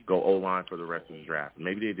don't go O-line for the rest of the draft.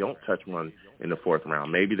 Maybe they don't touch one in the fourth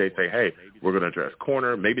round. Maybe they say, hey, we're going to address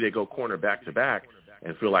corner. Maybe they go corner back-to-back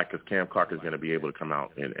and feel like because Cam Clark is going to be able to come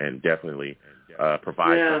out and definitely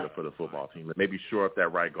provide something for the football team. And maybe shore up that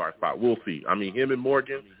right guard spot. We'll see. I mean, him and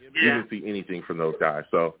Morgan, we didn't see anything from those guys.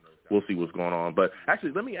 So we'll see what's going on. But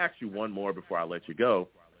actually, let me ask you one more before I let you go.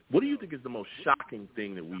 What do you think is the most shocking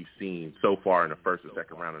thing that we've seen so far in the first or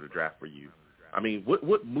second round of the draft for you? I mean,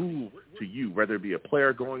 what move to you, whether it be a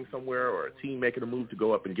player going somewhere or a team making a move to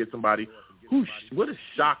go up and get somebody, what has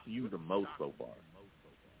shocked you the most so far?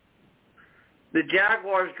 The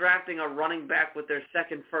Jaguars drafting a running back with their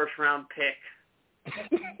second first-round pick.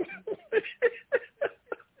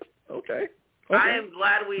 Okay. I am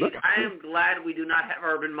glad we do not have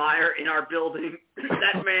Urban Meyer in our building.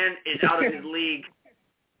 That man is out of his league.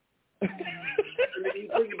 I mean,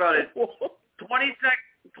 think about it.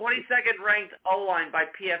 22nd ranked O-line by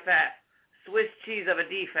PFF. Swiss cheese of a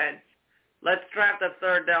defense. Let's draft a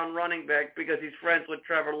third down running back because he's friends with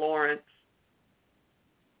Trevor Lawrence.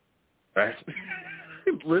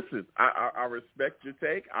 Listen, I respect your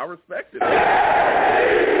take. I respect it.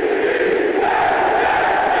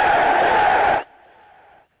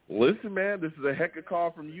 Listen, man, this is a heck of a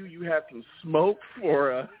call from you. You had some smoke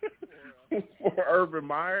for Urban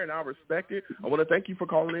Meyer, and I respect it. I want to thank you for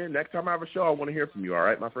calling in. Next time I have a show, I want to hear from you. All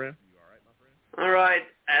right, my friend? All right.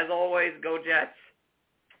 As always, go Jets.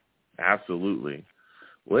 Absolutely.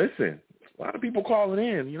 Listen, a lot of people calling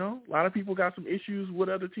in, A lot of people got some issues with what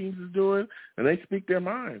other teams is doing, and they speak their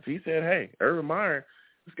minds. He said, hey, Urban Meyer,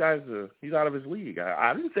 this guy's he's out of his league.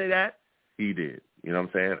 I didn't say that. He did. You know what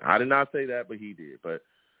I'm saying? I did not say that, but he did. But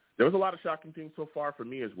there was a lot of shocking things so far for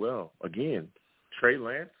me as well. Again, Trey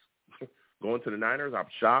Lance going to the Niners, I'm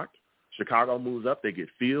shocked. Chicago moves up. They get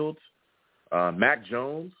Fields. Mac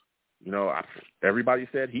Jones, everybody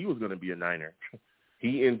said he was going to be a Niner.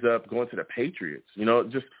 he ends up going to the Patriots. You know,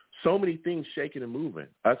 just so many things shaking and moving.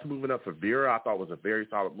 Us moving up for Vera, I thought was a very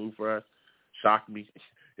solid move for us. Shocked me.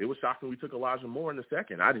 It was shocking we took Elijah Moore in the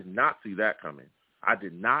second. I did not see that coming. I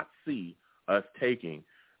did not see us taking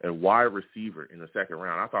a wide receiver in the second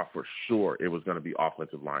round. I thought for sure it was going to be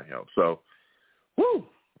offensive line help. So, whoo.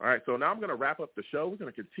 All right, so now I'm going to wrap up the show. We're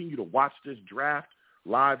going to continue to watch this draft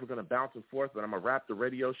live. We're going to bounce and forth, but I'm going to wrap the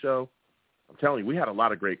radio show. I'm telling you, we had a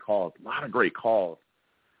lot of great calls,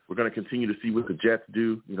 We're going to continue to see what the Jets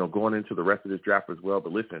do, you know, going into the rest of this draft as well.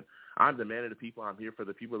 But listen, I'm the man of the people. I'm here for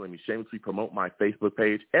the people. Let me shamelessly promote my Facebook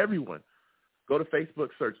page. Everyone, go to Facebook,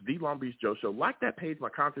 search The Long Beach Joe Show. Like that page. My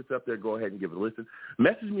content's up there. Go ahead and give it a listen.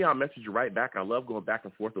 Message me. I'll message you right back. I love going back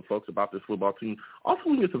and forth with folks about this football team. Also,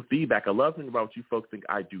 leaving some feedback. I love hearing about what you folks think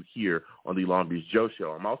I do here on The Long Beach Joe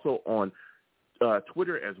Show. I'm also on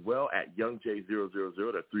Twitter as well at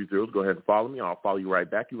YoungJ000. That's 3 zeros. Go ahead and follow me. I'll follow you right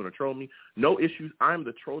back. You want to troll me? No issues. I'm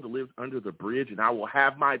the troll that lives under the bridge, and I will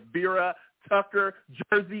have my Vera Tucker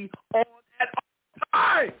jersey on at all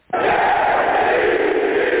times.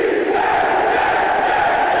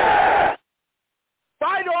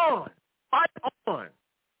 Fight on. Fight on.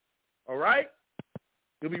 All right?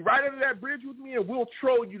 You'll be right under that bridge with me, and we'll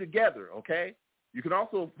troll you together, okay? You can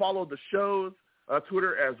also follow the show's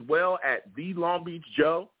Twitter as well at The Long Beach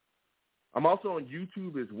Joe. I'm also on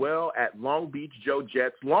YouTube as well at Long Beach Joe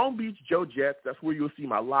Jets. Long Beach Joe Jets, that's where you'll see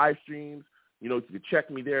my live streams. You know, you can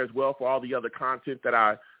check me there as well for all the other content that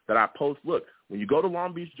I post. Look, when you go to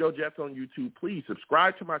Long Beach Joe Jets on YouTube, please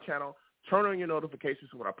subscribe to my channel. Turn on your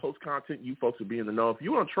notifications so when I post content, you folks will be in the know. If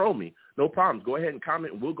you want to troll me, no problems. Go ahead and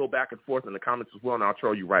comment, and we'll go back and forth in the comments as well, and I'll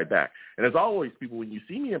troll you right back. And as always, people, when you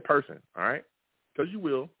see me in person, all right, because you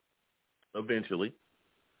will eventually,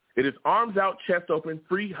 it is arms out, chest open,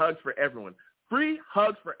 free hugs for everyone. Free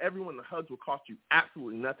hugs for everyone. The hugs will cost you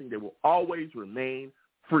absolutely nothing. They will always remain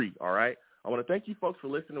free, all right? I want to thank you folks for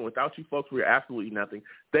listening. Without you folks, we're absolutely nothing.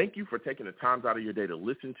 Thank you for taking the time out of your day to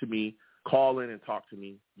listen to me, call in and talk to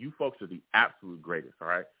me. You folks are the absolute greatest, all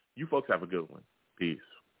right? You folks have a good one. Peace.